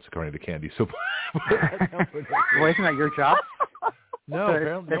enough notes according to Candy. So, well, isn't that your job? No,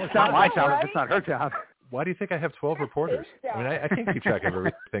 apparently it's not my job. It's not her job. Why do you think I have 12 reporters? I mean, I can't keep track of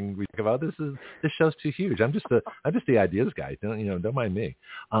everything we talk about. This show's too huge. I'm just the ideas guy. Don't mind me.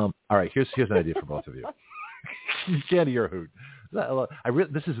 All right, here's an idea for both of you. Candy, you're a hoot.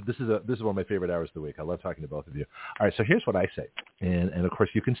 This is one of my favorite hours of the week. I love talking to both of you. All right, so here's what I say, and of course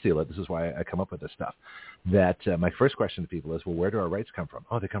you can steal it. This is why I come up with this stuff. That my first question to people is, well, where do our rights come from?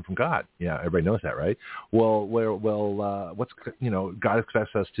 Oh, they come from God. Yeah, everybody knows that, right? Well, God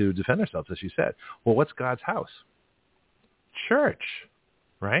expects us to defend ourselves, as you said. Well, what's God's house? Church,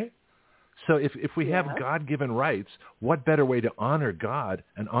 right? So if we have God-given rights, what better way to honor God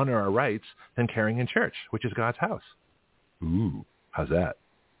and honor our rights than carrying in church, which is God's house? Ooh, how's that?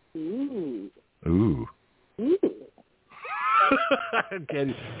 Ooh.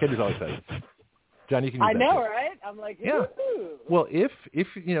 Candy's all excited. John, you can use I that know, too. right? I'm like, ooh. Yeah. Well, if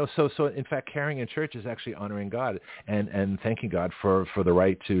so in fact, carrying in church is actually honoring God and thanking God for the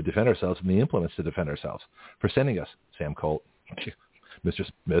right to defend ourselves and the implements to defend ourselves, for sending us Sam Colt, Mr.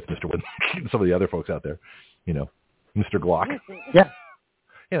 Smith, Mr. Wood, some of the other folks out there, Mr. Glock. Yeah.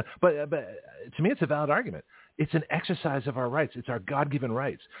 But to me, it's a valid argument. It's an exercise of our rights. It's our God-given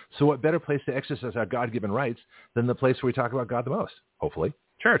rights. So what better place to exercise our God-given rights than the place where we talk about God the most? Hopefully,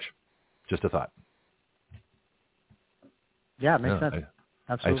 church. Just a thought. Yeah, it makes sense.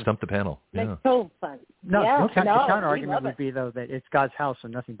 Absolutely. I stumped the panel. Makes total sense. No, yeah, the counter argument would be, though, that it's God's house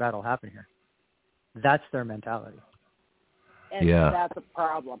and nothing bad will happen here. That's their mentality. And that's a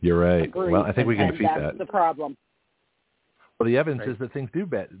problem. You're right. Agreed. Well, I think we can defeat that. That's the problem. Well, the evidence is that things do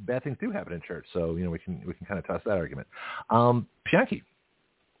bad things do happen in church. So we can kind of toss that argument. Pianki,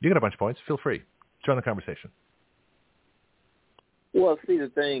 you got a bunch of points. Feel free. Join the conversation. Well, see, the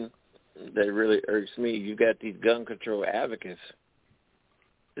thing that really irks me, you got these gun control advocates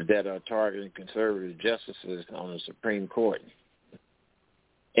that are targeting conservative justices on the Supreme Court.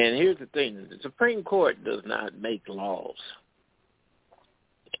 And here's the thing. The Supreme Court does not make laws.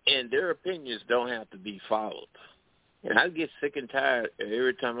 And their opinions don't have to be followed. And I get sick and tired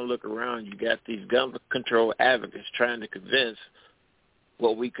every time I look around. You got these gun control advocates trying to convince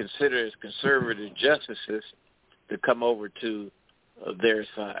what we consider as conservative justices to come over to their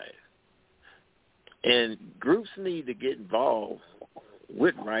side. And groups need to get involved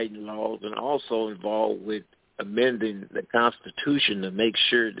with writing laws and also involved with amending the Constitution to make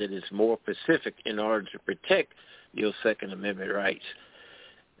sure that it's more specific in order to protect your Second Amendment rights.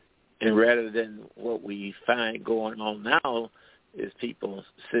 And rather than what we find going on now is people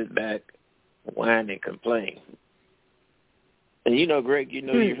sit back, whine, and complain. And Greg,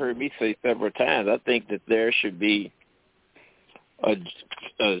 you've heard me say several times, I think that there should be a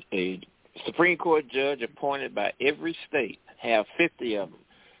Supreme Court judge appointed by every state, have 50 of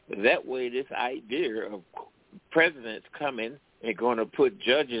them. That way this idea of presidents coming and going to put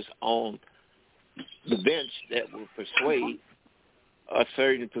judges on the bench that will persuade a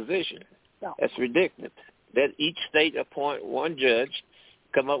certain position. That's ridiculous. That each state appoint one judge,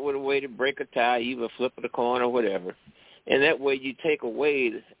 come up with a way to break a tie, either flip of the coin or whatever. And that way you take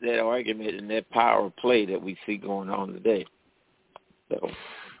away that argument and that power of play that we see going on today. So.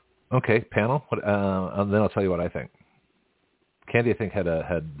 Okay, panel. Then I'll tell you what I think. Candy, I think, had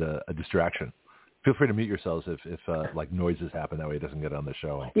a distraction. Feel free to mute yourselves if like noises happen. That way it doesn't get on the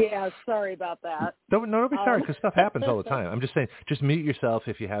show. Yeah, sorry about that. Don't be sorry, because stuff happens all the time. I'm just saying, just mute yourself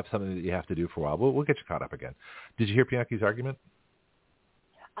if you have something that you have to do for a while. We'll get you caught up again. Did you hear Pianki's argument?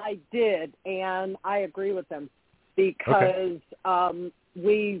 I did, and I agree with him because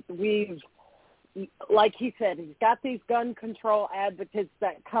we've like he said, he's got these gun control advocates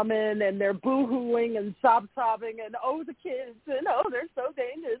that come in and they're boo-hooing and sobbing and, the kids, and, they're so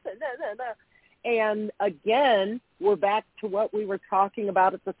dangerous, and again, we're back to what we were talking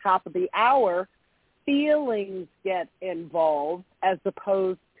about at the top of the hour. Feelings get involved as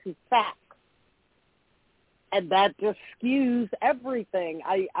opposed to facts. And that just skews everything.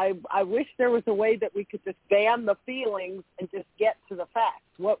 I wish there was a way that we could just ban the feelings and just get to the facts.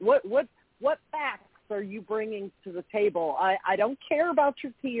 What facts are you bringing to the table? I don't care about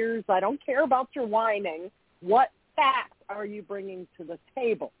your tears. I don't care about your whining. What facts are you bringing to the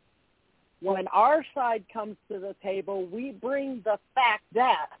table? When our side comes to the table, we bring the fact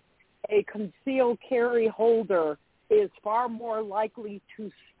that a concealed carry holder is far more likely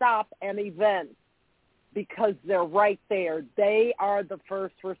to stop an event because they're right there. They are the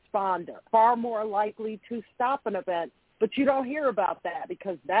first responder, far more likely to stop an event. But you don't hear about that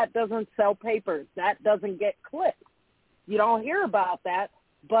because that doesn't sell papers. That doesn't get clicks. You don't hear about that,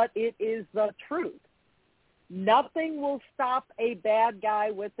 but it is the truth. Nothing will stop a bad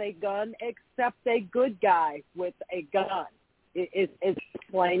guy with a gun except a good guy with a gun. It's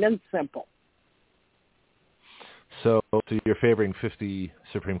plain and simple. So you're favoring 50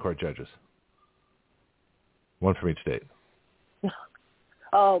 Supreme Court judges? One from each state.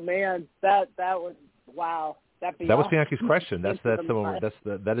 Oh man, that was wow. That was Bianchi's question. That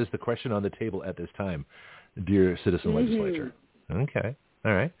is the question on the table at this time, dear citizen legislature. Okay,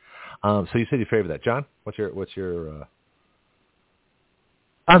 all right. So you said you favor that, John. What's your?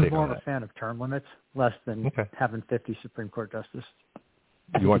 I'm more of a fan of term limits, less than having 50 Supreme Court justices.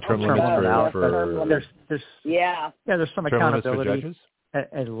 You want term limits for there's some accountability for judges?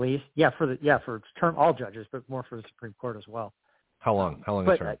 At least for term all judges, but more for the Supreme Court as well. How long is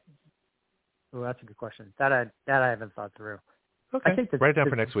term? That's a good question. That I haven't thought through. Okay. I think write it down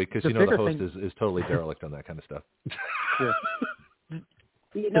for next week because the host is totally derelict on that kind of stuff. Sure.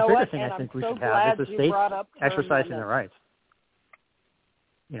 You know the what? bigger thing And I think I'm we so should have is the states exercising limits. their rights.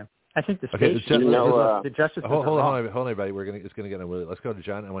 I think the states, the justices. Hold on, everybody. It's going to get on. Let's go to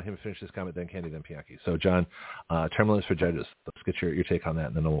John. I want him to finish this comment, then Candy, then Pianki. So, John, term limits for judges. Let's get your take on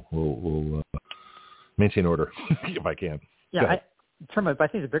that, and then we'll maintain order if I can. Yeah, term limit, but I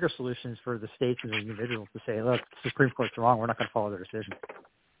think the bigger solution is for the states and the individuals to say, look, the Supreme Court's wrong. We're not going to follow their decision.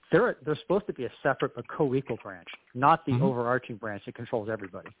 They're supposed to be a separate but co-equal branch, not the overarching branch that controls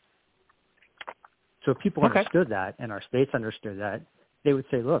everybody. So if people understood that and our states understood that, they would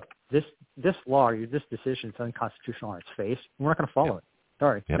say, look, this law or this decision is unconstitutional on its face. We're not going to follow it.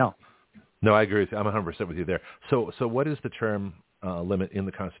 Sorry. Yep. No. No, I agree with you. I'm 100% with you there. So what is the term limit in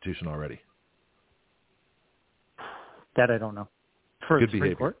the Constitution already? That I don't know. For good the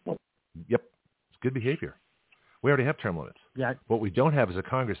Supreme behavior. Court? Yep. It's good behavior. We already have term limits. Yeah. What we don't have is a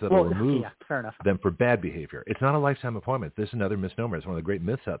Congress that will remove fair enough. them for bad behavior. It's not a lifetime appointment. This is another misnomer. It's one of the great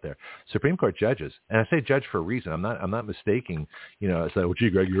myths out there. Supreme Court judges, and I say judge for a reason. I'm not mistaking, it's like, well, gee,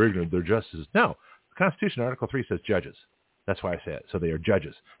 Greg, you're ignorant. They're justices. No. The Constitution, Article 3 says judges. That's why I say it. So they are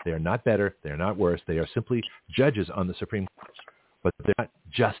judges. They are not better. They are not worse. They are simply judges on the Supreme Court. But they're not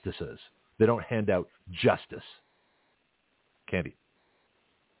justices. They don't hand out justice. Candy.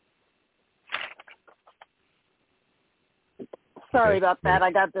 Sorry about that.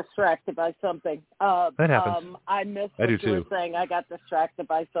 I got distracted by something. That happens. I missed what you were saying. I got distracted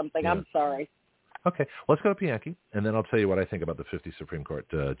by something. Yeah. I'm sorry. Okay. Let's go to Bianchi, and then I'll tell you what I think about the 50 Supreme Court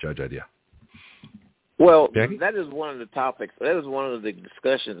judge idea. Well, Bianchi? that is one of the topics. That is one of the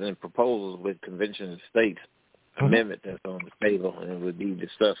discussions and proposals with Convention of States amendment that's on the table, and it would be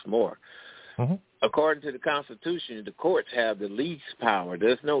discussed more. According to the Constitution, the courts have the least power.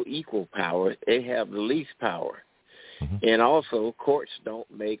 There's no equal power. They have the least power. And also, courts don't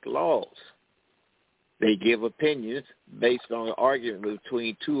make laws. They give opinions based on an argument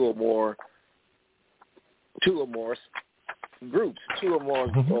between two or more groups,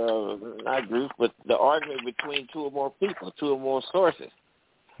 not groups, but the argument between two or more people, two or more sources.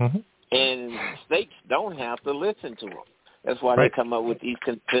 And states don't have to listen to them. That's why they come up with these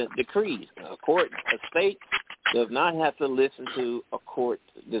consent decrees. A state does not have to listen to a court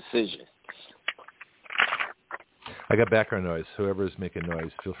decision. I got background noise. Whoever is making noise,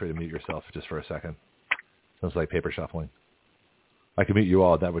 feel free to mute yourself just for a second. Sounds like paper shuffling. I could mute you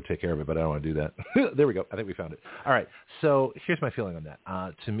all. That would take care of it, but I don't want to do that. There we go. I think we found it. All right. So here's my feeling on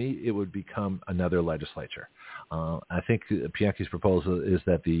that. To me, it would become another legislature. I think Bianchi's proposal is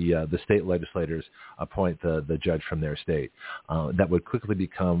that the state legislators appoint the judge from their state. That would quickly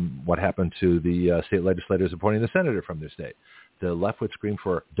become what happened to the state legislators appointing the senator from their state. The left would scream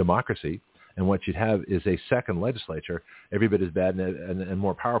for democracy. And what you'd have is a second legislature, every bit as bad and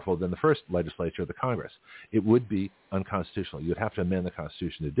more powerful than the first legislature, the Congress. It would be unconstitutional. You'd have to amend the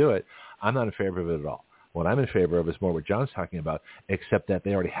Constitution to do it. I'm not in favor of it at all. What I'm in favor of is more what John's talking about, except that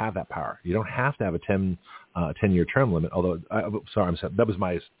they already have that power. You don't have to have a 10-year term limit, although, that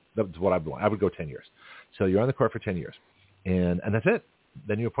was what I'd want. I would go 10 years. So you're on the court for 10 years, and that's it.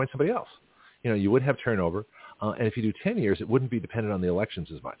 Then you appoint somebody else. You would have turnover. And if you do 10 years, it wouldn't be dependent on the elections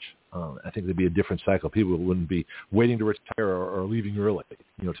as much. I think there'd be a different cycle. People wouldn't be waiting to retire or leaving early,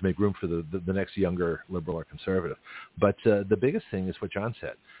 to make room for the next younger liberal or conservative. But the biggest thing is what John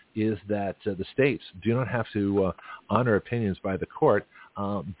said, is that the states do not have to honor opinions by the court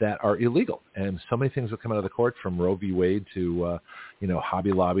that are illegal. And so many things that come out of the court, from Roe v. Wade to,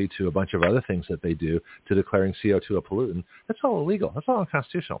 Hobby Lobby to a bunch of other things that they do to declaring CO2 a pollutant, that's all illegal. That's all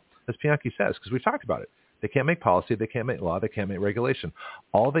unconstitutional, as Bianchi says, because we've talked about it. They can't make policy. They can't make law. They can't make regulation.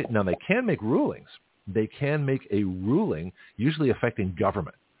 Now, they can make rulings. They can make a ruling, usually affecting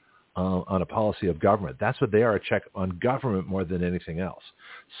government, on a policy of government. That's what they are, a check on government more than anything else.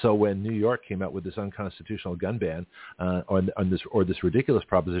 So when New York came out with this unconstitutional gun ban or this ridiculous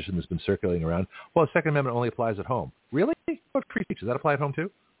proposition that's been circulating around, well, the Second Amendment only applies at home. Really? What free speech? Does that apply at home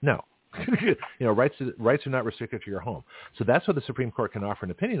too? No. Rights are not restricted to your home. So that's what the Supreme Court can offer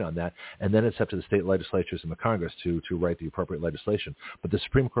an opinion on that, and then it's up to the state legislatures and the Congress to write the appropriate legislation. But the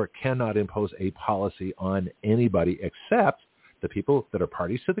Supreme Court cannot impose a policy on anybody except the people that are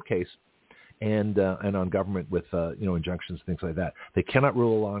parties to the case and on government with injunctions, things like that. They cannot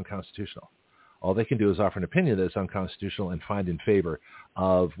rule a law unconstitutional. All they can do is offer an opinion that it's unconstitutional and find in favor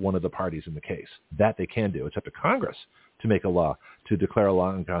of one of the parties in the case. That they can do. It's up to Congress to make a law, to declare a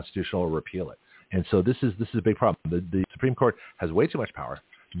law unconstitutional or repeal it. And so this is a big problem. The Supreme Court has way too much power.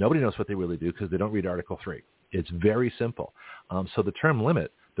 Nobody knows what they really do because they don't read Article 3. It's very simple. So the term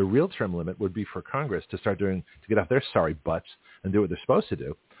limit, the real term limit, would be for Congress to get off their sorry butts and do what they're supposed to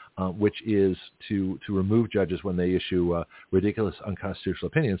do, which is to remove judges when they issue ridiculous unconstitutional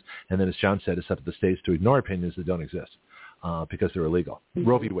opinions. And then, as John said, it's up to the states to ignore opinions that don't exist because they're illegal.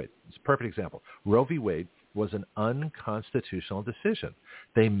 Roe v. Wade is a perfect example. Roe v. Wade was an unconstitutional decision.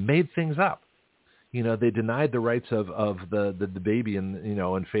 They made things up. They denied the rights of the baby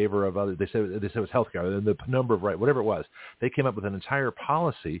in favor of other. They said it was health care, the number of rights, whatever it was. They came up with an entire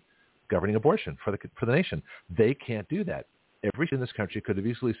policy governing abortion for the nation. They can't do that. Every state in this country could have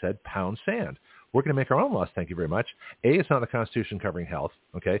easily said, pound sand. We're going to make our own laws, thank you very much. It's not in the Constitution covering health,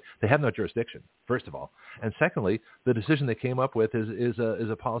 okay? They have no jurisdiction, first of all. And secondly, the decision they came up with is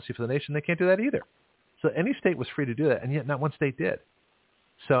a policy for the nation. They can't do that either. So any state was free to do that, and yet not one state did.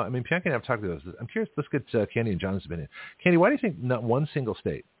 So, I mean, Bianca and I have talked about this. I'm curious, let's get Candy and John's opinion. Candy, why do you think not one single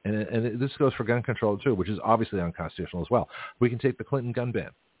state, and this goes for gun control too, which is obviously unconstitutional as well. We can take the Clinton gun ban.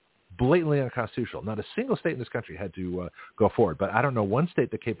 Blatantly unconstitutional. Not a single state in this country had to go forward. But I don't know one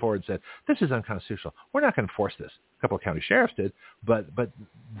state that came forward and said, this is unconstitutional. We're not going to enforce this. A couple of county sheriffs did, but the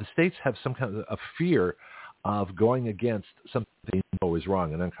states have some kind of a fear of going against something they know is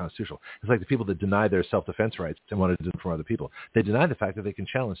wrong and unconstitutional. It's like the people that deny their self-defense rights and want to do it from other people. They deny the fact that they can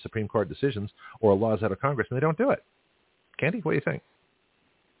challenge Supreme Court decisions or laws out of Congress, and they don't do it. Candy, what do you think?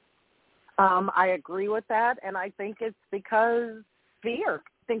 I agree with that, and I think it's because fear.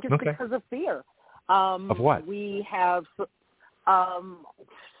 I think it's because of fear. Of what? We have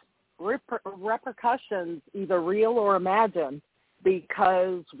repercussions, either real or imagined,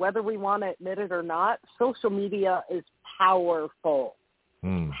 because whether we want to admit it or not, social media is powerful.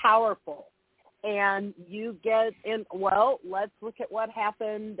 Powerful. And you get in, well, let's look at what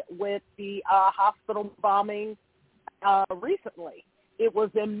happened with the hospital bombing recently. It was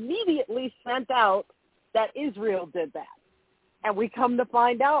immediately sent out that Israel did that. And we come to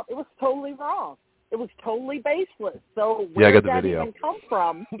find out it was totally wrong. It was totally baseless. So where did that even come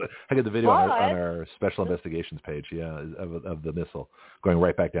from? I got the video on our special investigations page, of the missile going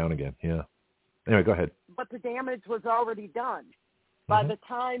right back down again. Yeah. Anyway, go ahead. But the damage was already done. By the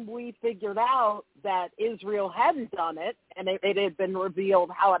time we figured out that Israel hadn't done it, and it had been revealed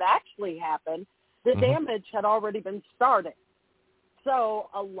how it actually happened, the damage had already been started. So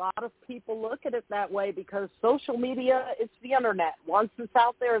a lot of people look at it that way because social media, it's the internet. Once it's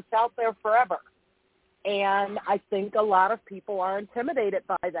out there forever. And I think a lot of people are intimidated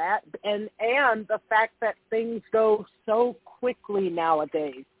by that and the fact that things go so quickly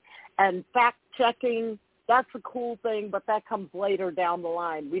nowadays. And fact-checking, that's a cool thing, but that comes later down the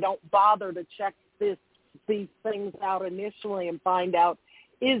line. We don't bother to check these things out initially and find out,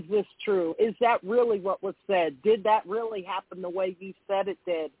 is this true? Is that really what was said? Did that really happen the way you said it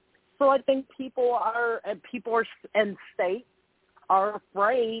did? So I think people and states are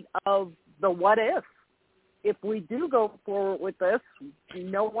afraid of the what if. If we do go forward with this,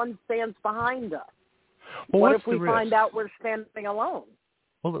 no one stands behind us. Well, what if we find out we're standing alone?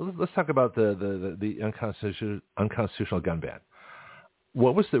 Well, let's talk about the unconstitutional gun ban.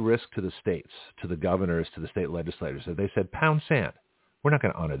 What was the risk to the states, to the governors, to the state legislators? That they said, pound sand. We're not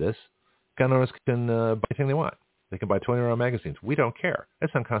going to honor this. Gun owners can buy anything they want. They can buy 20-round magazines. We don't care.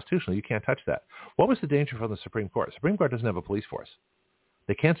 It's unconstitutional. You can't touch that. What was the danger from the Supreme Court? The Supreme Court doesn't have a police force.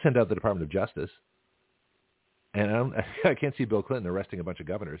 They can't send out the Department of Justice. And I can't see Bill Clinton arresting a bunch of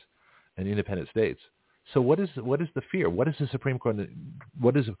governors and independent states. So what is the fear? What is the Supreme Court?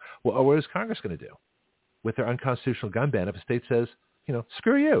 What is Congress going to do with their unconstitutional gun ban if a state says,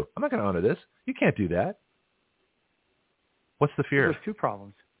 screw you, I'm not going to honor this. You can't do that. What's the fear? There's two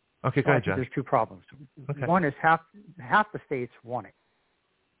problems. Okay, go ahead, John. There's two problems. Okay. One is half the states want it,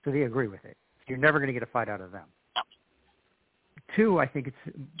 so they agree with it. You're never going to get a fight out of them. Two, I think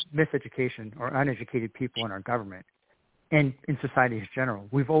it's miseducation or uneducated people in our government and in society in general.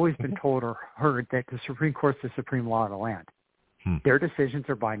 We've always been told or heard that the Supreme Court's the supreme law of the land. Their decisions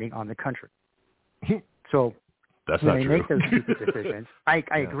are binding on the country. So that's when not they true. make those stupid decisions, I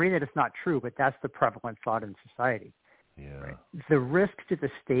agree that it's not true, but that's the prevalent thought in society. Yeah. Right? The risk to the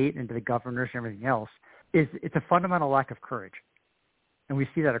state and to the governors and everything else is it's a fundamental lack of courage. And we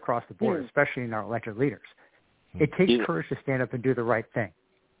see that across the board, especially in our elected leaders. It takes courage to stand up and do the right thing.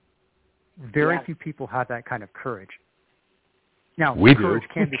 Very few people have that kind of courage. Now, courage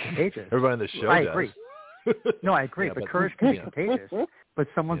can be contagious. Everybody on the show I does. agree. No, I agree, but courage can be contagious. But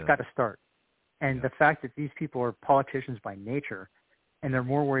someone's got to start. And the fact that these people are politicians by nature, and they're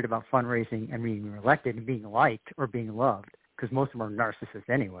more worried about fundraising and being elected and being liked or being loved, because most of them are narcissists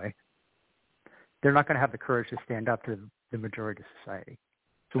anyway, they're not going to have the courage to stand up to the majority of society.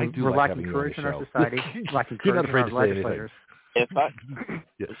 So we're lacking courage in our society, lacking courage in our legislators. If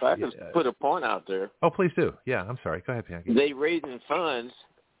I could put a point out there. Oh, please do. Yeah, I'm sorry. Go ahead, Bianca. They raising funds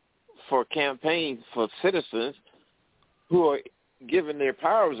for campaigns for citizens who are giving their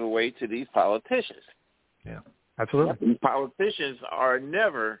powers away to these politicians. Yeah, absolutely. Politicians are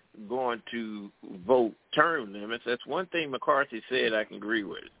never going to vote term limits. That's one thing McCarthy said I can agree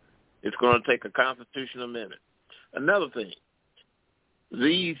with. It's going to take a constitutional amendment. Another thing,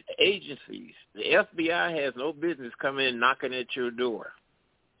 these agencies, the FBI has no business coming in knocking at your door.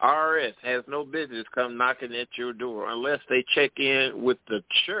 IRS has no business come knocking at your door unless they check in with the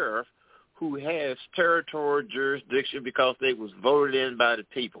sheriff who has territorial jurisdiction because they was voted in by the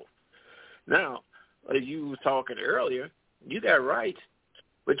people. Now, as you were talking earlier, you got rights,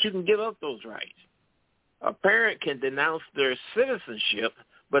 but you can give up those rights. A parent can denounce their citizenship,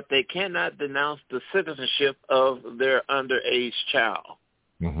 but they cannot denounce the citizenship of their underage child.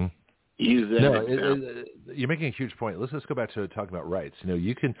 Mm-hmm. Use that you're making a huge point. Let's go back to talking about rights.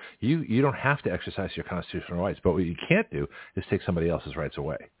 You don't have to exercise your constitutional rights, but what you can't do is take somebody else's rights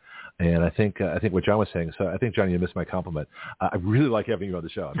away. And I think what John was saying, so I think, John, you missed my compliment. I really like having you on the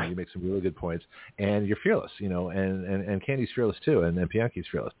show. I mean, you make some really good points, and you're fearless, and Candy's fearless too, and Bianchi's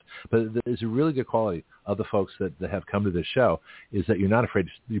fearless. But there's a really good quality of the folks that have come to this show is that you're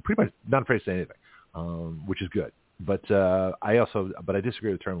pretty much not afraid to say anything, which is good. But I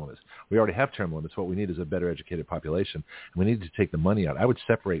disagree with term limits. We already have term limits. What we need is a better educated population. And we need to take the money out. I would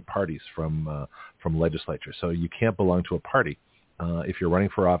separate parties from legislature. So you can't belong to a party if you're running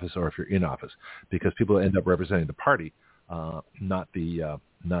for office or if you're in office, because people end up representing the party, not the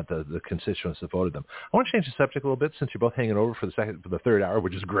constituents that voted them. I want to change the subject a little bit since you're both hanging over for the third hour,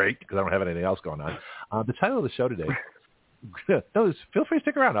 which is great because I don't have anything else going on. The title of the show today. No, feel free to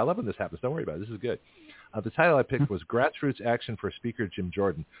stick around. I love when this happens. Don't worry about it. This is good. The title I picked was Grassroots Action for Speaker Jim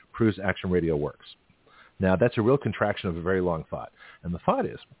Jordan Proves Action Radio Works. Now, that's a real contraction of a very long thought. And the thought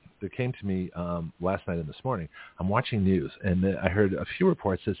is, that came to me last night and this morning, I'm watching news, and I heard a few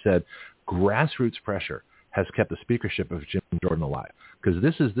reports that said grassroots pressure has kept the speakership of Jim Jordan alive. Because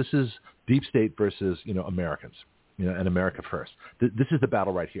this is deep state versus, Americans, and America first. This is the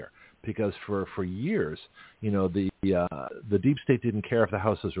battle right here. Because for years, the deep state didn't care if the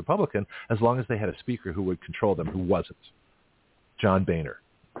House was Republican as long as they had a speaker who would control them, who wasn't. John Boehner,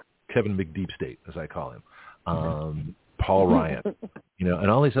 Kevin McDeep State, as I call him, Paul Ryan,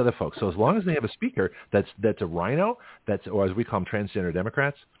 and all these other folks. So as long as they have a speaker that's a rhino, or as we call them, transgender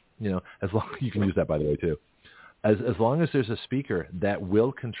Democrats, as long you can use that by the way too. As long as there's a speaker that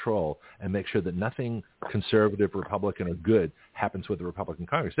will control and make sure that nothing conservative, Republican, or good happens with the Republican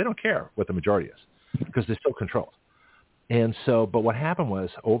Congress, they don't care what the majority is because they're still controlled. And so, but what happened was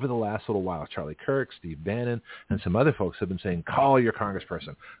over the last little while, Charlie Kirk, Steve Bannon, and some other folks have been saying, call your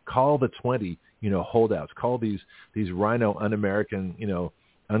congressperson, call the 20, holdouts, call these rhino, un-American,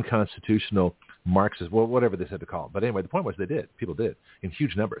 unconstitutional Marxists, well, whatever they said to call them. But anyway, the point was people did in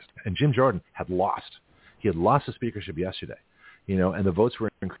huge numbers. And Jim Jordan had lost. He had lost the speakership yesterday, and the votes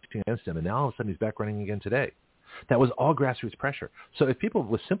were increasing against him. And now all of a sudden he's back running again today. That was all grassroots pressure. So if people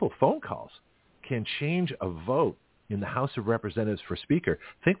with simple phone calls can change a vote in the House of Representatives for speaker,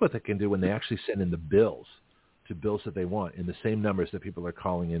 think what they can do when they actually send in the bills that they want in the same numbers that people are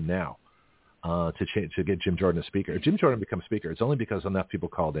calling in now to get Jim Jordan a speaker. If Jim Jordan becomes speaker, it's only because enough people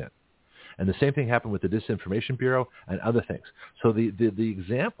called in. And the same thing happened with the Disinformation Bureau and other things. So the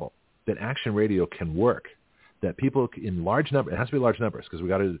example that Action Radio can work, that people in large numbers, it has to be large numbers because we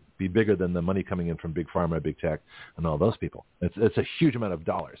got to be bigger than the money coming in from big pharma, big tech, and all those people. It's a huge amount of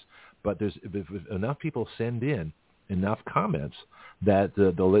dollars. But if enough people send in enough comments that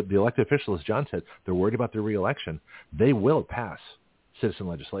the elected officials, as John said, they're worried about their reelection, they will pass citizen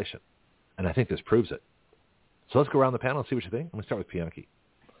legislation. And I think this proves it. So let's go around the panel and see what you think. I'm going to start with Bianchi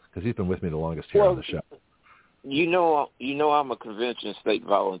because he's been with me the longest here on the show. I'm a convention state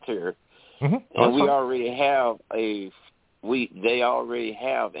volunteer, mm-hmm. And we already have they already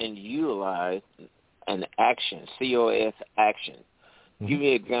have and utilize an action, COS action. Mm-hmm. Give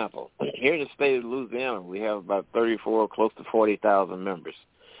me an example. Here in the state of Louisiana, we have about 34, close to 40,000 members.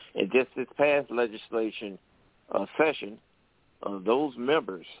 And just this past legislation session, those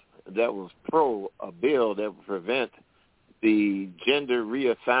members that was pro a bill that would prevent the gender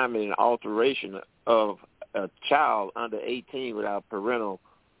reassignment and alteration of a child under 18 without parental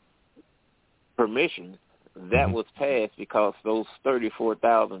permission, that was passed because those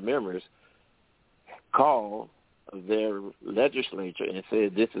 34,000 members called their legislature and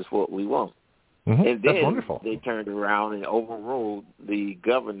said, this is what we want. Mm-hmm. And then that's wonderful. They turned around and overruled the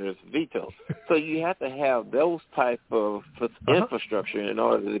governor's veto. So you have to have those type of infrastructure in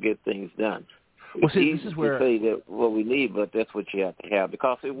order to get things done. Well, it's see, easy this is where to say that what we need, but that's what you have to have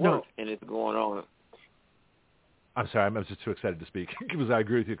because it works and it's going on. I'm sorry, I'm just too excited to speak because I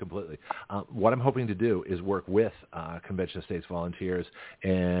agree with you completely. What I'm hoping to do is work with Convention of States volunteers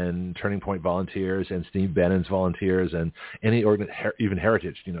and Turning Point volunteers and Steve Bannon's volunteers and any even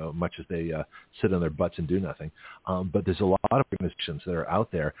Heritage, much as they sit on their butts and do nothing. But there's a lot of organizations that are out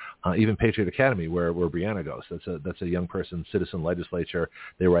there, even Patriot Academy, where Brianna goes. That's a young person, citizen legislature.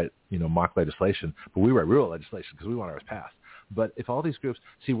 They write, mock legislation, but we write real legislation because we want ours passed. But if all these groups,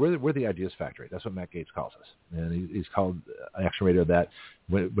 see, we're the ideas factory. That's what Matt Gaetz calls us. And he's called Action Radio that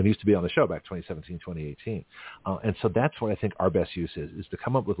when he used to be on the show back 2017, 2018. And so that's what I think our best use is to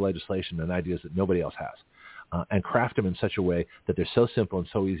come up with legislation and ideas that nobody else has. And craft them in such a way that they're so simple and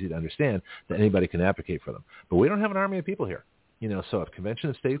so easy to understand that anybody can advocate for them. But we don't have an army of people here. So if Convention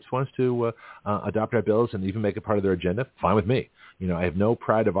of States wants to adopt our bills and even make it part of their agenda, fine with me. I have no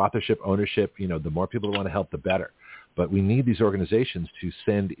pride of authorship, ownership. The more people that want to help, the better. But we need these organizations to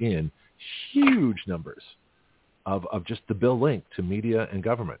send in huge numbers of just the bill link to media and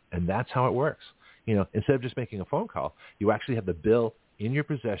government. And that's how it works. Instead of just making a phone call, you actually have the bill in your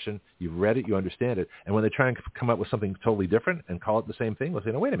possession. You've read it. You understand it. And when they try and come up with something totally different and call it the same thing, we'll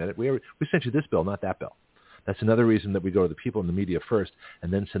say, no, wait a minute. We sent you this bill, not that bill. That's another reason that we go to the people in the media first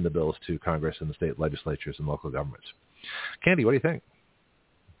and then send the bills to Congress and the state legislatures and local governments. Candy, what do you think?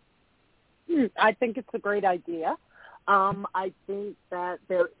 I think it's a great idea. I think that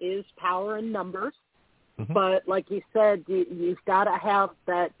there is power in numbers, but like you said, you've got to have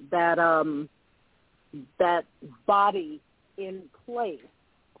that body in place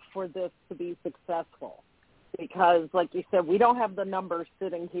for this to be successful. Because, like you said, we don't have the numbers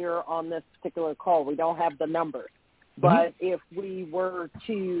sitting here on this particular call. We don't have the numbers. But if we were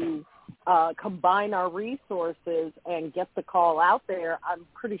to combine our resources and get the call out there, I'm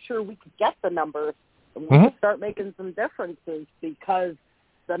pretty sure we could get the numbers. We could start making some differences because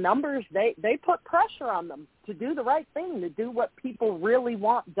the numbers, they put pressure on them to do the right thing, to do what people really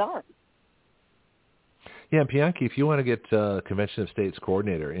want done. Yeah, Bianchi, if you want to get Convention of States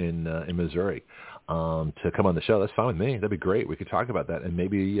coordinator in Missouri to come on the show, that's fine with me. That'd be great. We could talk about that, and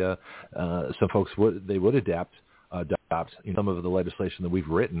maybe some folks would adopt some of the legislation that we've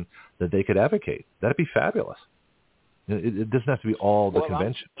written that they could advocate. That'd be fabulous. It doesn't have to be all the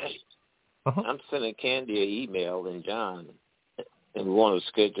convention. I'm sending Candy an email and John, and we want to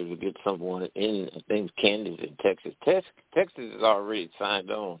schedule to get someone in. I think Candy's in Texas. Texas is already signed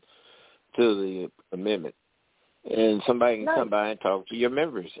on to the amendment, and somebody can come by and talk to your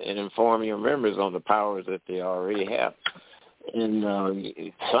members and inform your members on the powers that they already have. And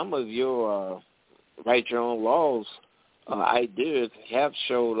some of your write your own laws ideas have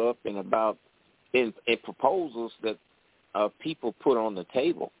showed up in proposals that people put on the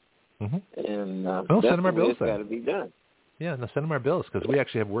table. And send them our bills. It's got to be done. Yeah, no, send them our bills because we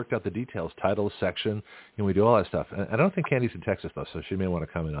actually have worked out the details, titles, section, and we do all that stuff. And I don't think Candy's in Texas, though, so she may want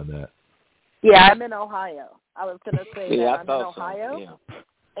to comment on that. Yeah, I'm in Ohio. I was going to say that I'm in Ohio. So.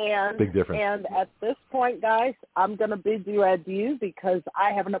 Yeah. And, big difference. And at this point, guys, I'm going to bid you adieu because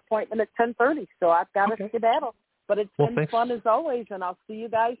I have an appointment at 10:30, so I've got to skedaddle. But it's been fun as always, and I'll see you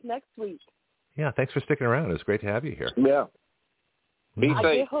guys next week. Yeah, thanks for sticking around. It's great to have you here. Yeah. Be I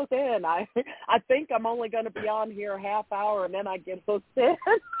safe. get hooked in. I think I'm only going to be on here a half hour, and then I get hooked in.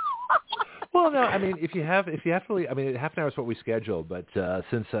 Well, no, I mean, if you have to leave, I mean, half an hour is what we scheduled, but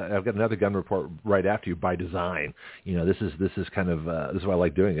since I've got another gun report right after you by design, this is kind of this is why I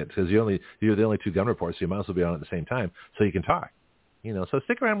like doing it because you're the only two gun reports, so you might as well be on at the same time so you can talk. So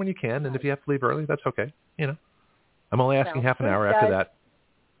stick around when you can, and if you have to leave early, that's okay. I'm only asking half an hour after that.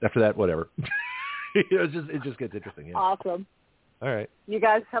 After that, whatever. It just gets interesting. Yeah. Awesome. All right. You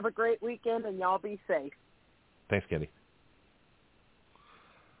guys have a great weekend, and y'all be safe. Thanks, Candy.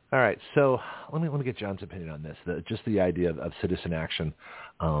 All right, so let me get John's opinion on this. Just the idea of citizen action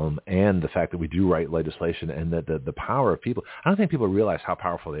and the fact that we do write legislation and that the power of people. I don't think people realize how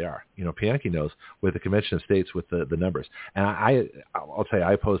powerful they are. Bianchi knows with the Convention of States with the numbers. And I'll tell you,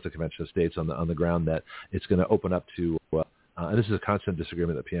 I oppose the Convention of States on the ground that it's going to open up to. And this is a constant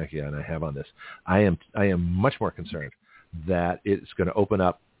disagreement that Bianchi and I have on this. I am much more concerned that it's going to open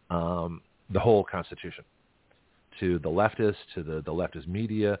up the whole Constitution to the leftists, to the leftist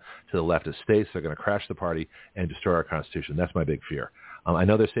media, to the leftist states. They're going to crash the party and destroy our Constitution. That's my big fear. I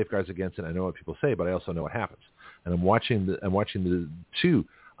know there's safeguards against it. I know what people say, but I also know what happens. And I'm watching the two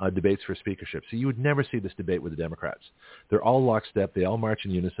debates for speakership. So you would never see this debate with the Democrats. They're all lockstep. They all march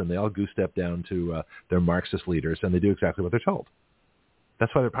in unison. They all goose step down to their Marxist leaders, and they do exactly what they're told.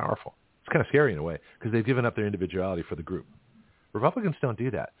 That's why they're powerful. It's kind of scary in a way because they've given up their individuality for the group. Republicans don't do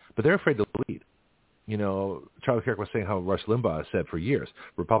that, but they're afraid to lead. Charlie Kirk was saying how Rush Limbaugh said for years,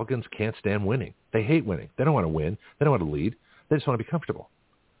 Republicans can't stand winning. They hate winning. They don't want to win. They don't want to lead. They just want to be comfortable.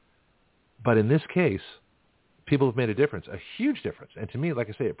 But in this case, people have made a difference, a huge difference. And to me, like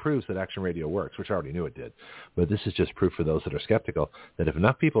I say, it proves that Action Radio works, which I already knew it did. But this is just proof for those that are skeptical that if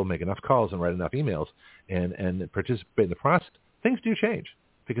enough people make enough calls and write enough emails and participate in the process, things do change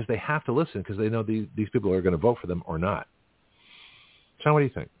because they have to listen because they know these people are going to vote for them or not. Sean, what do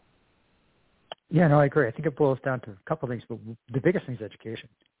you think? Yeah, no, I agree. I think it boils down to a couple of things, but the biggest thing is education.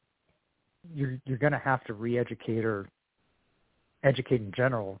 You're going to have to re-educate or educate in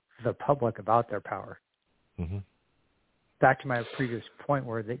general the public about their power. Mm-hmm. Back to my previous point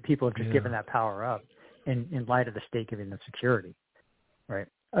where people have just given that power up in light of the state giving them security, right?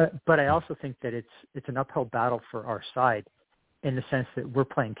 But I also think that it's an uphill battle for our side in the sense that we're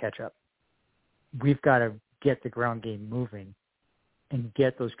playing catch up. We've got to get the ground game moving and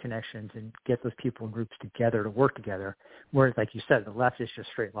get those connections and get those people and groups together to work together. Whereas, like you said, the left is just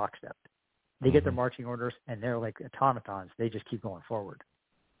straight lockstep. They get their marching orders and they're like automatons. They just keep going forward.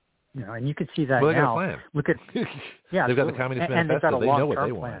 And you can see that now. Got a plan. Look at they've got the Communist Manifesto. And they've got a they know what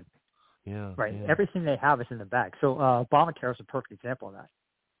they plan. want. Yeah, right. Yeah. Everything they have is in the bag. So Obamacare is a perfect example of that.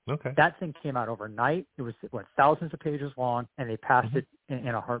 Okay. That thing came out overnight. It was thousands of pages long, and they passed it in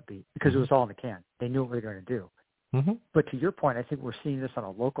a heartbeat because it was all in the can. They knew what they were going to do. Mm-hmm. But to your point, I think we're seeing this on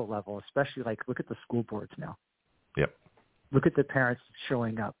a local level, especially look at the school boards now. Yep. Look at the parents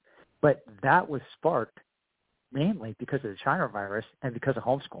showing up. But that was sparked mainly because of the China virus and because of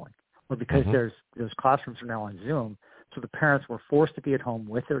homeschooling, or because those classrooms are now on Zoom. So the parents were forced to be at home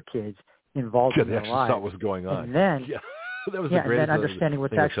with their kids, involved in their lives. They actually saw what was going on. And then, that was and then understanding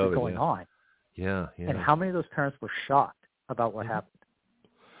what's actually going on. Yeah. And how many of those parents were shocked about what happened?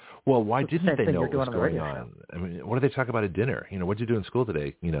 Well, why didn't they know what was going on? I mean, what did they talk about at dinner? What did you do in school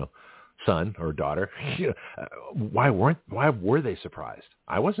today? Son or daughter? Why were they surprised?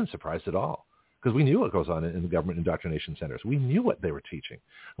 I wasn't surprised at all because we knew what goes on in the government indoctrination centers. We knew what they were teaching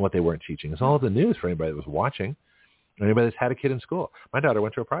and what they weren't teaching. It's all the news for anybody that was watching, or anybody that's had a kid in school. My daughter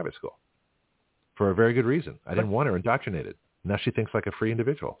went to a private school for a very good reason. I didn't want her indoctrinated. Now she thinks like a free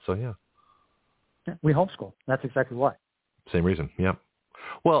individual. So yeah, we homeschool. That's exactly why. Same reason. Yeah.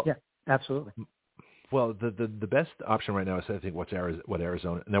 Well, yeah, absolutely. Well, the best option right now is I think what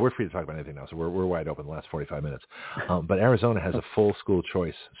Arizona. Now we're free to talk about anything now, so we're wide open the last 45 minutes. But Arizona has a full school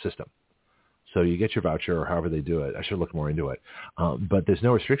choice system, so you get your voucher or however they do it. I should look more into it. But there's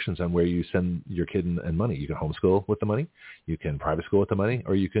no restrictions on where you send your kid and money. You can homeschool with the money, you can private school with the money,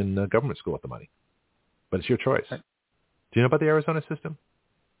 or you can government school with the money. But it's your choice. Right. Do you know about the Arizona system?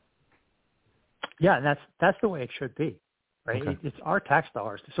 Yeah, and that's the way it should be. Right? Okay. It's our tax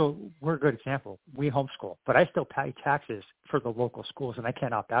dollars. So we're a good example. We homeschool, but I still pay taxes for the local schools, and I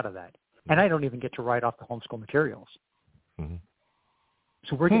can't opt out of that. And I don't even get to write off the homeschool materials. Mm-hmm.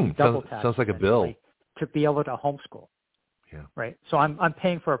 So we're getting double tax. Sounds like a bill. To be able to homeschool. Yeah. Right? So I'm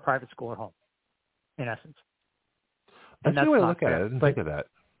paying for a private school at home, in essence. That's the way to look at it. I didn't think of that.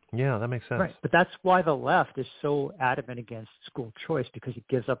 Yeah, that makes sense. Right. But that's why the left is so adamant against school choice, because it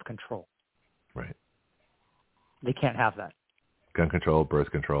gives up control. Right. They can't have that. Gun control, birth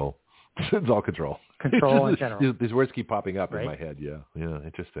control. It's all control. Control in general. These words keep popping up in my head. Yeah. Yeah.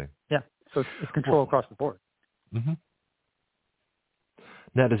 Interesting. Yeah. So it's control across the board. Mm-hmm.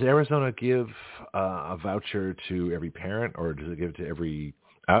 Now, does Arizona give a voucher to every parent, or does it give it to every,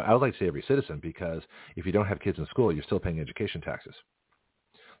 I would like to say every citizen, because if you don't have kids in school, you're still paying education taxes.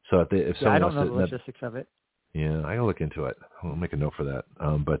 So if someone I don't know the logistics of it. Yeah, I can look into it. I'll make a note for that.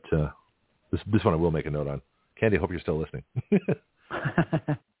 But this one I will make a note on. Candy, I hope you're still listening.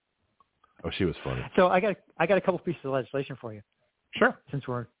 Oh, she was funny. So I got a couple pieces of legislation for you. Sure. Since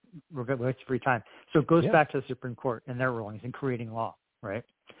we're good with free time. So it goes back to the Supreme Court and their rulings in creating law, right?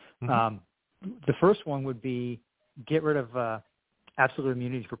 Mm-hmm. The first one would be get rid of absolute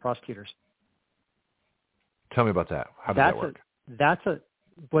immunity for prosecutors. Tell me about that. How does that work?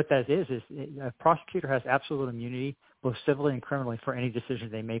 What that is a prosecutor has absolute immunity, both civilly and criminally, for any decision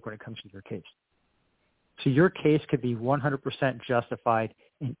they make when it comes to your case. So your case could be 100% justified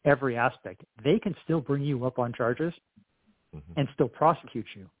in every aspect. They can still bring you up on charges and still prosecute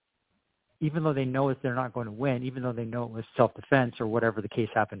you, even though they know they're not going to win, even though they know it was self-defense or whatever the case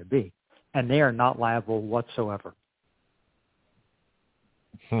happened to be. And they are not liable whatsoever.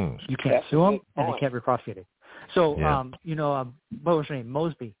 You can't sue them, and they can't be prosecuted. So, what was her name?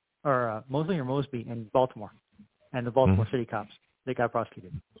 Mosley or Mosby in Baltimore, and the Baltimore City cops, they got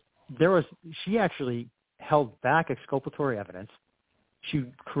prosecuted. She actually held back exculpatory evidence. She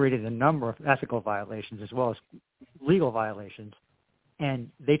created a number of ethical violations as well as legal violations, And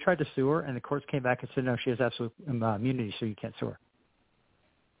they tried to sue her, and the courts came back and said, no, she has absolute immunity, so you can't sue her.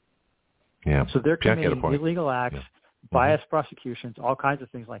 Yeah. So they're committing illegal acts, biased Mm-hmm. prosecutions, all kinds of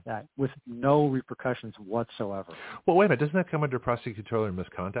things like that, with no repercussions whatsoever. Well, wait a minute. Doesn't that come under prosecutorial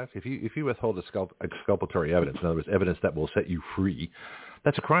misconduct? If you withhold exculpatory evidence, in other words, evidence that will set you free,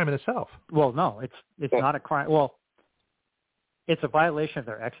 that's a crime in itself. Well, no, it's not a crime. Well, it's a violation of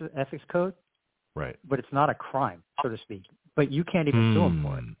their ethics code, right? But it's not a crime, so to speak. But you can't even sue them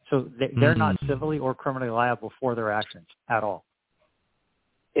for it. So they're not civilly or criminally liable for their actions at all.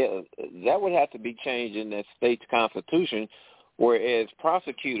 Yeah, that would have to be changed in that state's constitution, whereas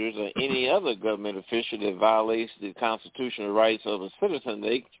prosecutors or any other government official that violates the constitutional rights of a citizen,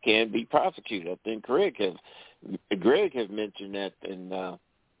 they can be prosecuted. I think Greg has mentioned that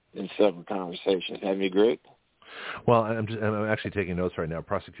in several conversations. Haven't you, Greg? Well, I'm actually taking notes right now.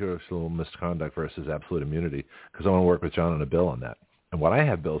 Prosecutorial misconduct versus absolute immunity, because I want to work with John on a bill on that. And what I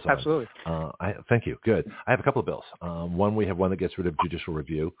have bills on. Absolutely. Thank you. Good. I have a couple of bills. We have one that gets rid of judicial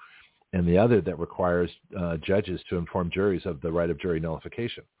review, and the other that requires judges to inform juries of the right of jury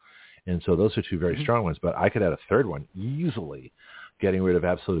nullification. And so those are two very strong ones. But I could add a third one easily, getting rid of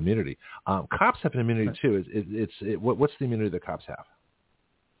absolute immunity. Cops have an immunity too. What's the immunity that cops have?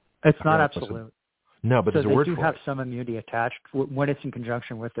 It's not absolute. No, but there's a word for it. They do have some immunity attached when it's in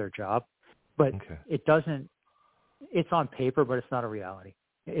conjunction with their job, but it doesn't. It's on paper, but it's not a reality.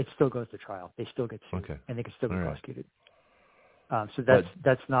 It still goes to trial. They still get sued, and they can still be prosecuted. So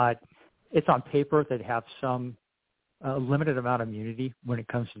that's not. It's on paper. They have some limited amount of immunity when it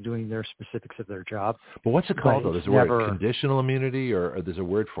comes to doing their specifics of their job. But what's it called though? There's a word conditional immunity, or there's a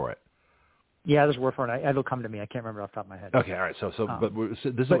word for it. Yeah, there's a word for it. It'll come to me. I can't remember off the top of my head. Okay, all right.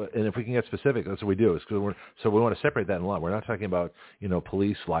 And if we can get specific, that's what we do. We want to separate that in law. We're not talking about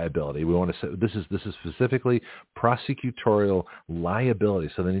police liability. We want to. This is specifically prosecutorial liability.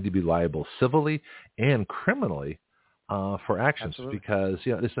 So they need to be liable civilly and criminally for actions. Absolutely. Because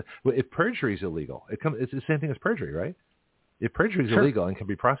if perjury is illegal, it's the same thing as perjury, right? If perjury is illegal and can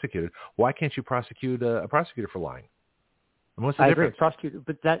be prosecuted, why can't you prosecute a prosecutor for lying? I agree. Prosecutor,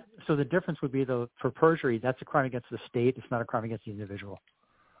 but so the difference would be though for perjury, that's a crime against the state. It's not a crime against the individual.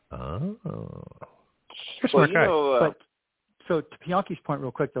 Oh, smart guy. But so to Bianchi's point,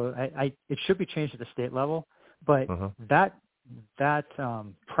 real quick though, it should be changed at the state level. But that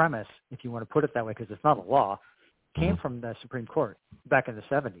premise, if you want to put it that way, because it's not a law, came from the Supreme Court back in the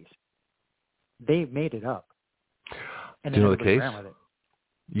 70s. They made it up, and then everybody ran with it.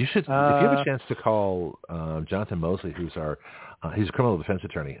 You should, if you have a chance to call Jonathan Mosley, who's he's a criminal defense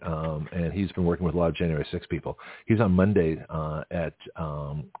attorney, and he's been working with a lot of January 6 people. He's on Monday at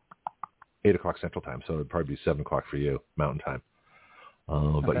 8 o'clock Central Time, so it would probably be 7 o'clock for you, Mountain Time.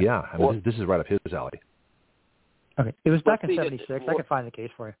 But yeah, this is right up his alley. Okay, it was back in 76. I can find the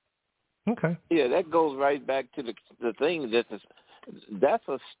case for you. Okay. Yeah, that goes right back to the thing that's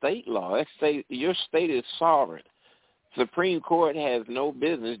a state law. Your state is sovereign. Supreme Court has no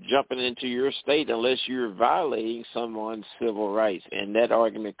business jumping into your state unless you're violating someone's civil rights, and that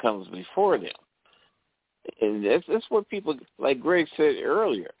argument comes before them. And that's what people, like Greg said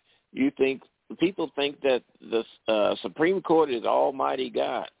earlier, people think that the Supreme Court is Almighty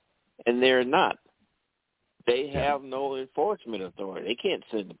God, and they're not. They have no enforcement authority. They can't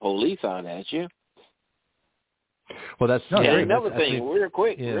send the police out at you. Well, that's another thing. Real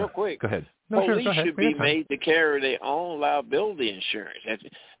quick. Go ahead. No, police should be made to carry their own liability insurance.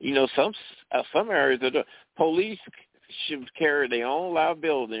 Some areas of the police should carry their own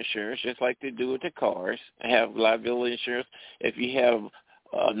liability insurance, just like they do with the cars. Have liability insurance. If you have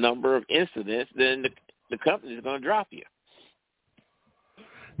a number of incidents, then the company is going to drop you.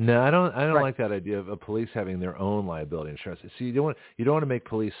 No, I don't like that idea of police having their own liability insurance. See, you don't want to make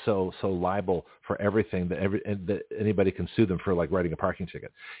police so liable for everything that anybody can sue them for, like writing a parking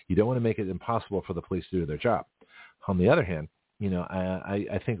ticket. You don't want to make it impossible for the police to do their job. On the other hand,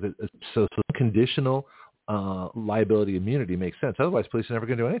 I think that so conditional liability immunity makes sense. Otherwise, police are never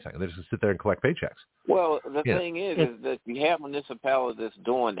going to do anything. They're just going to sit there and collect paychecks. Well, the thing is that you have municipalities that's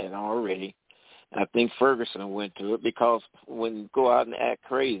doing that already. I think Ferguson went to it because when you go out and act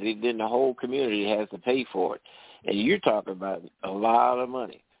crazy, then the whole community has to pay for it. And you're talking about a lot of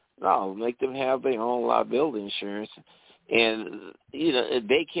money. No, make them have their own liability insurance. And,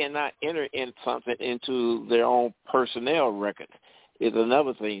 they cannot enter in something into their own personnel record. It's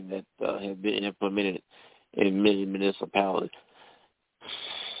another thing that has been implemented in many municipalities.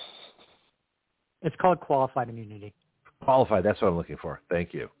 It's called qualified immunity. Qualified, that's what I'm looking for.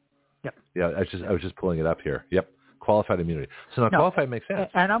 Thank you. Yep. Yeah, I was just pulling it up here. Yep, qualified immunity. So now qualified makes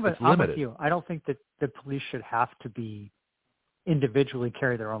sense. And I'm with limited. you. I don't think that the police should have to be individually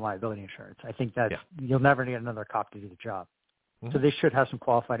carry their own liability insurance. I think that you'll never need another cop to do the job. So they should have some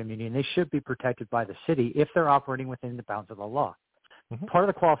qualified immunity, and they should be protected by the city if they're operating within the bounds of the law. Part of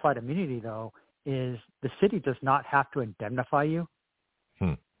the qualified immunity, though, is the city does not have to indemnify you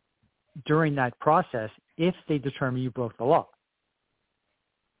during that process if they determine you broke the law.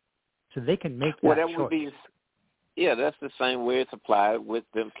 So they can make that choice. Would be, that's the same way it's applied with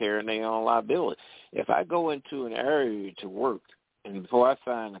them carrying their own liability. If I go into an area to work, and before I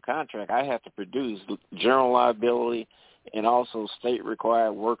sign the contract, I have to produce general liability and also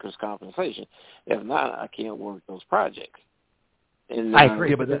state-required workers' compensation. If not, I can't work those projects. And, I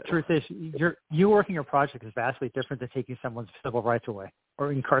agree, but the truth is, you working a project is vastly different than taking someone's civil rights away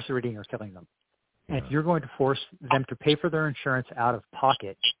or incarcerating or killing them. And if you're going to force them to pay for their insurance out of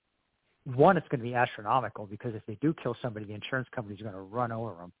pocket, one, it's going to be astronomical because if they do kill somebody, the insurance company is going to run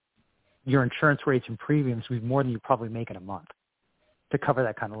over them. Your insurance rates and premiums will be more than you probably make in a month to cover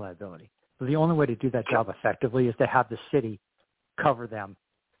that kind of liability. So the only way to do that job effectively is to have the city cover them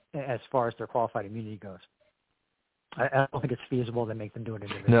as far as their qualified immunity goes. I don't think it's feasible to make them do it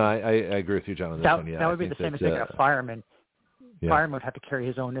individually. No, I agree with you, John, on this one. Yeah, that would be the same as taking a fireman. Fireman would have to carry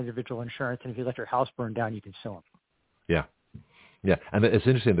his own individual insurance, and if you let your house burn down, you can sue him. Yeah. Yeah, and it's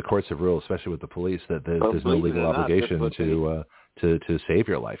interesting. The courts have ruled, especially with the police, that there's no legal obligation to save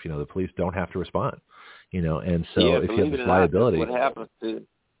your life. The police don't have to respond. And so if you have this liability, what happens to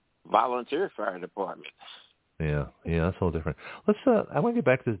volunteer fire department? Yeah, that's a little different. I want to get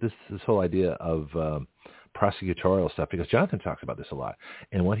back to this whole idea of prosecutorial stuff, because Jonathan talks about this a lot.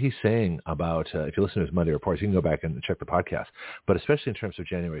 And what he's saying about, if you listen to his Monday reports, you can go back and check the podcast, but especially in terms of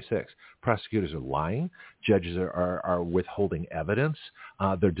January 6th, prosecutors are lying, judges are withholding evidence,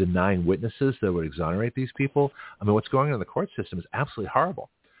 they're denying witnesses that would exonerate these people. I mean, what's going on in the court system is absolutely horrible.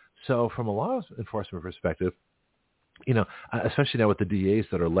 So from a law enforcement perspective, especially now with the DAs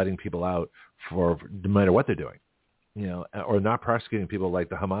that are letting people out for no matter what they're doing, or not prosecuting people like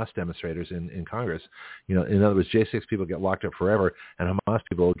the Hamas demonstrators in Congress. In other words, J6 people get locked up forever, and Hamas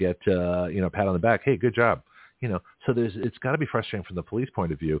people get, pat on the back. Hey, good job. So it's got to be frustrating from the police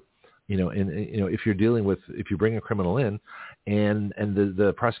point of view. If you're dealing with, if you bring a criminal in, and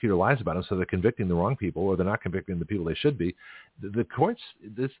the prosecutor lies about him, so they're convicting the wrong people, or they're not convicting the people they should be. The courts,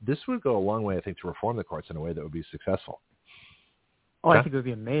 this would go a long way, I think, to reform the courts in a way that would be successful. Oh, I think it would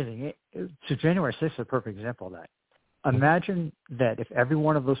be amazing. So January 6th is a perfect example of that. Imagine that if every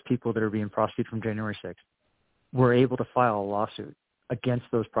one of those people that are being prosecuted from January 6th were able to file a lawsuit against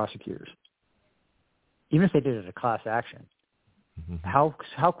those prosecutors, even if they did it as a class action, how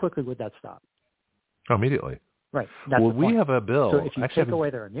quickly would that stop? Oh, immediately. Right. That's we have a bill. So if you take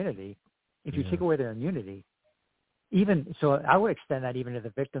away their immunity, I would extend that even to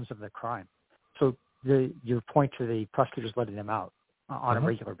the victims of the crime. So your point to the prosecutors letting them out on a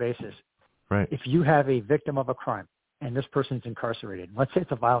regular basis. Right. If you have a victim of a crime and this person's incarcerated, let's say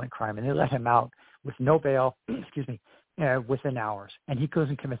it's a violent crime, and they let him out with no bail, within hours, and he goes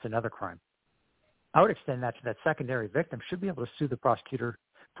and commits another crime, I would extend that to that secondary victim should be able to sue the prosecutor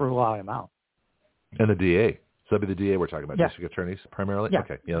for allowing him out. And the DA. So that'd be the DA we're talking about, district attorneys primarily? Yeah.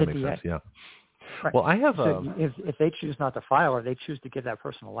 Okay. Yeah, that makes sense. Yeah. Right. Well, I have if they choose not to file, or they choose to give that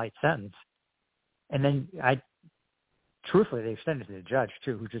person a light sentence, and then truthfully, they extend it to the judge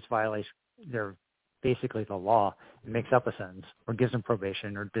too, who just violates basically the law and makes up a sentence, or gives them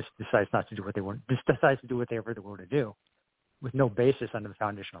probation, or just decides not to do what they want, just decides to do what they ever were to do, with no basis under the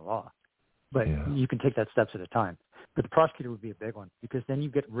foundational law. But you can take that steps at a time. But the prosecutor would be a big one, because then you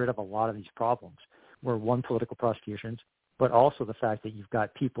get rid of a lot of these problems, where one, political prosecutions, but also the fact that you've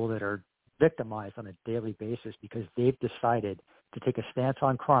got people that are victimized on a daily basis because they've decided to take a stance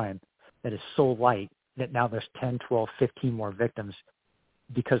on crime that is so light that now there's 10, 12, 15 more victims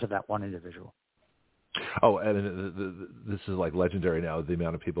because of that one individual. Oh, and this is like legendary now, the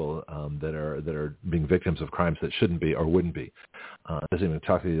amount of people that are being victims of crimes that shouldn't be or wouldn't be. Doesn't even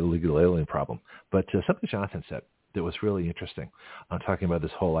talk to the illegal alien problem. But something Jonathan said that was really interesting talking about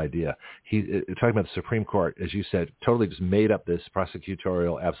this whole idea. Talking about the Supreme Court, as you said, totally just made up this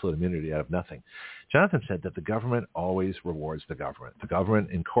prosecutorial absolute immunity out of nothing. Jonathan said that the government always rewards the government. The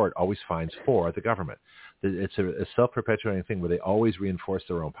government in court always finds for the government. It's a self-perpetuating thing where they always reinforce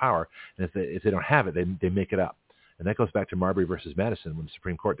their own power, and if they don't have it, they make it up. And that goes back to Marbury versus Madison, when the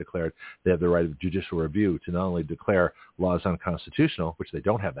Supreme Court declared they have the right of judicial review to not only declare laws unconstitutional, which they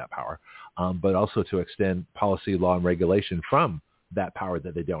don't have that power, but also to extend policy, law, and regulation from that power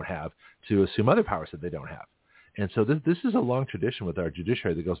that they don't have to assume other powers that they don't have. And so this is a long tradition with our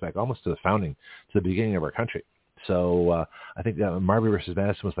judiciary that goes back almost to the founding, to the beginning of our country. So I think Marbury versus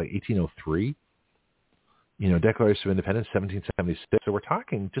Madison was like 1803. Declaration of Independence, 1776. So we're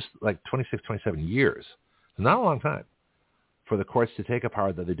talking just like 26, 27 years. Not a long time for the courts to take a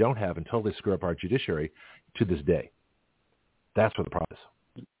power that they don't have and totally screw up our judiciary to this day. That's what the problem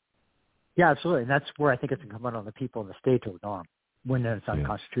is. Yeah, absolutely. And that's where I think it's incumbent on the people in the state to ignore them when it's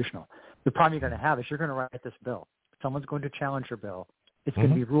unconstitutional. The problem you're going to have is you're going to write this bill. Someone's going to challenge your bill. It's going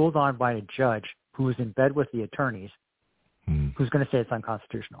to be ruled on by a judge who is in bed with the attorneys who's going to say it's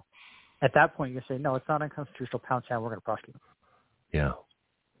unconstitutional. At that point, you say, no, it's not unconstitutional. Pound sand, we're going to prosecute them. Yeah.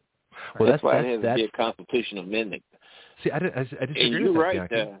 Well, that's why it has to be a constitutional amendment. See, I disagree and with you're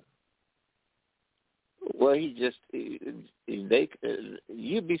that. Right. Well,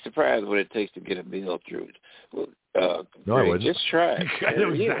 you'd be surprised what it takes to get a bill through. No, I wouldn't. Just try it. I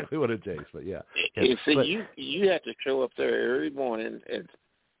know exactly what it takes, but yeah. You have to show up there every morning at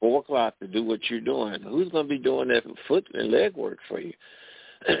 4:00 to do what you're doing. Who's going to be doing that foot and leg work for you?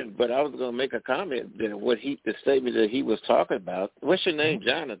 But I was going to make a comment that the statement that he was talking about. What's your name,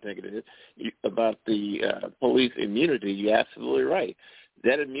 John? I think it is about the police immunity. You're absolutely right.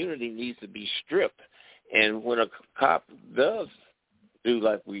 That immunity needs to be stripped. And when a cop does do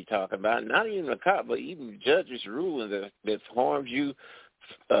like we talk about, not even a cop, but even judges ruling that harms you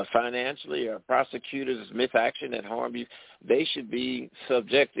financially, or prosecutors misaction that harm you, they should be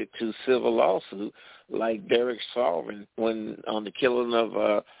subjected to civil lawsuit like Derek Chauvin when on the killing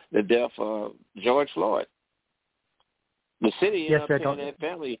of the death of George Floyd. The city ended up paying that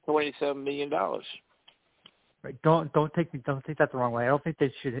family $27 million. Right. Don't take that the wrong way. I don't think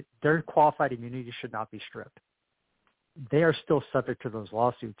their qualified immunity should not be stripped. They are still subject to those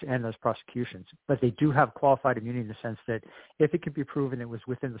lawsuits and those prosecutions, but they do have qualified immunity in the sense that if it can be proven it was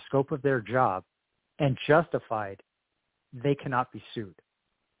within the scope of their job and justified, they cannot be sued.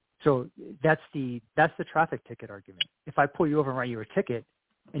 So that's the traffic ticket argument. If I pull you over and write you a ticket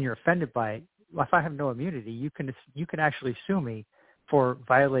and you're offended by it, if I have no immunity, you can actually sue me for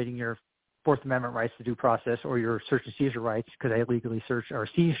violating your Fourth Amendment rights to due process or your search and seizure rights because I illegally searched or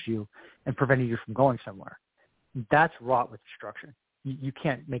seized you and prevented you from going somewhere. That's wrought with destruction. You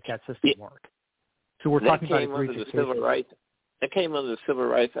can't make that system work. So we're talking about egregious cases. That came under the Civil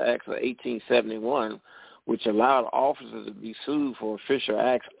Rights Act of 1871, which allowed officers to be sued for official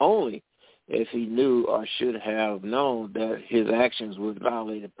acts only if he knew or should have known that his actions would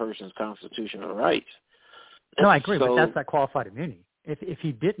violate a person's constitutional rights. No, I agree, but that's not qualified immunity.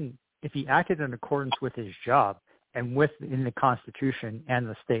 If he acted in accordance with his job and within the Constitution and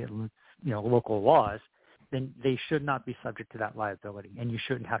the state, local laws, then they should not be subject to that liability, and you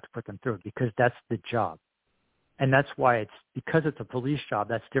shouldn't have to put them through it because that's the job. And that's why because it's a police job,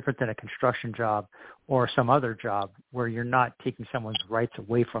 that's different than a construction job or some other job where you're not taking someone's rights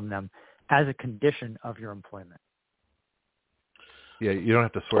away from them as a condition of your employment. Yeah, you don't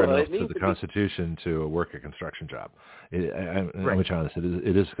have to swear enough to the Constitution to work a construction job. I'm with you on this.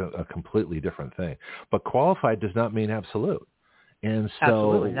 It is a completely different thing. But qualified does not mean absolute. And so,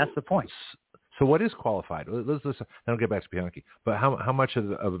 absolutely, that's the point. So what is qualified? Let's listen. I'll get back to Bianchi. But how much of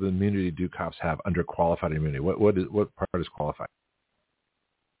the immunity do cops have under qualified immunity? What part is qualified?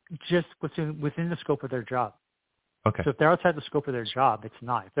 Just within the scope of their job. Okay. So if they're outside the scope of their job, it's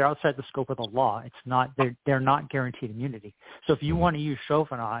not. If they're outside the scope of the law, it's not. They're not guaranteed immunity. So if you want to use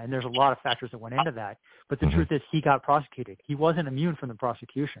Chauvin, and there's a lot of factors that went into that, but the truth is he got prosecuted. He wasn't immune from the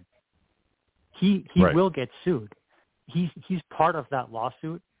prosecution. He will get sued. He's part of that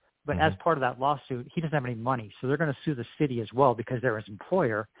lawsuit, but as part of that lawsuit, he doesn't have any money. So they're going to sue the city as well because they're his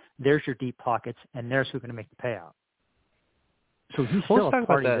employer. There's your deep pockets, and there's who's going to make the payout. So he's still a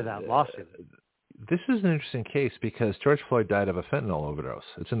party to that lawsuit. This is an interesting case because George Floyd died of a fentanyl overdose.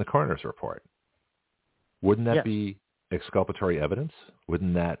 It's in the coroner's report. Wouldn't that be exculpatory evidence?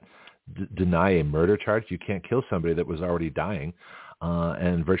 Wouldn't that deny a murder charge? You can't kill somebody that was already dying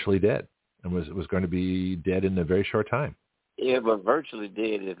and virtually dead and was going to be dead in a very short time. Yeah, but virtually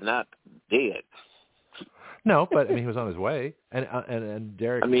dead is not dead. No, but he was on his way, and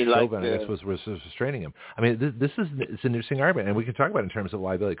Derek Chauvin, I guess, was restraining him. It's an interesting argument, and we can talk about it in terms of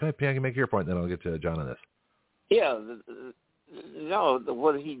liability. Go ahead, Pam, make your point, then I'll get to John on this. Yeah,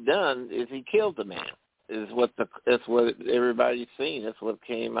 what he done is he killed the man. That's what everybody's seen. That's what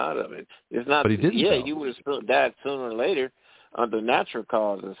came out of it. It's not. But he didn't. Yeah, he would have died sooner or later under natural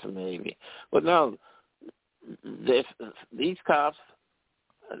causes, maybe. But no, these cops,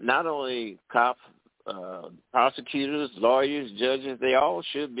 not only cops. Prosecutors, lawyers, judges, they all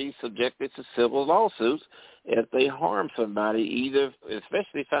should be subjected to civil lawsuits if they harm somebody,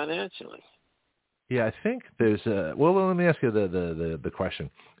 especially financially. Yeah, I think there's well, let me ask you the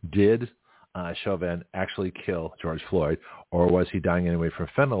question. Did Chauvin actually kill George Floyd, or was he dying anyway from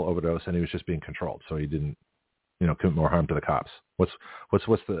fentanyl overdose and he was just being controlled, so he didn't commit more harm to the cops. What's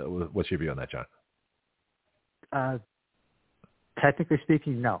your view on that, John? Technically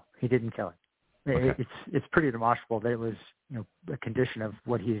speaking, no, he didn't kill it. Okay. It's pretty demonstrable that it was a condition of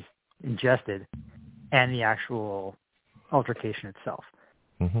what he's ingested and the actual altercation itself.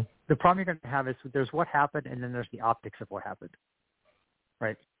 Mm-hmm. The problem you're going to have is there's what happened and then there's the optics of what happened,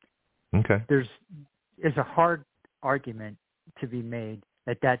 right? Okay. There's a hard argument to be made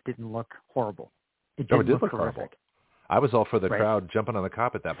that didn't look horrible. It did look horrific. Horrible. I was all for the right. crowd jumping on the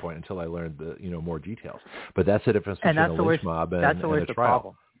cop at that point until I learned the more details. But that's the difference between a lynch mob and that's always a the trial.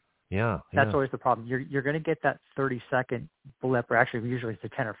 Problem. Yeah, that's always the problem. You're going to get that 30-second blip, or actually usually it's a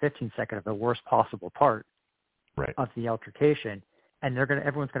 10 or 15 second of the worst possible part of the altercation, and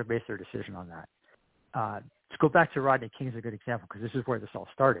everyone's going to base their decision on that. To go back to Rodney King is a good example because this is where this all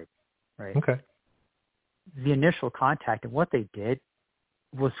started, right? Okay. The initial contact and what they did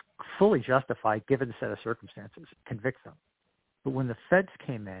was fully justified given the set of circumstances, convict them. But when the feds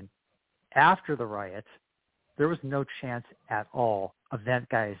came in after the riots, there was no chance at all of that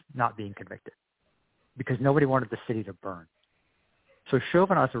guy not being convicted because nobody wanted the city to burn. So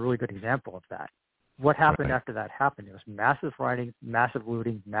Chauvin is a really good example of that. What happened after that happened? It was massive rioting, massive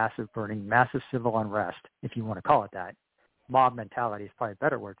looting, massive burning, massive civil unrest, if you want to call it that. Mob mentality is probably a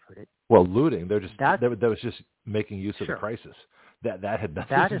better word for it. Well, looting, that was just making use of the crisis. That had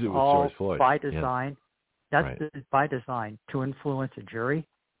nothing to do with George Floyd. By design. That's by design to influence a jury,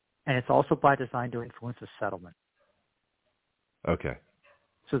 and it's also by design to influence a settlement. Okay.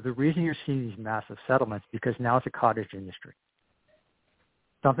 So the reason you're seeing these massive settlements because now it's a cottage industry.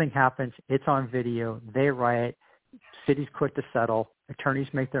 Something happens, it's on video, they riot, cities quit to settle, attorneys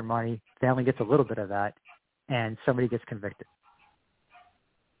make their money, family gets a little bit of that, and somebody gets convicted.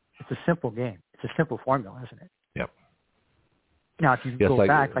 It's a simple game. It's a simple formula, isn't it? Yep. Now, if you go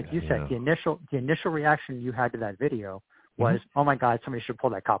back, like you said, the initial reaction you had to that video was, "Oh my God, somebody should pull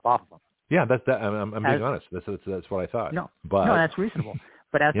that cop off of him." Yeah, that's that. I'm being honest. That's what I thought. No, but that's reasonable.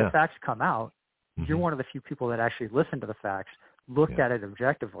 But as the facts come out, you're one of the few people that actually listened to the facts, looked at it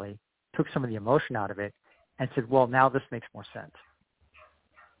objectively, took some of the emotion out of it, and said, "Well, now this makes more sense."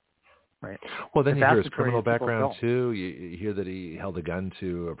 Right. Well, then you hear his criminal background too. You hear that he held a gun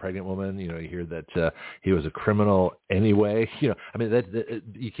to a pregnant woman. You hear that he was a criminal anyway. I mean, that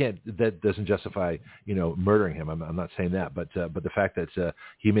you can't. That doesn't justify murdering him. I'm not saying that, but the fact that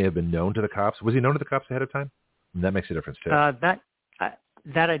he may have been known to the cops. Was he known to the cops ahead of time? And that makes a difference too.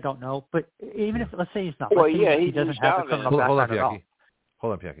 That I don't know. But even if let's say he's not. Well, he doesn't have a criminal background at all.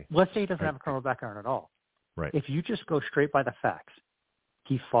 Hold on, Piaki. Let's say he doesn't have a criminal background at all. Right. If you just go straight by the facts,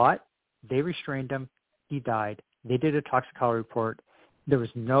 he fought. They restrained him. He died. They did a toxicology report. There was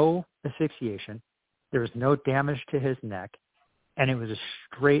no asphyxiation. There was no damage to his neck. And it was a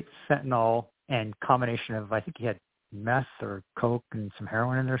straight fentanyl and combination of, I think he had meth or coke and some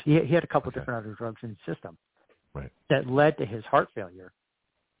heroin in there. He had a couple different other drugs in his system that led to his heart failure.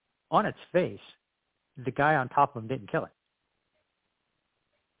 On its face, the guy on top of him didn't kill it.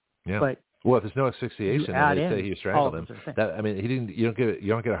 Yeah. But well, if there's no asphyxiation, and they say he strangled him. He didn't. You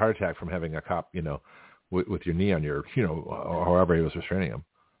don't get a heart attack from having a cop, with your knee on your, or however he was restraining him.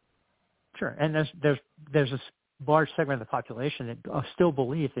 Sure, and there's a large segment of the population that still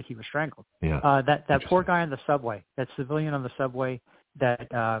believes that he was strangled. Yeah. That poor guy on the subway, that civilian on the subway that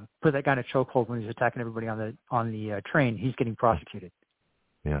put that guy in a chokehold when he was attacking everybody on the train, he's getting prosecuted.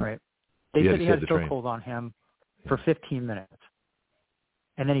 Yeah. Right. They said he had a chokehold on him for 15 minutes.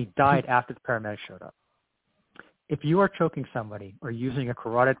 And then he died after the paramedics showed up. If you are choking somebody or using a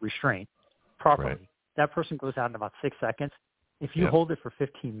carotid restraint properly, that person goes out in about 6 seconds. If you hold it for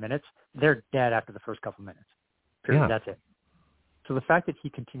 15 minutes, they're dead after the first couple minutes. Period. That's it. So the fact that he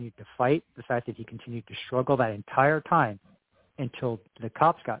continued to fight, the fact that he continued to struggle that entire time until the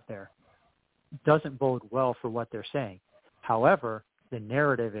cops got there doesn't bode well for what they're saying. However, the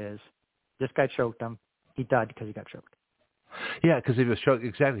narrative is this guy choked him. He died because he got choked. Yeah, because if he was choked,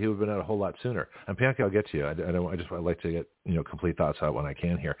 exactly, he would have been out a whole lot sooner. And Pianki, I'll get to you. I'd like to get complete thoughts out when I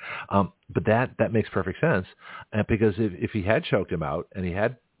can here. But that makes perfect sense because if he had choked him out and he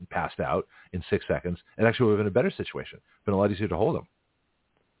had passed out in 6 seconds, it actually would have been a better situation. Been a lot easier to hold him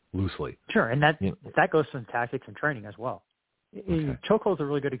loosely. Sure, and that goes to tactics and training as well. Chokehold is a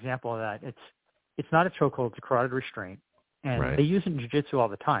really good example of that. It's not a chokehold; it's a carotid restraint, and they use it in jiu-jitsu all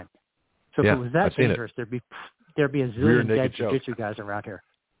the time. So if it was that dangerous, there'd be a zillion dead jiu-jitsu guys around here,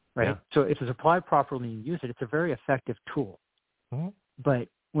 right? Yeah. So if it's applied properly and you use it, it's a very effective tool. Mm-hmm. But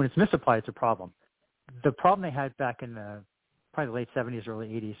when it's misapplied, it's a problem. The problem they had back in probably the late 70s, early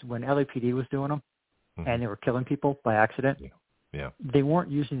 80s, when LAPD was doing them, and they were killing people by accident, they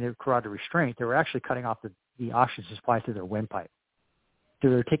weren't using the carotid restraint. They were actually cutting off the oxygen supply through their windpipe. So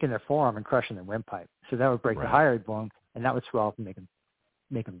they're taking their forearm and crushing their windpipe. So that would break the hyoid bone, and that would swell up and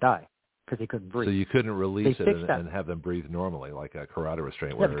make them die because they couldn't breathe. So you couldn't release it and have them breathe normally, like a carotid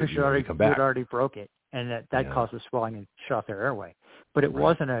restraint, where because you already broke it, and that causes swelling and shut off their airway. But it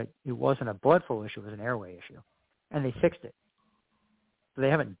wasn't a blood flow issue; it was an airway issue, and they fixed it. So they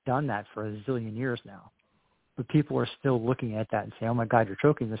haven't done that for a zillion years now. But people are still looking at that and saying, "Oh my God, you're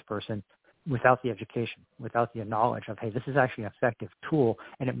choking this person," without the education, without the knowledge of, hey, this is actually an effective tool,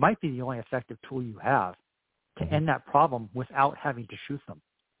 and it might be the only effective tool you have to end that problem without having to shoot them.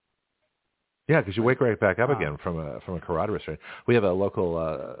 Yeah, because you wake right back up again from a carotid restraint. We have a local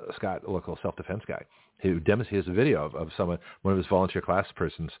local self-defense guy who demonstrates a video of someone, one of his volunteer class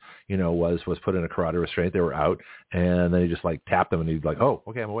persons, was put in a carotid restraint. They were out, and then he just like tapped them, and he'd like, oh,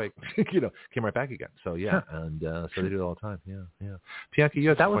 okay, I'm awake. Came right back again. So yeah, and so they do it all the time. Yeah. Pianki, you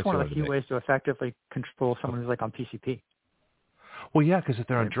had that was one of the few ways to effectively control someone who's like on PCP. Well, yeah, because if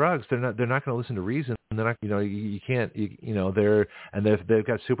they're on drugs, they're not going to listen to reason. And they're not, you can't, they've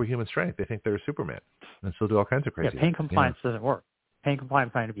got superhuman strength. They think they're Superman, and so do all kinds of crazy. Yeah, pain compliance doesn't work. Pain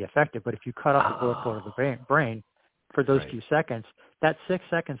compliance might be effective, but if you cut off the blood flow to the brain for those few seconds, that 6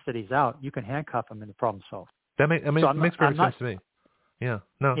 seconds that he's out, you can handcuff him and the problem solved. That makes perfect sense to me. Yeah,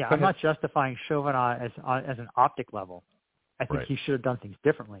 no. Yeah, I'm not justifying Chauvin as an optic level. I think he should have done things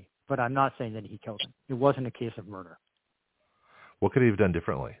differently, but I'm not saying that he killed him. It wasn't a case of murder. What could he have done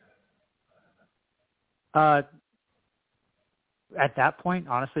differently? At that point,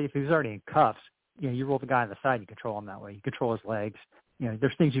 honestly, if he was already in cuffs, you roll the guy on the side and you control him that way. You control his legs.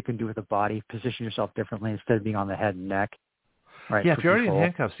 There's things you can do with the body, position yourself differently instead of being on the head and neck. Right. Yeah, if you're already in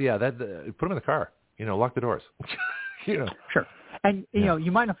handcuffs, put him in the car. Lock the doors. Sure. And,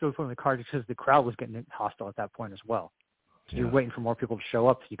 you might not be able to put him in the car because the crowd was getting hostile at that point as well. So you're waiting for more people to show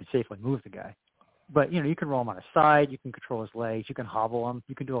up so you can safely move the guy. But, you can roll him on his side. You can control his legs. You can hobble him.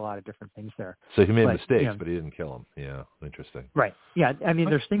 You can do a lot of different things there. So he made mistakes, but he didn't kill him. Yeah, interesting. Right. Yeah, I mean,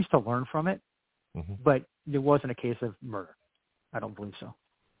 there's things to learn from it, but it wasn't a case of murder. I don't believe so.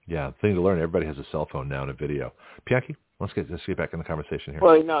 Yeah, thing to learn. Everybody has a cell phone now and a video. Pianki, let's get back in the conversation here.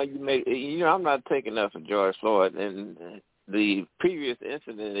 Well, I'm not taking up for George Floyd. And the previous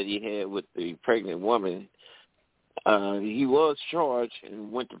incident that he had with the pregnant woman, he was charged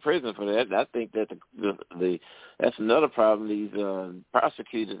and went to prison for that. I think that that's another problem. These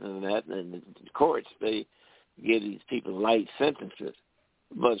prosecutors and the courts, they give these people light sentences.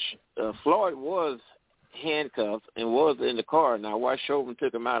 But Floyd was handcuffed and was in the car. Now, why Chauvin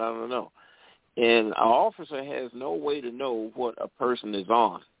took him out, I don't know. And an officer has no way to know what a person is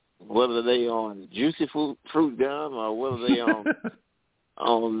on, whether they on juicy fruit gum or whether they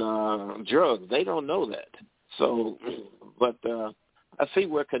on drugs. They don't know that. So, but I see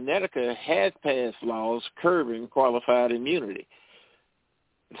where Connecticut has passed laws curbing qualified immunity.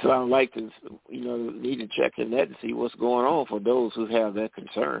 So I'd like to, need to check in that and see what's going on for those who have that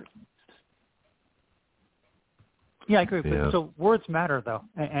concern. Yeah, I agree. But, so words matter, though,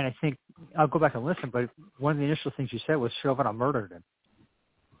 and I think I'll go back and listen. But one of the initial things you said was Chauvin murdered him,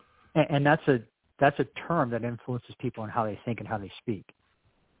 and that's a term that influences people and how they think and how they speak.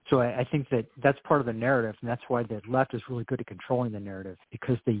 So I think that's part of the narrative, and that's why the left is really good at controlling the narrative,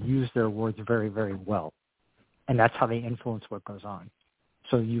 because they use their words very, very well, and that's how they influence what goes on.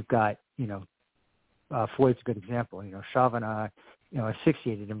 So you've got, Floyd's a good example. Chauvin,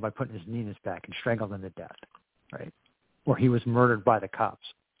 asphyxiated him by putting his knee in his back and strangled him to death, right? Or he was murdered by the cops.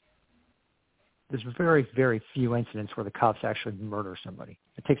 There's very, very few incidents where the cops actually murder somebody.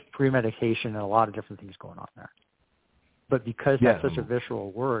 It takes premeditation and a lot of different things going on there. But because that's such a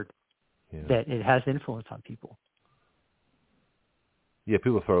visceral word, that it has influence on people. Yeah,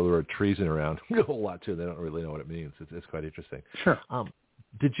 people throw the word treason around a whole lot, too. They don't really know what it means. It's quite interesting. Sure.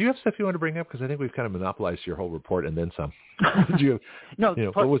 Did you have stuff you want to bring up? Because I think we've kind of monopolized your whole report and then some. Did you? No,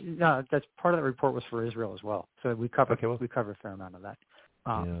 that's part of the report was for Israel as well. So we covered we covered a fair amount of that.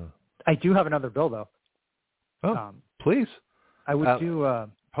 I do have another bill, though. Oh, please. I would do...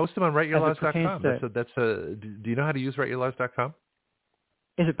 post them on WriteYourLaws.com. Do you know how to use WriteYourLaws.com?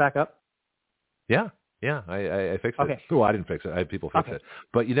 Is it back up? Yeah. I fixed it. Well, I didn't fix it. I had people fix it.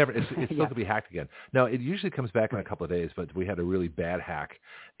 But it's still to be hacked again. Now, it usually comes back in a couple of days, but we had a really bad hack,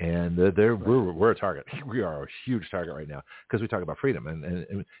 and we're a target. We are a huge target right now because we talk about freedom.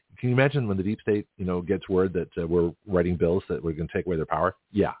 And can you imagine when the deep state, gets word that we're writing bills that we're going to take away their power?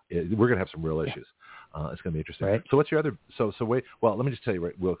 Yeah, we're going to have some real issues. It's going to be interesting. Right. So what's your other? So wait. Well, let me just tell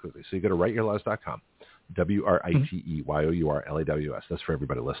you real quickly. So you go to WriteYourLaws.com. WRITEYOURLAWS. That's for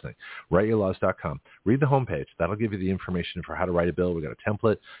everybody listening. WriteYourLaws.com. Read the homepage. That'll give you the information for how to write a bill. We've got a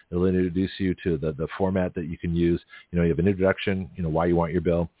template. It'll introduce you to the format that you can use. You have an introduction, why you want your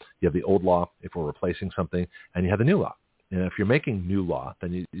bill. You have the old law if we're replacing something, and you have the new law. And if you're making new law,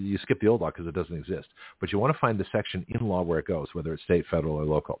 then you skip the old law because it doesn't exist. But you want to find the section in law where it goes, whether it's state, federal, or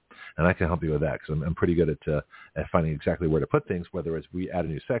local. And I can help you with that because I'm pretty good at finding exactly where to put things, whether it's we add a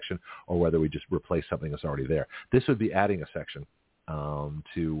new section or whether we just replace something that's already there. This would be adding a section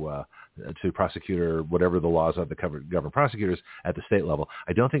to prosecutor, whatever the laws are that govern prosecutors at the state level.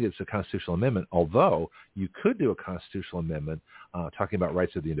 I don't think it's a constitutional amendment, although you could do a constitutional amendment talking about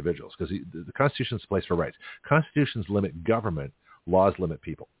rights of the individuals, because the Constitution is a place for rights. Constitutions limit government, laws limit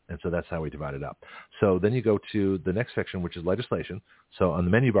people, and so that's how we divide it up. So then you go to the next section, which is legislation. So on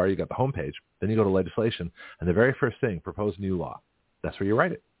the menu bar, you got the home page. Then you go to legislation, and the very first thing, proposed new law. That's where you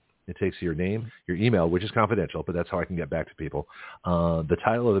write it. It takes your name, your email, which is confidential, but that's how I can get back to people. The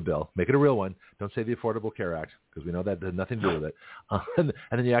title of the bill, make it a real one. Don't say the Affordable Care Act, because we know that has nothing to do with it. And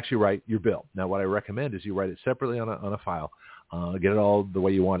then you actually write your bill. Now, what I recommend is you write it separately on a file, get it all the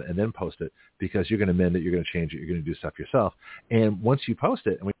way you want it, and then post it, because you're going to amend it, you're going to change it, you're going to do stuff yourself. And once you post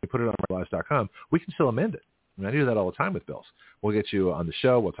it, and we put it on WriteYourLaws.com, we can still amend it. And I do that all the time with bills. We'll get you on the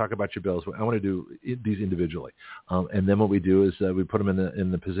show. We'll talk about your bills. I want to do these individually. And then what we do is we put them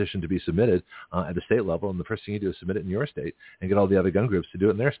in the position to be submitted at the state level. And the first thing you do is submit it in your state and get all the other gun groups to do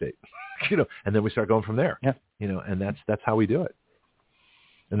it in their state. And then we start going from there. Yeah. And that's how we do it.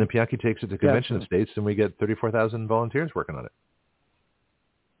 And then Pianki takes it to convention of states, and we get 34,000 volunteers working on it.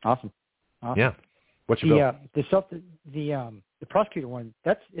 Awesome. Yeah. What's your bill? The prosecutor one,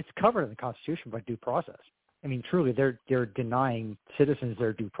 it's covered in the Constitution by due process. I mean, truly, they're denying citizens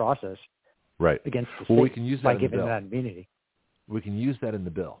their due process against the state we can use that by giving them that immunity. We can use that in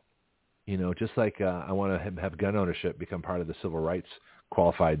the bill. Just like I want to have gun ownership become part of the civil rights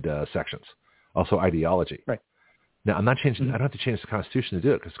qualified sections. Also ideology. Right. Now, I'm not changing. I don't have to change the Constitution to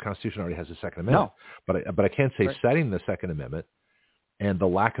do it, because the Constitution already has a Second Amendment. No. But I can say citing the Second Amendment and the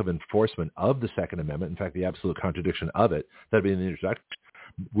lack of enforcement of the Second Amendment, in fact, the absolute contradiction of it, that'd be in the introduction.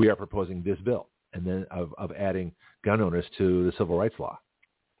 We are proposing this bill, and then of adding gun owners to the civil rights law.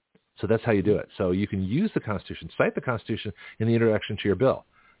 So that's how you do it. So you can use the Constitution, cite the Constitution in the introduction to your bill.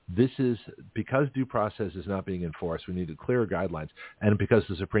 This is because due process is not being enforced. We need clearer guidelines. And because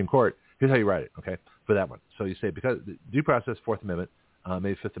the Supreme Court, here's how you write it, okay, for that one. So you say, because due process, Fourth Amendment,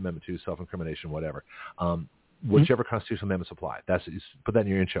 maybe Fifth Amendment too, self-incrimination, whatever. Whichever constitutional amendments apply. You put that in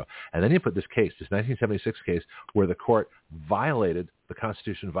your intro. And then you put this 1976 case, where the court violated the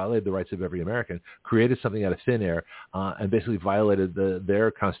Constitution, violated the rights of every American, created something out of thin air, and basically violated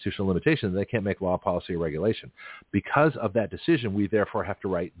their constitutional limitations. They can't make law, policy, or regulation. Because of that decision, we therefore have to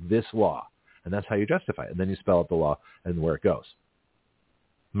write this law. And that's how you justify it. And then you spell out the law and where it goes.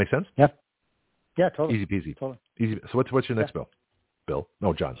 Make sense? Yeah. Yeah, totally. Easy peasy. Totally. Easy. So what's your next bill? Bill?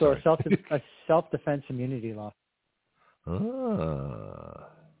 No, John. So sorry. a self-defense immunity law.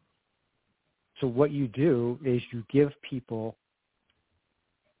 So what you do is you give people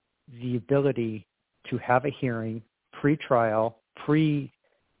the ability to have a hearing, pre-trial,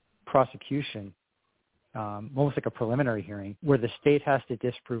 pre-prosecution, almost like a preliminary hearing, where the state has to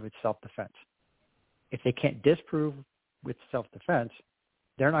disprove its self-defense. If they can't disprove with self-defense,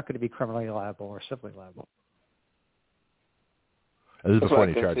 they're not going to be criminally liable or civilly liable. This is before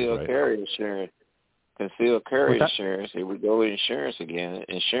any charges, concealed carry insurance. Concealed carry insurance. Here we go with insurance again.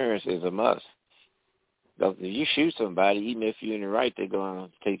 Insurance is a must. If you shoot somebody, even if you're in the right, they're going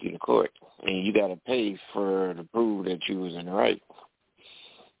to take you to court, and you got to pay to prove that you was in the right.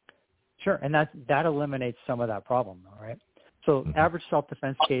 Sure, and that eliminates some of that problem, all right? So average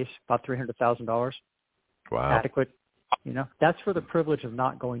self-defense case, about $300,000. Wow. Adequate. That's for the privilege of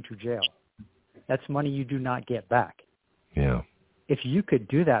not going to jail. That's money you do not get back. Yeah. If you could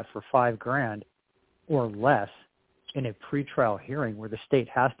do that for $5,000 or less in a pretrial hearing where the state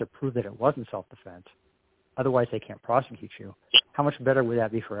has to prove that it wasn't self-defense, otherwise they can't prosecute you, how much better would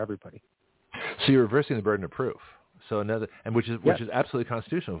that be for everybody? So you're reversing the burden of proof. So which is absolutely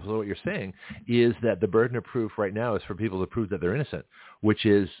constitutional. So what you're saying is that the burden of proof right now is for people to prove that they're innocent, which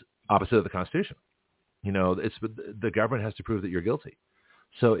is opposite of the Constitution. It's the government has to prove that you're guilty.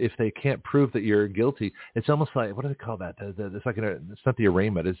 So if they can't prove that you're guilty, it's almost like, what do they call that? It's like it's not the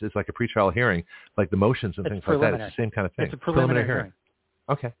arraignment. It's like a pretrial hearing, like the motions and things like that. It's the same kind of thing. It's a preliminary hearing.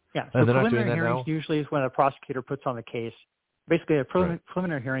 Okay. Yeah. So preliminary hearings usually is when a prosecutor puts on the case. Basically, a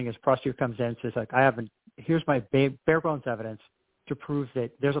preliminary hearing is prosecutor comes in and says, like, here's my bare bones evidence to prove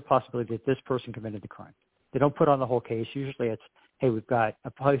that there's a possibility that this person committed the crime. They don't put on the whole case. Usually it's, hey, we've got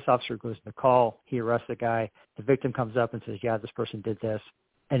a police officer goes to the call, he arrests the guy, the victim comes up and says, yeah, this person did this,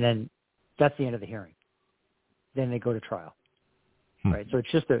 and then that's the end of the hearing. Then they go to trial, right? So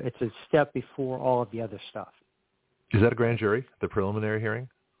it's a step before all of the other stuff. Is that a grand jury, the preliminary hearing?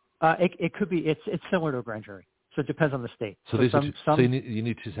 It could be. It's similar to a grand jury, so it depends on the state. So, you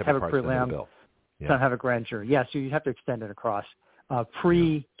need two separate parts of the bill. Yeah. Some have a grand jury. Yeah, so you'd have to extend it across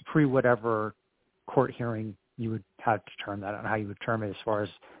pre whatever court hearing you would have to term that on, how you would term it as far as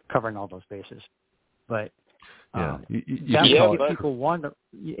covering all those bases. But people one,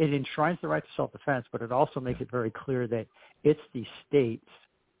 it enshrines the right to self-defense, but it also makes it very clear that it's the state's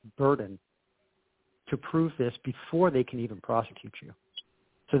burden to prove this before they can even prosecute you.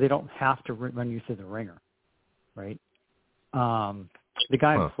 So they don't have to run you through the ringer, right? The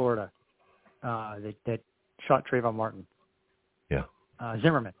guy in Florida that shot Trayvon Martin. Yeah.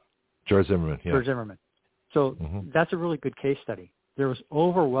 Zimmerman. George Zimmerman, yeah. George Zimmerman. So that's a really good case study. There was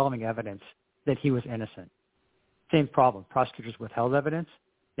overwhelming evidence that he was innocent. Same problem. Prosecutors withheld evidence.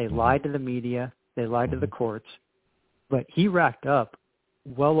 They lied to the media. They lied to the courts. But he racked up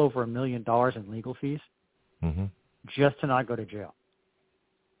well over $1 million in legal fees just to not go to jail.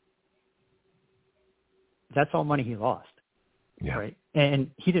 That's all money he lost, right? And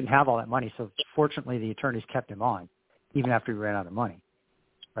he didn't have all that money, so fortunately the attorneys kept him on even after he ran out of money,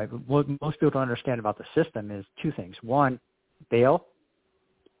 right? But what most people don't understand about the system is two things. One, bail,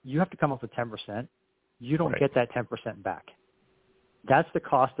 you have to come up with 10%. You don't get that 10% back. That's the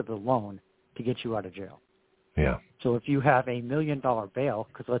cost of the loan to get you out of jail. Yeah. So if you have $1 million bail,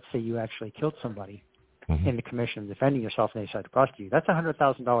 because let's say you actually killed somebody in the commission of defending yourself and they decide to prosecute you, that's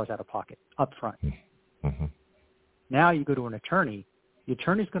 $100,000 out of pocket up front. Now you go to an attorney. The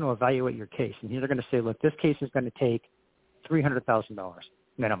attorney's going to evaluate your case, and they're going to say, look, this case is going to take $300,000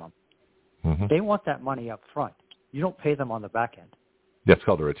 minimum. They want that money up front. You don't pay them on the back end. That's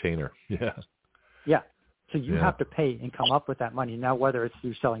called a retainer. Yeah. Yeah. So you have to pay and come up with that money. Now, whether it's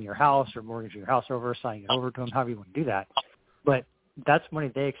through selling your house or mortgaging your house over, signing it over to them, however you want to do that. But that's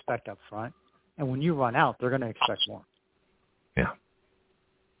money they expect up front. And when you run out, they're going to expect more. Yeah.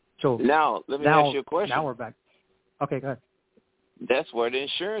 So now, let me ask you a question. Now we're back. Okay, go ahead. That's where the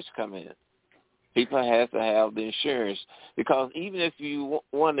insurance come in. People have to have the insurance because even if you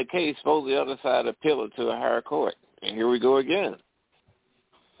won the case, suppose the other side appeal it to a higher court. And here we go again.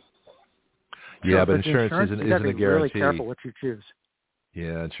 Yeah, but insurance isn't a guarantee. Really careful what you choose.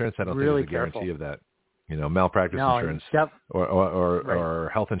 Yeah, insurance I don't think is a guarantee of that. You know, malpractice insurance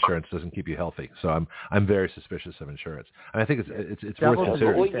or health insurance doesn't keep you healthy. So I'm very suspicious of insurance. And I think it's worth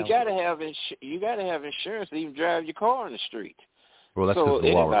considering. Well, you got to have insurance to even drive your car on the street. Well, that's because the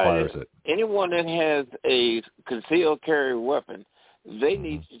law requires it. Anyone that has a concealed carry weapon,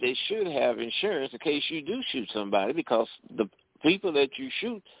 they should have insurance in case you do shoot somebody, because the people that you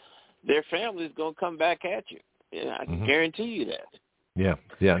shoot, their family is going to come back at you. Yeah, I can guarantee you that. Yeah,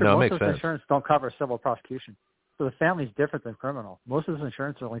 sure, no, it makes sense. Most of those insurance don't cover civil prosecution. So the family is different than criminal. Most of those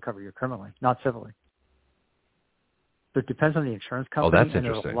insurance only cover you criminally, not civilly. So it depends on the insurance company. Oh, that's and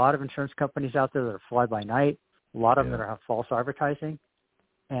interesting. There's a lot of insurance companies out there that are fly-by-night, a lot of them that have false advertising,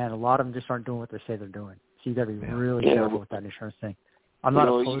 and a lot of them just aren't doing what they say they're doing. So you got to be really careful with that insurance thing. I'm not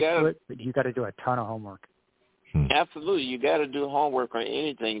opposed to it, but you got to do a ton of homework. Absolutely, you got to do homework on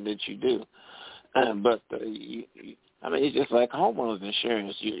anything that you do. I mean, it's just like homeowners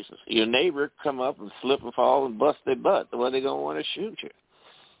insurance. Your neighbor come up and slip and fall and bust their butt. Well, they're going to want to shoot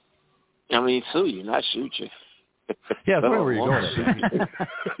you. I mean, sue you, not shoot you. Yeah, that's where you're going.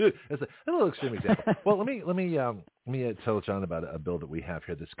 That's a little extreme example. Well, let me tell John about a bill that we have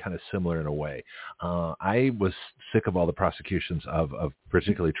here that's kind of similar in a way. I was sick of all the prosecutions of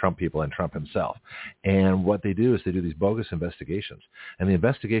particularly Trump people and Trump himself. And what they do is they do these bogus investigations, and the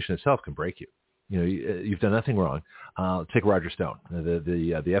investigation itself can break you. You know, you've done nothing wrong. Take Roger Stone.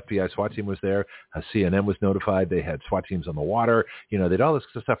 The FBI SWAT team was there. CNN was notified. They had SWAT teams on the water. You know, they did all this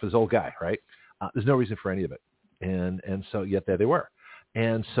stuff for this old guy, right? There's no reason for any of it. And so yet there they were.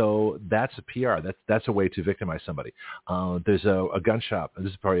 And so that's a PR. That's a way to victimize somebody. There's a gun shop. And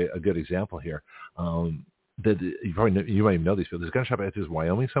this is probably a good example here. You might even know these people. There's a gun shop, I think it was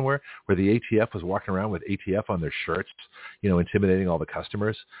Wyoming somewhere, where the ATF was walking around with ATF on their shirts, you know, intimidating all the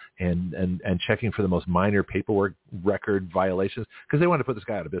customers and checking for the most minor paperwork record violations because they wanted to put this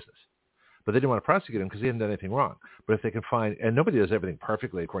guy out of business. But they didn't want to prosecute him because he hadn't done anything wrong. But if they can find, and nobody does everything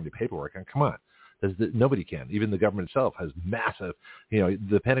perfectly according to paperwork, and come on. Nobody can. Even the government itself has massive, you know,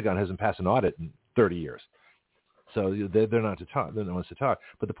 the Pentagon hasn't passed an audit in 30 years. So they're not to talk. They're the ones to talk.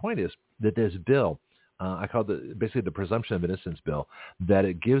 But the point is that there's a bill I call it basically the presumption of innocence bill, that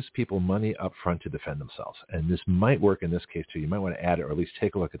it gives people money up front to defend themselves. And this might work in this case too. You might want to add it or at least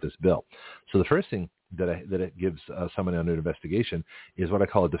take a look at this bill. So the first thing that it gives someone under investigation is what I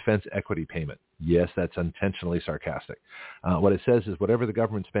call a defense equity payment. Yes, that's intentionally sarcastic. What it says is whatever the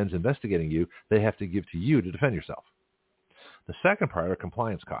government spends investigating you, they have to give to you to defend yourself. The second part are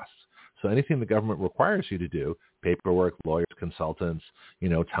compliance costs. So anything the government requires you to do, paperwork, lawyers, consultants,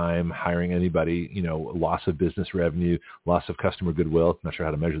 time, hiring anybody, loss of business revenue, loss of customer goodwill. Not sure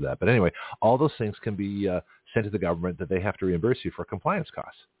how to measure that. But anyway, all those things can be sent to the government that they have to reimburse you for compliance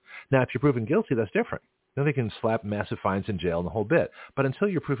costs. Now, if you're proven guilty, that's different. Then they can slap massive fines in jail and the whole bit. But until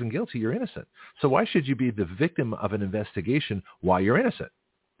you're proven guilty, you're innocent. So why should you be the victim of an investigation while you're innocent?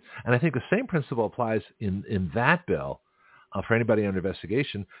 And I think the same principle applies in that bill for anybody under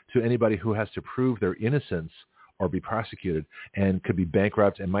investigation to anybody who has to prove their innocence or be prosecuted and could be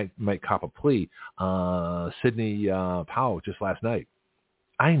bankrupt and might cop a plea. Sydney Powell just last night.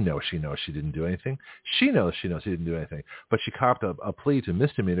 I know she knows she didn't do anything. She knows she didn't do anything. But she copped a plea to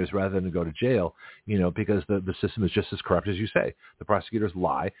misdemeanors rather than to go to jail, because the system is just as corrupt as you say. The prosecutors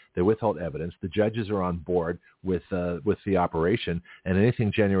lie. They withhold evidence. The judges are on board with the operation. And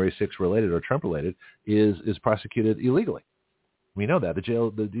anything January 6th related or Trump related is prosecuted illegally. We know that.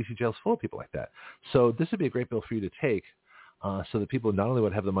 The D.C. jail is full of people like that. So this would be a great bill for you to take so that people not only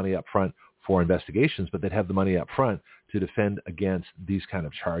would have the money up front for investigations, but they'd have the money up front to defend against these kind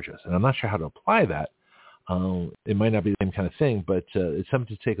of charges. And I'm not sure how to apply that. It might not be the same kind of thing, but it's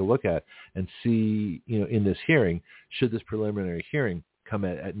something to take a look at and see, in this hearing, should this preliminary hearing come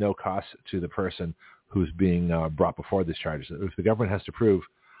at no cost to the person who's being brought before these charges. If the government has to prove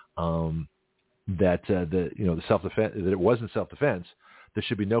that the self-defense, that it wasn't self-defense, there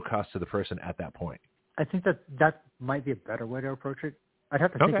should be no cost to the person at that point. I think that might be a better way to approach it. I'd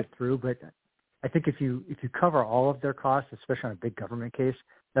have to think it through, but I think if you cover all of their costs, especially on a big government case,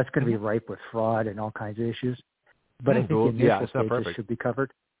 that's going to be ripe with fraud and all kinds of issues. But I think the initial stages should be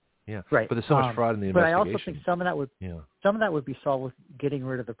covered. Yeah, right. But there's so much fraud in the investigation. But I also think some of that would be solved with getting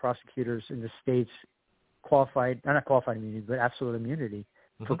rid of the prosecutors in the states not qualified immunity, but absolute immunity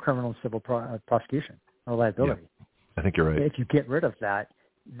for criminal and civil prosecution or liability. Yeah. I think you're right. If you get rid of that,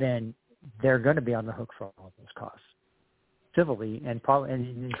 then they're going to be on the hook for all those costs, civilly and probably,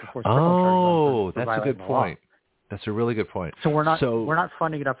 and of course. Oh, that's a good point. That's a really good point. So we're not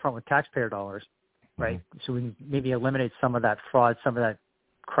funding it up front with taxpayer dollars, right? Mm-hmm. So we can maybe eliminate some of that fraud, some of that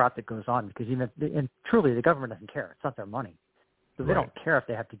crap that goes on, because and truly the government doesn't care. It's not their money. So they don't care if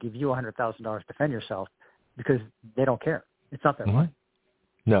they have to give you $100,000 to defend yourself, because they don't care. It's not their money.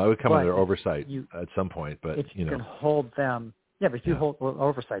 No, it would come under oversight at some point, but if you can hold them. Yeah, but if you hold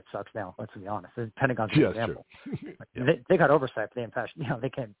oversight sucks now. Let's be honest. The Pentagon's an example. They got oversight, but they didn't pass. They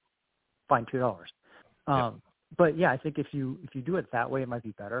can't find $2. But I think if you do it that way, it might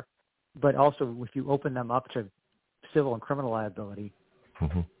be better. But also, if you open them up to civil and criminal liability,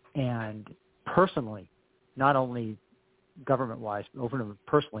 and personally, not only government-wise, but open them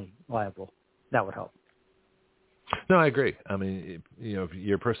personally liable, that would help. No, I agree. I mean, if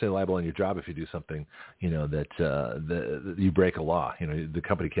you're personally liable on your job if you do something, that you break a law. The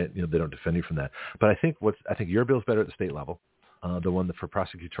company can't. They don't defend you from that. But I think your bill's better at the state level. The one that for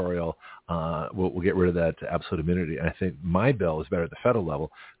prosecutorial, we'll get rid of that absolute immunity. And I think my bill is better at the federal level,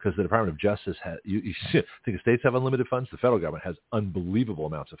 because the Department of Justice has. You think the states have unlimited funds? The federal government has unbelievable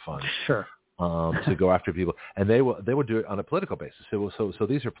amounts of funds. Sure. To go after people, and they will do it on a political basis. So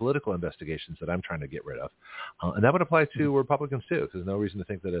these are political investigations that I'm trying to get rid of, and that would apply to Republicans too. There's no reason to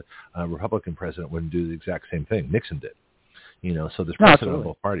think that a Republican president wouldn't do the exact same thing. Nixon did, So there's precedent on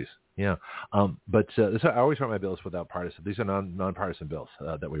both parties. Yeah, but so I always write my bills without partisan. These are nonpartisan bills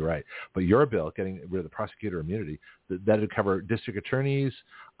that we write. But your bill, getting rid of the prosecutor immunity, that would cover district attorneys,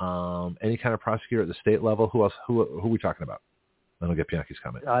 any kind of prosecutor at the state level. Who else? Who are we talking about? Then I'll get Bianchi's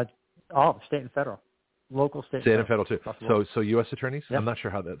comment. All state and federal, local, state and federal too. So U.S. attorneys. Yep. I'm not sure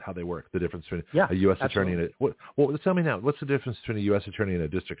how they work. The difference between a U.S. attorney and tell me now. What's the difference between a U.S. attorney and a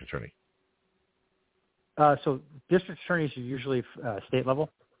district attorney? So district attorneys are usually state level.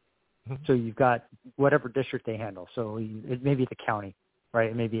 Mm-hmm. So you've got whatever district they handle. So it may be the county, right?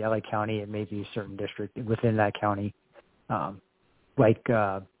 It may be LA County. It may be a certain district within that county. Local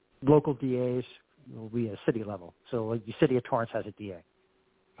DAs will be a city level. So like the city of Torrance has a DA.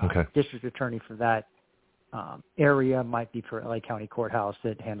 Okay. District attorney for that area might be for LA County Courthouse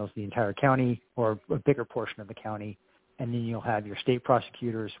that handles the entire county or a bigger portion of the county. And then you'll have your state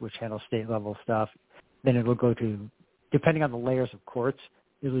prosecutors, which handle state level stuff. Then it will go to, depending on the layers of courts,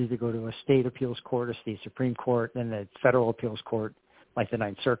 it'll either go to a state appeals court, a state Supreme Court, then the federal appeals court, like the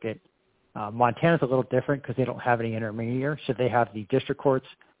Ninth Circuit. Montana's a little different because they don't have any intermediary, so they have the district courts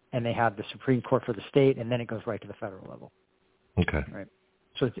and they have the Supreme Court for the state, and then it goes right to the federal level. Okay. Right.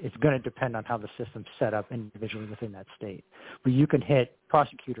 So it's going to depend on how the system's set up individually within that state. But you can hit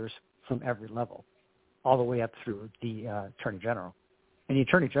prosecutors from every level, all the way up through the Attorney General. And the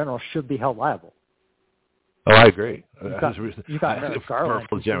Attorney General should be held liable. Oh, I agree. You've got Merrick Garland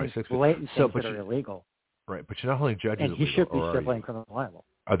who's doing blatant things that are illegal. Right, but you're not holding judges and he illegal, should be civil and criminal liable.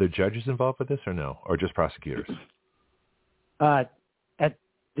 Are there judges involved with this or no, or just prosecutors?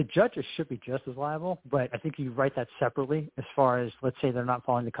 The judges should be just as liable, but I think you write that separately as far as, let's say they're not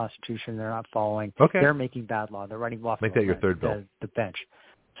following the Constitution, they're not following, they're making bad law, they're writing law for Make that your third bill. The bench.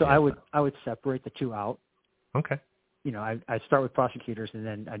 So yeah. I would separate the two out. Okay. You know, I'd start with prosecutors and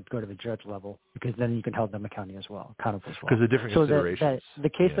then I'd go to the judge level because then you can hold them accountable as well. Because the different considerations. The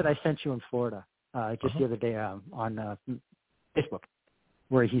case that I sent you in Florida just the other day on Facebook,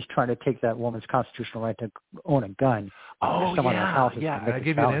 where he's trying to take that woman's constitutional right to own a gun. Oh, yeah. I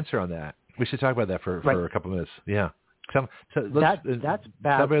gave you an answer on that. We should talk about that for a couple of minutes. Yeah. That's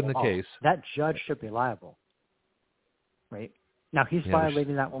bad in the case. That judge should be liable. Right? Now, he's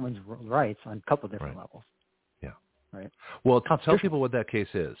violating that woman's rights on a couple of different levels. Yeah. Right. Well, tell people what that case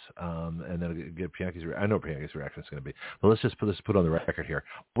is, and then get Bianchi's. I know Bianchi's reaction is going to be. But let's put on the record here.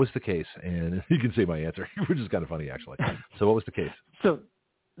 What was the case? And you can say my answer, which is kind of funny, actually. So, what was the case? So,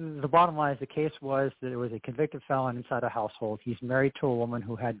 the bottom line is the case was that it was a convicted felon inside a household. He's married to a woman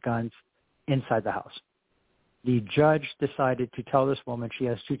who had guns inside the house. The judge decided to tell this woman she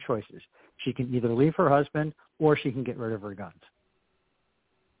has two choices. She can either leave her husband or she can get rid of her guns.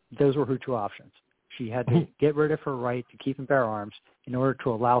 Those were her two options. She had to get rid of her right to keep and bear arms in order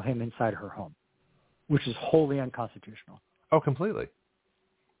to allow him inside her home, which is wholly unconstitutional. Oh, completely.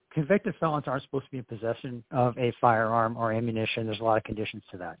 Convicted felons aren't supposed to be in possession of a firearm or ammunition. There's a lot of conditions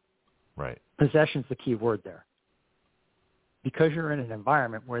to that. Right. Possession's the key word there. Because you're in an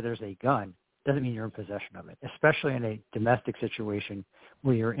environment where there's a gun doesn't mean you're in possession of it, especially in a domestic situation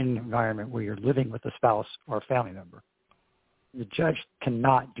where you're in an environment where you're living with a spouse or a family member. The judge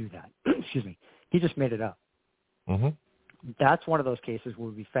cannot do that. Excuse me. He just made it up. Mm-hmm. That's one of those cases where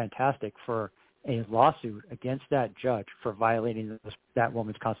it would be fantastic for a lawsuit against that judge for violating that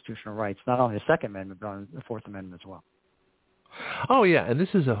woman's constitutional rights, not only the Second Amendment, but on the Fourth Amendment as well. Oh, yeah, and this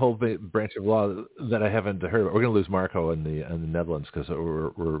is a whole branch of law that I haven't heard of. We're going to lose Marco in the Netherlands because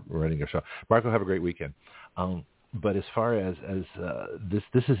we're running a show. Marco, have a great weekend. But as far as this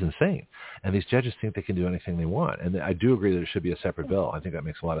is insane, and these judges think they can do anything they want. And I do agree that it should be a separate bill. I think that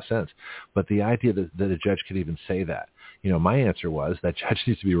makes a lot of sense. But the idea that a judge could even say that, my answer was that judge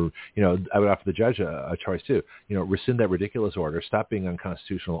needs to be, I would offer the judge a choice too. Rescind that ridiculous order, stop being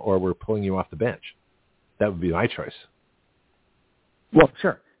unconstitutional, or we're pulling you off the bench. That would be my choice. Well,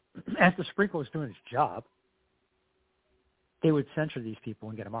 sure. As the Supreme Court was doing its job, they would censure these people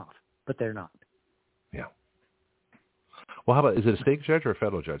and get them off, but they're not. Yeah. Well, how about, is it a state judge or a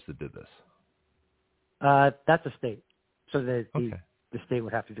federal judge that did this? That's a state. So the state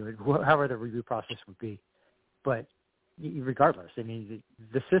would have to do it, however the review process would be. But regardless, I mean,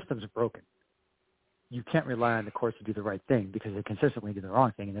 the system's broken. You can't rely on the courts to do the right thing because they consistently do the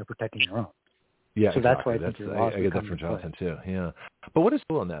wrong thing and they're protecting their own. Yeah, so exactly. That's why I think I get that from Jonathan too. Yeah, but what is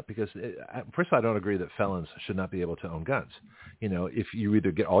cool on that? Because first of all, I don't agree that felons should not be able to own guns. If you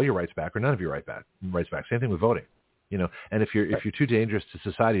either get all your rights back or none of your rights back. Same thing with voting. And if you're too dangerous to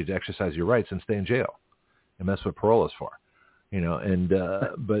society to exercise your rights, then stay in jail, and that's what parole is for.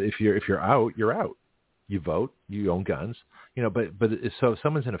 But if you're out, you're out. You vote, you own guns. So if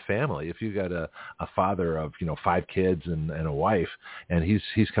someone's in a family, if you got a father of 5 kids and a wife, and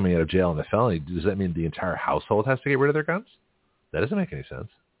he's coming out of jail in a felony, does that mean the entire household has to get rid of their guns? That doesn't make any sense.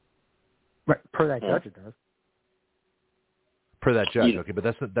 Right, per that judge it does. Per that judge, okay, but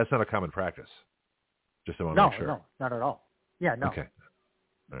that's not a common practice. Just to want to make sure. No, not at all. Yeah, no. Okay.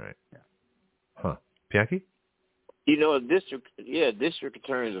 All right. Yeah. Huh. Bianchi? District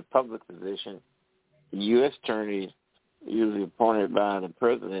attorney is a public position. The U.S. attorney usually appointed by the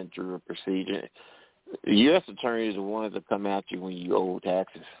president through a procedure. The U.S. attorney is the one that come at you when you owe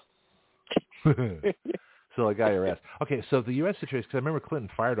taxes. So like IRS. Okay, so the U.S. attorneys, because I remember Clinton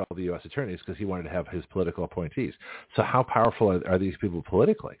fired all the U.S. attorneys because he wanted to have his political appointees. So how powerful are these people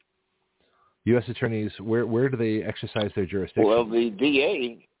politically? U.S. attorneys, where do they exercise their jurisdiction? Well, the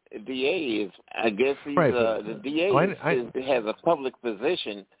DA is, I guess he's, the DA has a public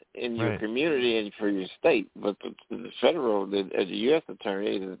position in your community and for your state, but the federal, the U.S.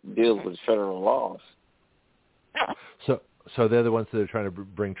 attorney deals with federal laws. So they're the ones that are trying to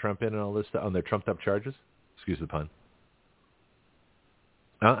bring Trump in and all this stuff on their trumped up charges? Excuse the pun.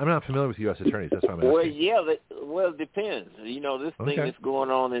 I'm not familiar with U.S. attorneys. That's why I'm asking. Well, yeah. It depends. This thing that's going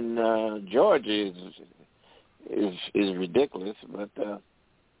on in Georgia is ridiculous. But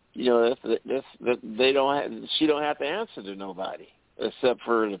they don't have. She don't have to answer to nobody except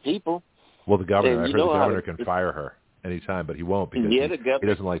for the people. Well, the governor. I heard the governor can fire her anytime, but he won't because he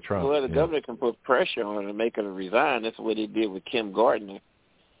doesn't like Trump. Well, the governor can put pressure on her to make her resign. That's what they did with Kim Gardner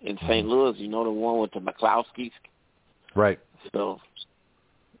in St. Louis. The one with the McCloskeys. Right. So.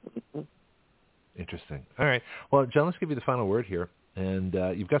 Interesting. All right. Well, John, let's give you the final word here. And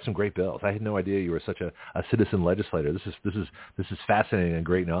you've got some great bills. I had no idea you were such a citizen legislator. This is fascinating and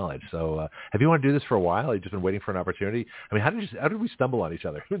great knowledge. So, have you wanted to do this for a while? Have you just been waiting for an opportunity? I mean, how did we stumble on each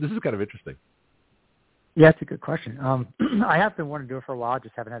other? This is kind of interesting. Yeah, that's a good question. I have been wanting to do it for a while,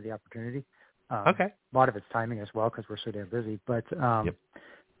 just haven't had the opportunity. Okay. A lot of it's timing as well because we're so damn busy. But yep.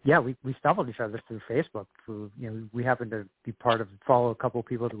 Yeah, we stumbled each other through Facebook. We happened to be follow a couple of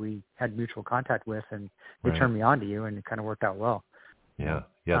people that we had mutual contact with, and they turned me on to you, and it kind of worked out well. Yeah,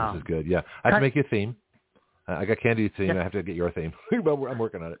 this is good. Yeah, I have to make you a theme. I got Candy's theme. I have to get your theme, but I'm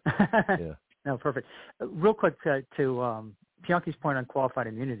working on it. Yeah. No, perfect. Real quick to Bianchi's point on qualified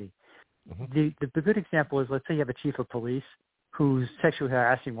immunity. The good example is, let's say you have a chief of police who's sexually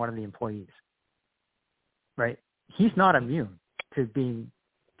harassing one of the employees. Right? He's not immune to being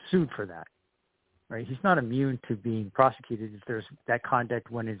sued for that. Right? He's not immune to being prosecuted if there's that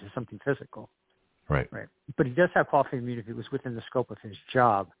conduct went into something physical. Right. But he does have qualified immunity if it was within the scope of his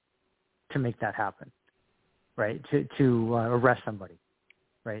job to make that happen. Right? To arrest somebody.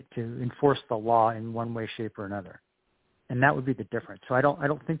 Right? To enforce the law in one way, shape, or another. And that would be the difference. So I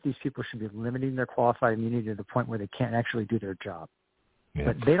don't think these people should be limiting their qualified immunity to the point where they can't actually do their job. Yeah.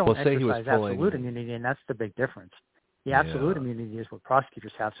 But they don't exercise absolute immunity, and that's the big difference. The absolute immunity is what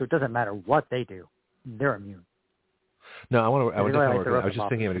prosecutors have, so it doesn't matter what they do; they're immune. No, I was just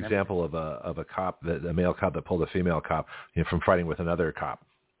thinking of an example of a cop, a male cop that pulled a female cop from fighting with another cop,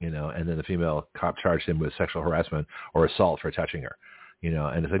 and then the female cop charged him with sexual harassment or assault for touching her.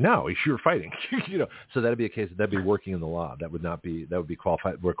 And it's like, no, you're fighting, so that'd be a case that'd be working in the law. That would be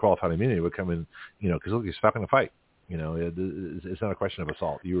qualified, where qualified immunity would come in, because look, you're stopping a fight. It's not a question of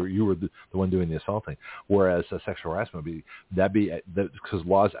assault. You were the one doing the assaulting. Whereas sexual harassment would be because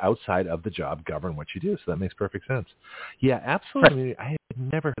laws outside of the job govern what you do. So that makes perfect sense. Yeah, absolutely. I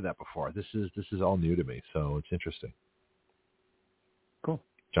had never heard that before. This is all new to me. So it's interesting. Cool.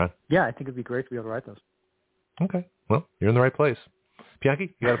 John? Yeah, I think it'd be great to be able to write those. Okay. Well, you're in the right place.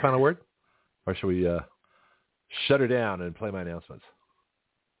 Bianchi, you got a final word? Or should we shut her down and play my announcements?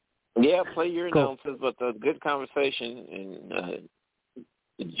 Yeah, play your announcements, but a good conversation. And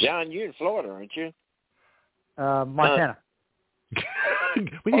John, you're in Florida, aren't you? Montana.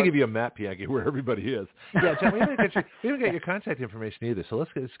 We need to give you a map, Bianchi, where everybody is. Yeah, John, we haven't got your contact information either, so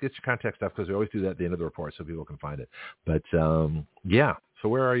let's get your contact stuff, because we always do that at the end of the report so people can find it. But, yeah, so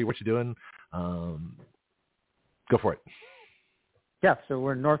where are you? What you doing? Go for it. Yeah, so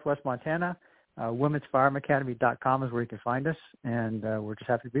we're in Northwest Montana. Women'sFirearmAcademy.com is where you can find us, and we're just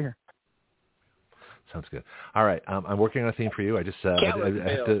happy to be here. Sounds good. All right, I'm working on a theme for you. I just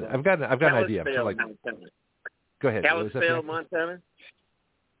I've got an idea. Go ahead. Kalispell, Montana.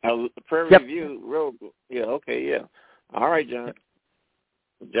 Prairie View Road. Yeah. Okay. Yeah. All right, John.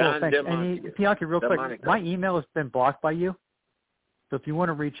 John, thanks. And Bianchi, real quick, my email has been blocked by you, so if you want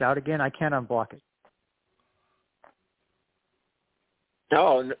to reach out again, I can't unblock it.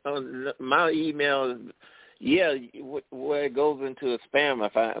 Oh, my email, where it goes into a spam,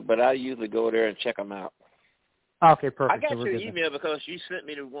 but I usually go there and check them out. Okay, perfect. I got your email because you sent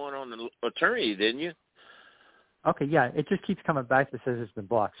me the one on the attorney, didn't you? Okay, yeah, it just keeps coming back that says it's been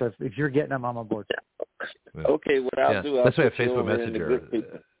blocked. So if you're getting them, I'm on board. Yeah. Okay, what I'll do, I'll put you over in the good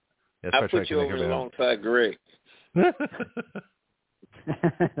people. I'll put you over alongside Greg.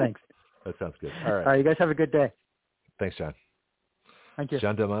 Thanks. That sounds good. All right. All right, you guys have a good day. Thanks, John. Thank you.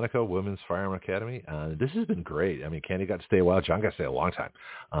 John Delmonico, Women's Firearm Academy. This has been great. I mean, Candy got to stay a while. John got to stay a long time,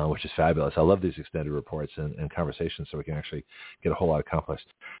 which is fabulous. I love these extended reports and conversations so we can actually get a whole lot accomplished.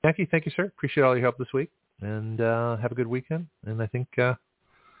 Jackie, thank you, sir. Appreciate all your help this week. And have a good weekend. And I think that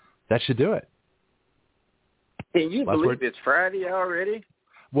should do it. Can you believe it's Friday already?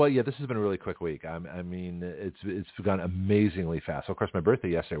 Well, yeah, this has been a really quick week. I mean, it's gone amazingly fast. So, of course, my birthday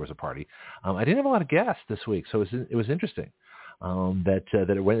yesterday was a party. I didn't have a lot of guests this week, so it was interesting. That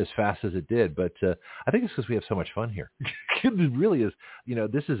it went as fast as it did, but I think it's because we have so much fun here. It really is,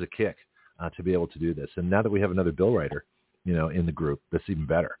 this is a kick to be able to do this. And now that we have another bill writer, in the group, that's even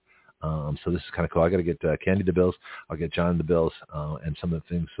better. So this is kind of cool. I got to get Candy the bills. I'll get John the bills and some of the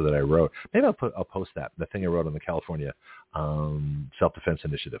things that I wrote. Maybe I'll post the thing I wrote on the California self-defense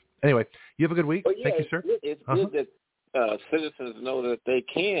initiative. Anyway, you have a good week. Well, yeah, Thank you, sir. It's good that citizens know that they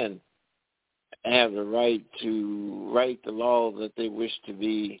can have the right to write the law that they wish to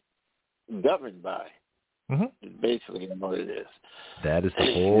be governed by. Basically what it is. That is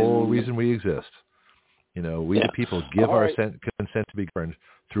the whole reason we exist. We the people give our consent to be governed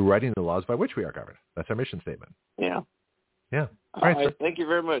through writing the laws by which we are governed. That's our mission statement. Yeah. Yeah. All right. Thank you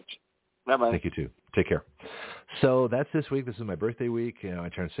very much. Bye-bye. Thank you, too. Take care. So that's this week. This is my birthday week. I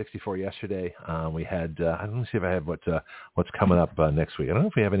turned 64 yesterday. We had, I don't see if I have what's coming up next week. I don't know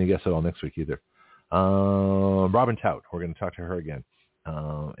if we have any guests at all next week either. Robin Tout. We're going to talk to her again.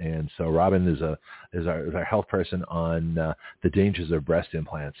 And so Robin is our health person on the dangers of breast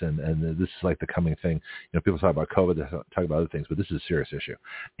implants, and this is like the coming thing. People talk about COVID, they talk about other things, but this is a serious issue,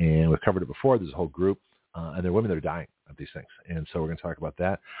 and we've covered it before. There's a whole group, and there are women that are dying of these things, and so we're going to talk about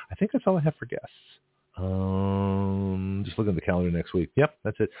that. I think that's all I have for guests. Just looking at the calendar next week. Yep,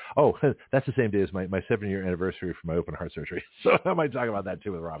 that's it. Oh, that's the same day as my 7-year anniversary for my open heart surgery, so I might talk about that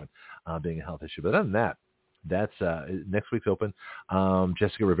too with Robin, being a health issue. But other than that, that's next week's open.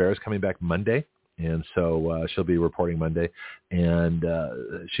 Jessica Rivera is coming back Monday, and so she'll be reporting Monday, and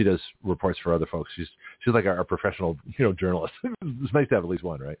she does reports for other folks. She's like our professional journalist. It's nice to have at least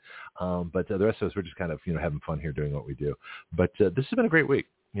one, right? But the rest of us, we're just kind of having fun here doing what we do. But this has been a great week.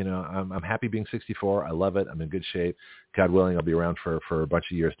 I'm happy being 64. I love it. I'm in good shape. God willing, I'll be around for a bunch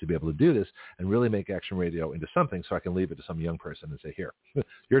of years to be able to do this and really make Action Radio into something, so I can leave it to some young person and say, here,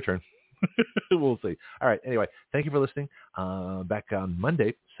 your turn. We'll see. All right. Anyway, thank you for listening. Back on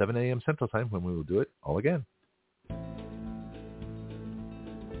Monday, 7 a.m. Central Time, when we will do it all again.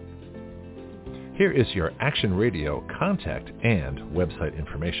 Here is your Action Radio contact and website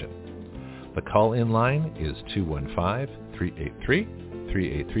information. The call-in line is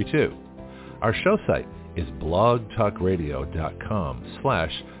 215-383-3832. Our show site is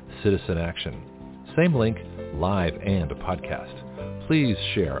blogtalkradio.com/citizanaction. Same link, live and a podcast. Please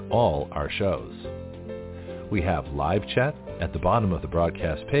share all our shows. We have live chat at the bottom of the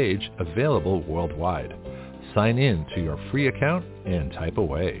broadcast page, available worldwide. Sign in to your free account and type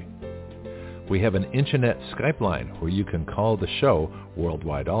away. We have an internet Skype line where you can call the show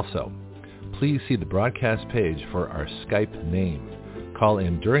worldwide also. Please see the broadcast page for our Skype name. Call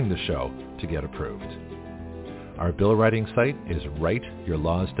in during the show to get approved. Our bill writing site is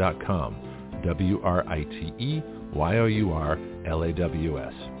writeyourlaws.com. WRITEYOURLAWS,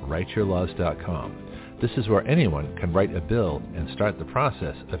 writeyourlaws.com. This is where anyone can write a bill and start the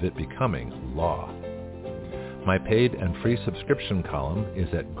process of it becoming law. My paid and free subscription column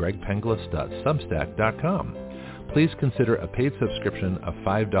is at gregpenglis.substack.com. Please consider a paid subscription of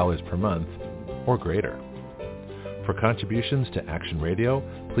 $5 per month or greater. For contributions to Action Radio,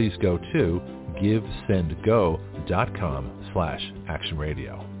 please go to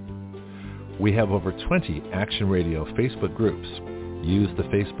givesendgo.com/actionradio. We have over 20 Action Radio Facebook groups. Use the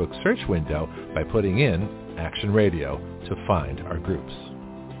Facebook search window by putting in Action Radio to find our groups.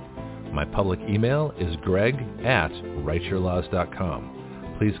 My public email is greg@writeyourlaws.com.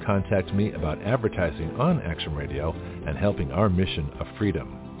 Please contact me about advertising on Action Radio and helping our mission of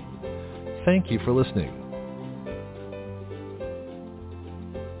freedom. Thank you for listening.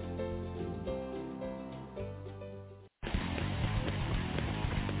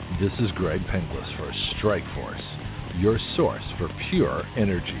 This is Greg Penglis for Strike Force, your source for pure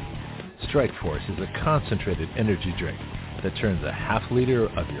energy. Strike Force is a concentrated energy drink that turns a half liter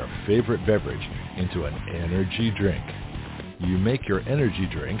of your favorite beverage into an energy drink. You make your energy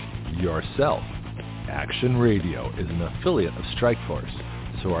drink yourself. Action Radio is an affiliate of Strike Force,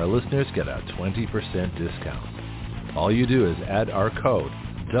 so our listeners get a 20% discount. All you do is add our code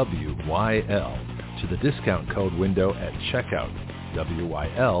WYL to the discount code window at checkout.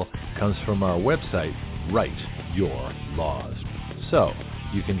 WYL comes from our website, Write Your Laws. So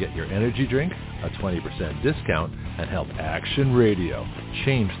you can get your energy drink, a 20% discount, and help Action Radio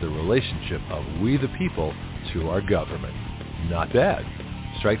change the relationship of we the people to our government. Not bad.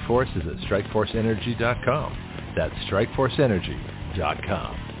 Strikeforce is at strikeforceenergy.com. That's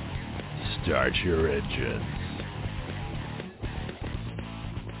strikeforceenergy.com. Start your engines.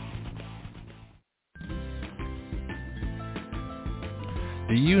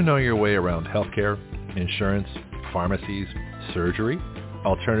 Do you know your way around healthcare, insurance, pharmacies, surgery,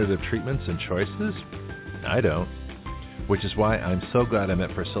 alternative treatments and choices? I don't. Which is why I'm so glad I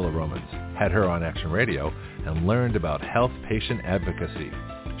met Priscilla Romans, had her on Action Radio, and learned about health patient advocacy.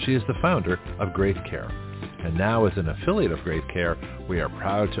 She is the founder of Great Care. And now as an affiliate of Grace Care, we are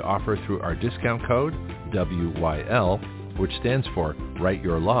proud to offer through our discount code, WYL, which stands for Write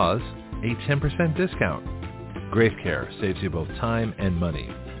Your Laws, a 10% discount. Grace Care saves you both time and money.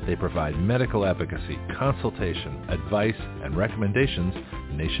 They provide medical advocacy, consultation, advice, and recommendations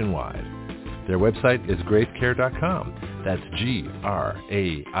nationwide. Their website is gracecare.com. That's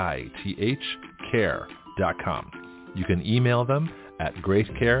GRAITH care.com. You can email them at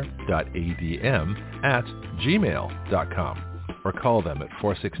gracecare.adm@gmail.com or call them at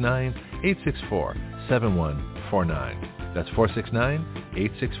 469-864-7149. That's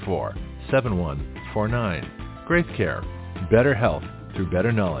 469-864-7149. Grace Care, better health through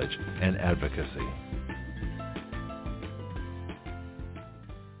better knowledge and advocacy.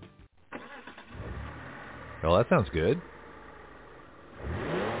 Well, that sounds good.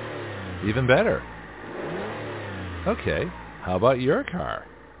 Even better. Okay, how about your car?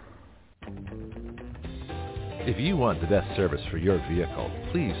 If you want the best service for your vehicle,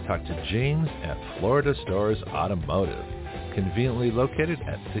 please talk to James at Florida Stores Automotive, conveniently located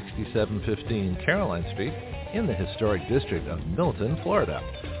at 6715 Caroline Street in the historic district of Milton, Florida,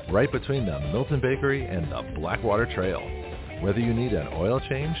 right between the Milton Bakery and the Blackwater Trail. Whether you need an oil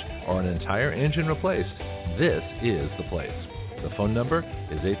change or an entire engine replaced, this is the place. The phone number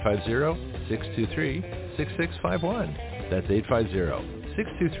is 850-623-6651. That's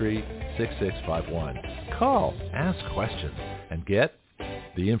 850-623-6651. Call, ask questions, and get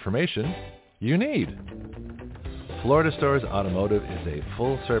the information you need. Florida Stores Automotive is a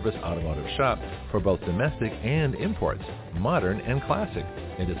full-service automotive shop for both domestic and imports, modern and classic.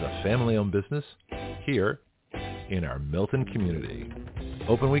 It is a family-owned business here in our Milton community.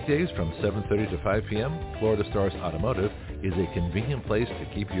 Open weekdays from 7:30 to 5 p.m., Florida Stars Automotive is a convenient place to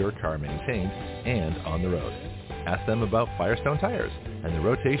keep your car maintained and on the road. Ask them about Firestone tires and the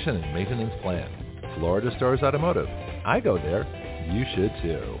rotation and maintenance plan. Florida Stars Automotive. I go there. You should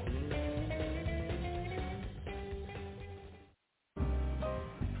too.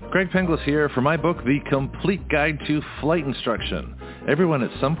 Greg Penglis here for my book, The Complete Guide to Flight Instruction. Everyone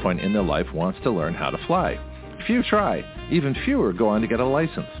at some point in their life wants to learn how to fly. Few try. Even fewer go on to get a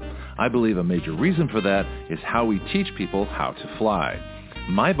license. I believe a major reason for that is how we teach people how to fly.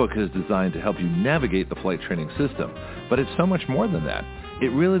 My book is designed to help you navigate the flight training system, but it's so much more than that.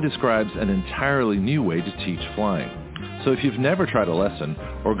 It really describes an entirely new way to teach flying. So if you've never tried a lesson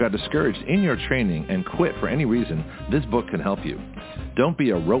or got discouraged in your training and quit for any reason, this book can help you. Don't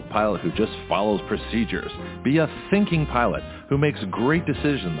be a rote pilot who just follows procedures. Be a thinking pilot who makes great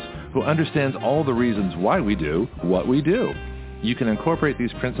decisions, who understands all the reasons why we do what we do. You can incorporate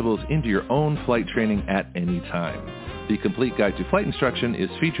these principles into your own flight training at any time. The Complete Guide to Flight Instruction is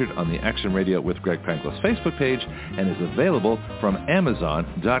featured on the Action Radio with Greg Penglis Facebook page and is available from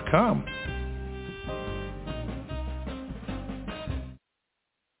Amazon.com.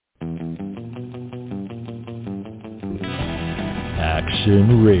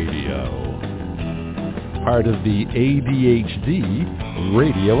 Action Radio, part of the ADHD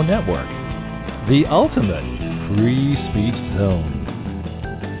Radio Network, the ultimate free speech zone.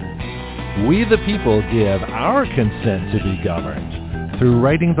 We the people give our consent to be governed through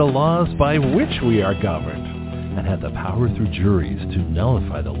writing the laws by which we are governed, and have the power through juries to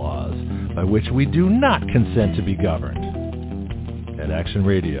nullify the laws by which we do not consent to be governed. At Action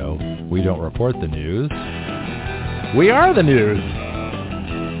Radio, we don't report the news. We are the news.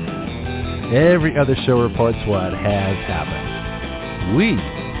 Every other show reports what has happened. We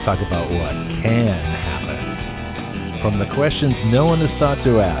talk about what can happen. From the questions no one has thought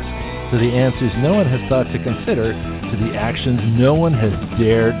to ask, to the answers no one has thought to consider, to the actions no one has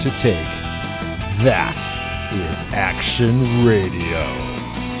dared to take. That is Action Radio.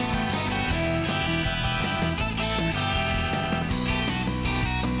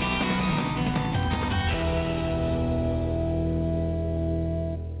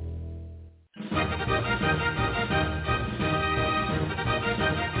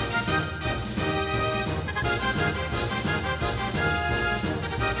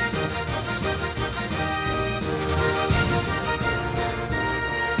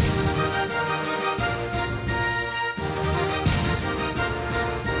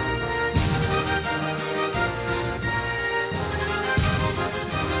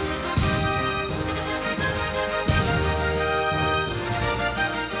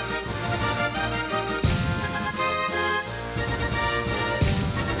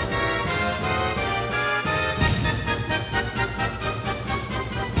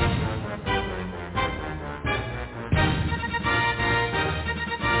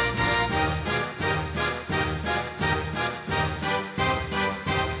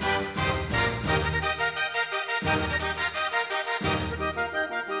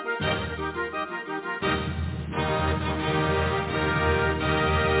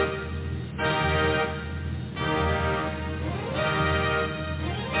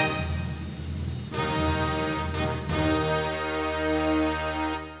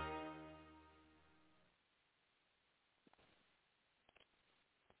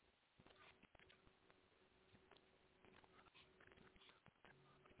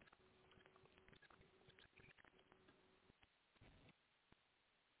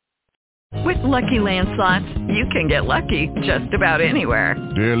 With Lucky Land Slots, you can get lucky just about anywhere.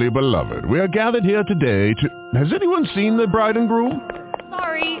 Dearly beloved, we are gathered here today to... Has anyone seen the bride and groom?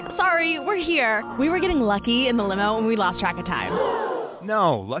 Sorry, we're here. We were getting lucky in the limo and we lost track of time.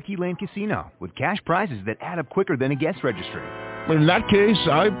 No, Lucky Land Casino, with cash prizes that add up quicker than a guest registry. In that case,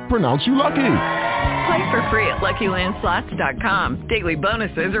 I pronounce you lucky. Play for free at LuckyLandSlots.com. Daily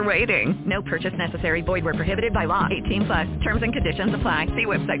bonuses are waiting. No purchase necessary. Void where prohibited by law. 18+. Terms and conditions apply. See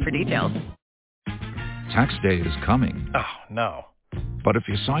website for details. Tax day is coming. Oh, no. But if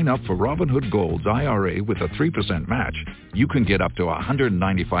you sign up for Robinhood Gold's IRA with a 3% match, you can get up to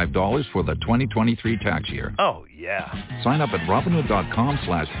 $195 for the 2023 tax year. Oh, yeah. Sign up at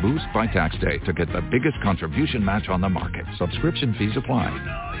Robinhood.com/boost by tax day to get the biggest contribution match on the market. Subscription fees apply.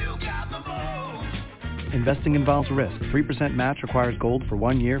 Investing involves risk. 3% match requires gold for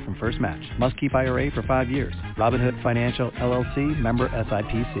 1 year from first match. Must keep IRA for 5 years. Robinhood Financial, LLC, member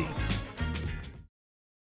SIPC.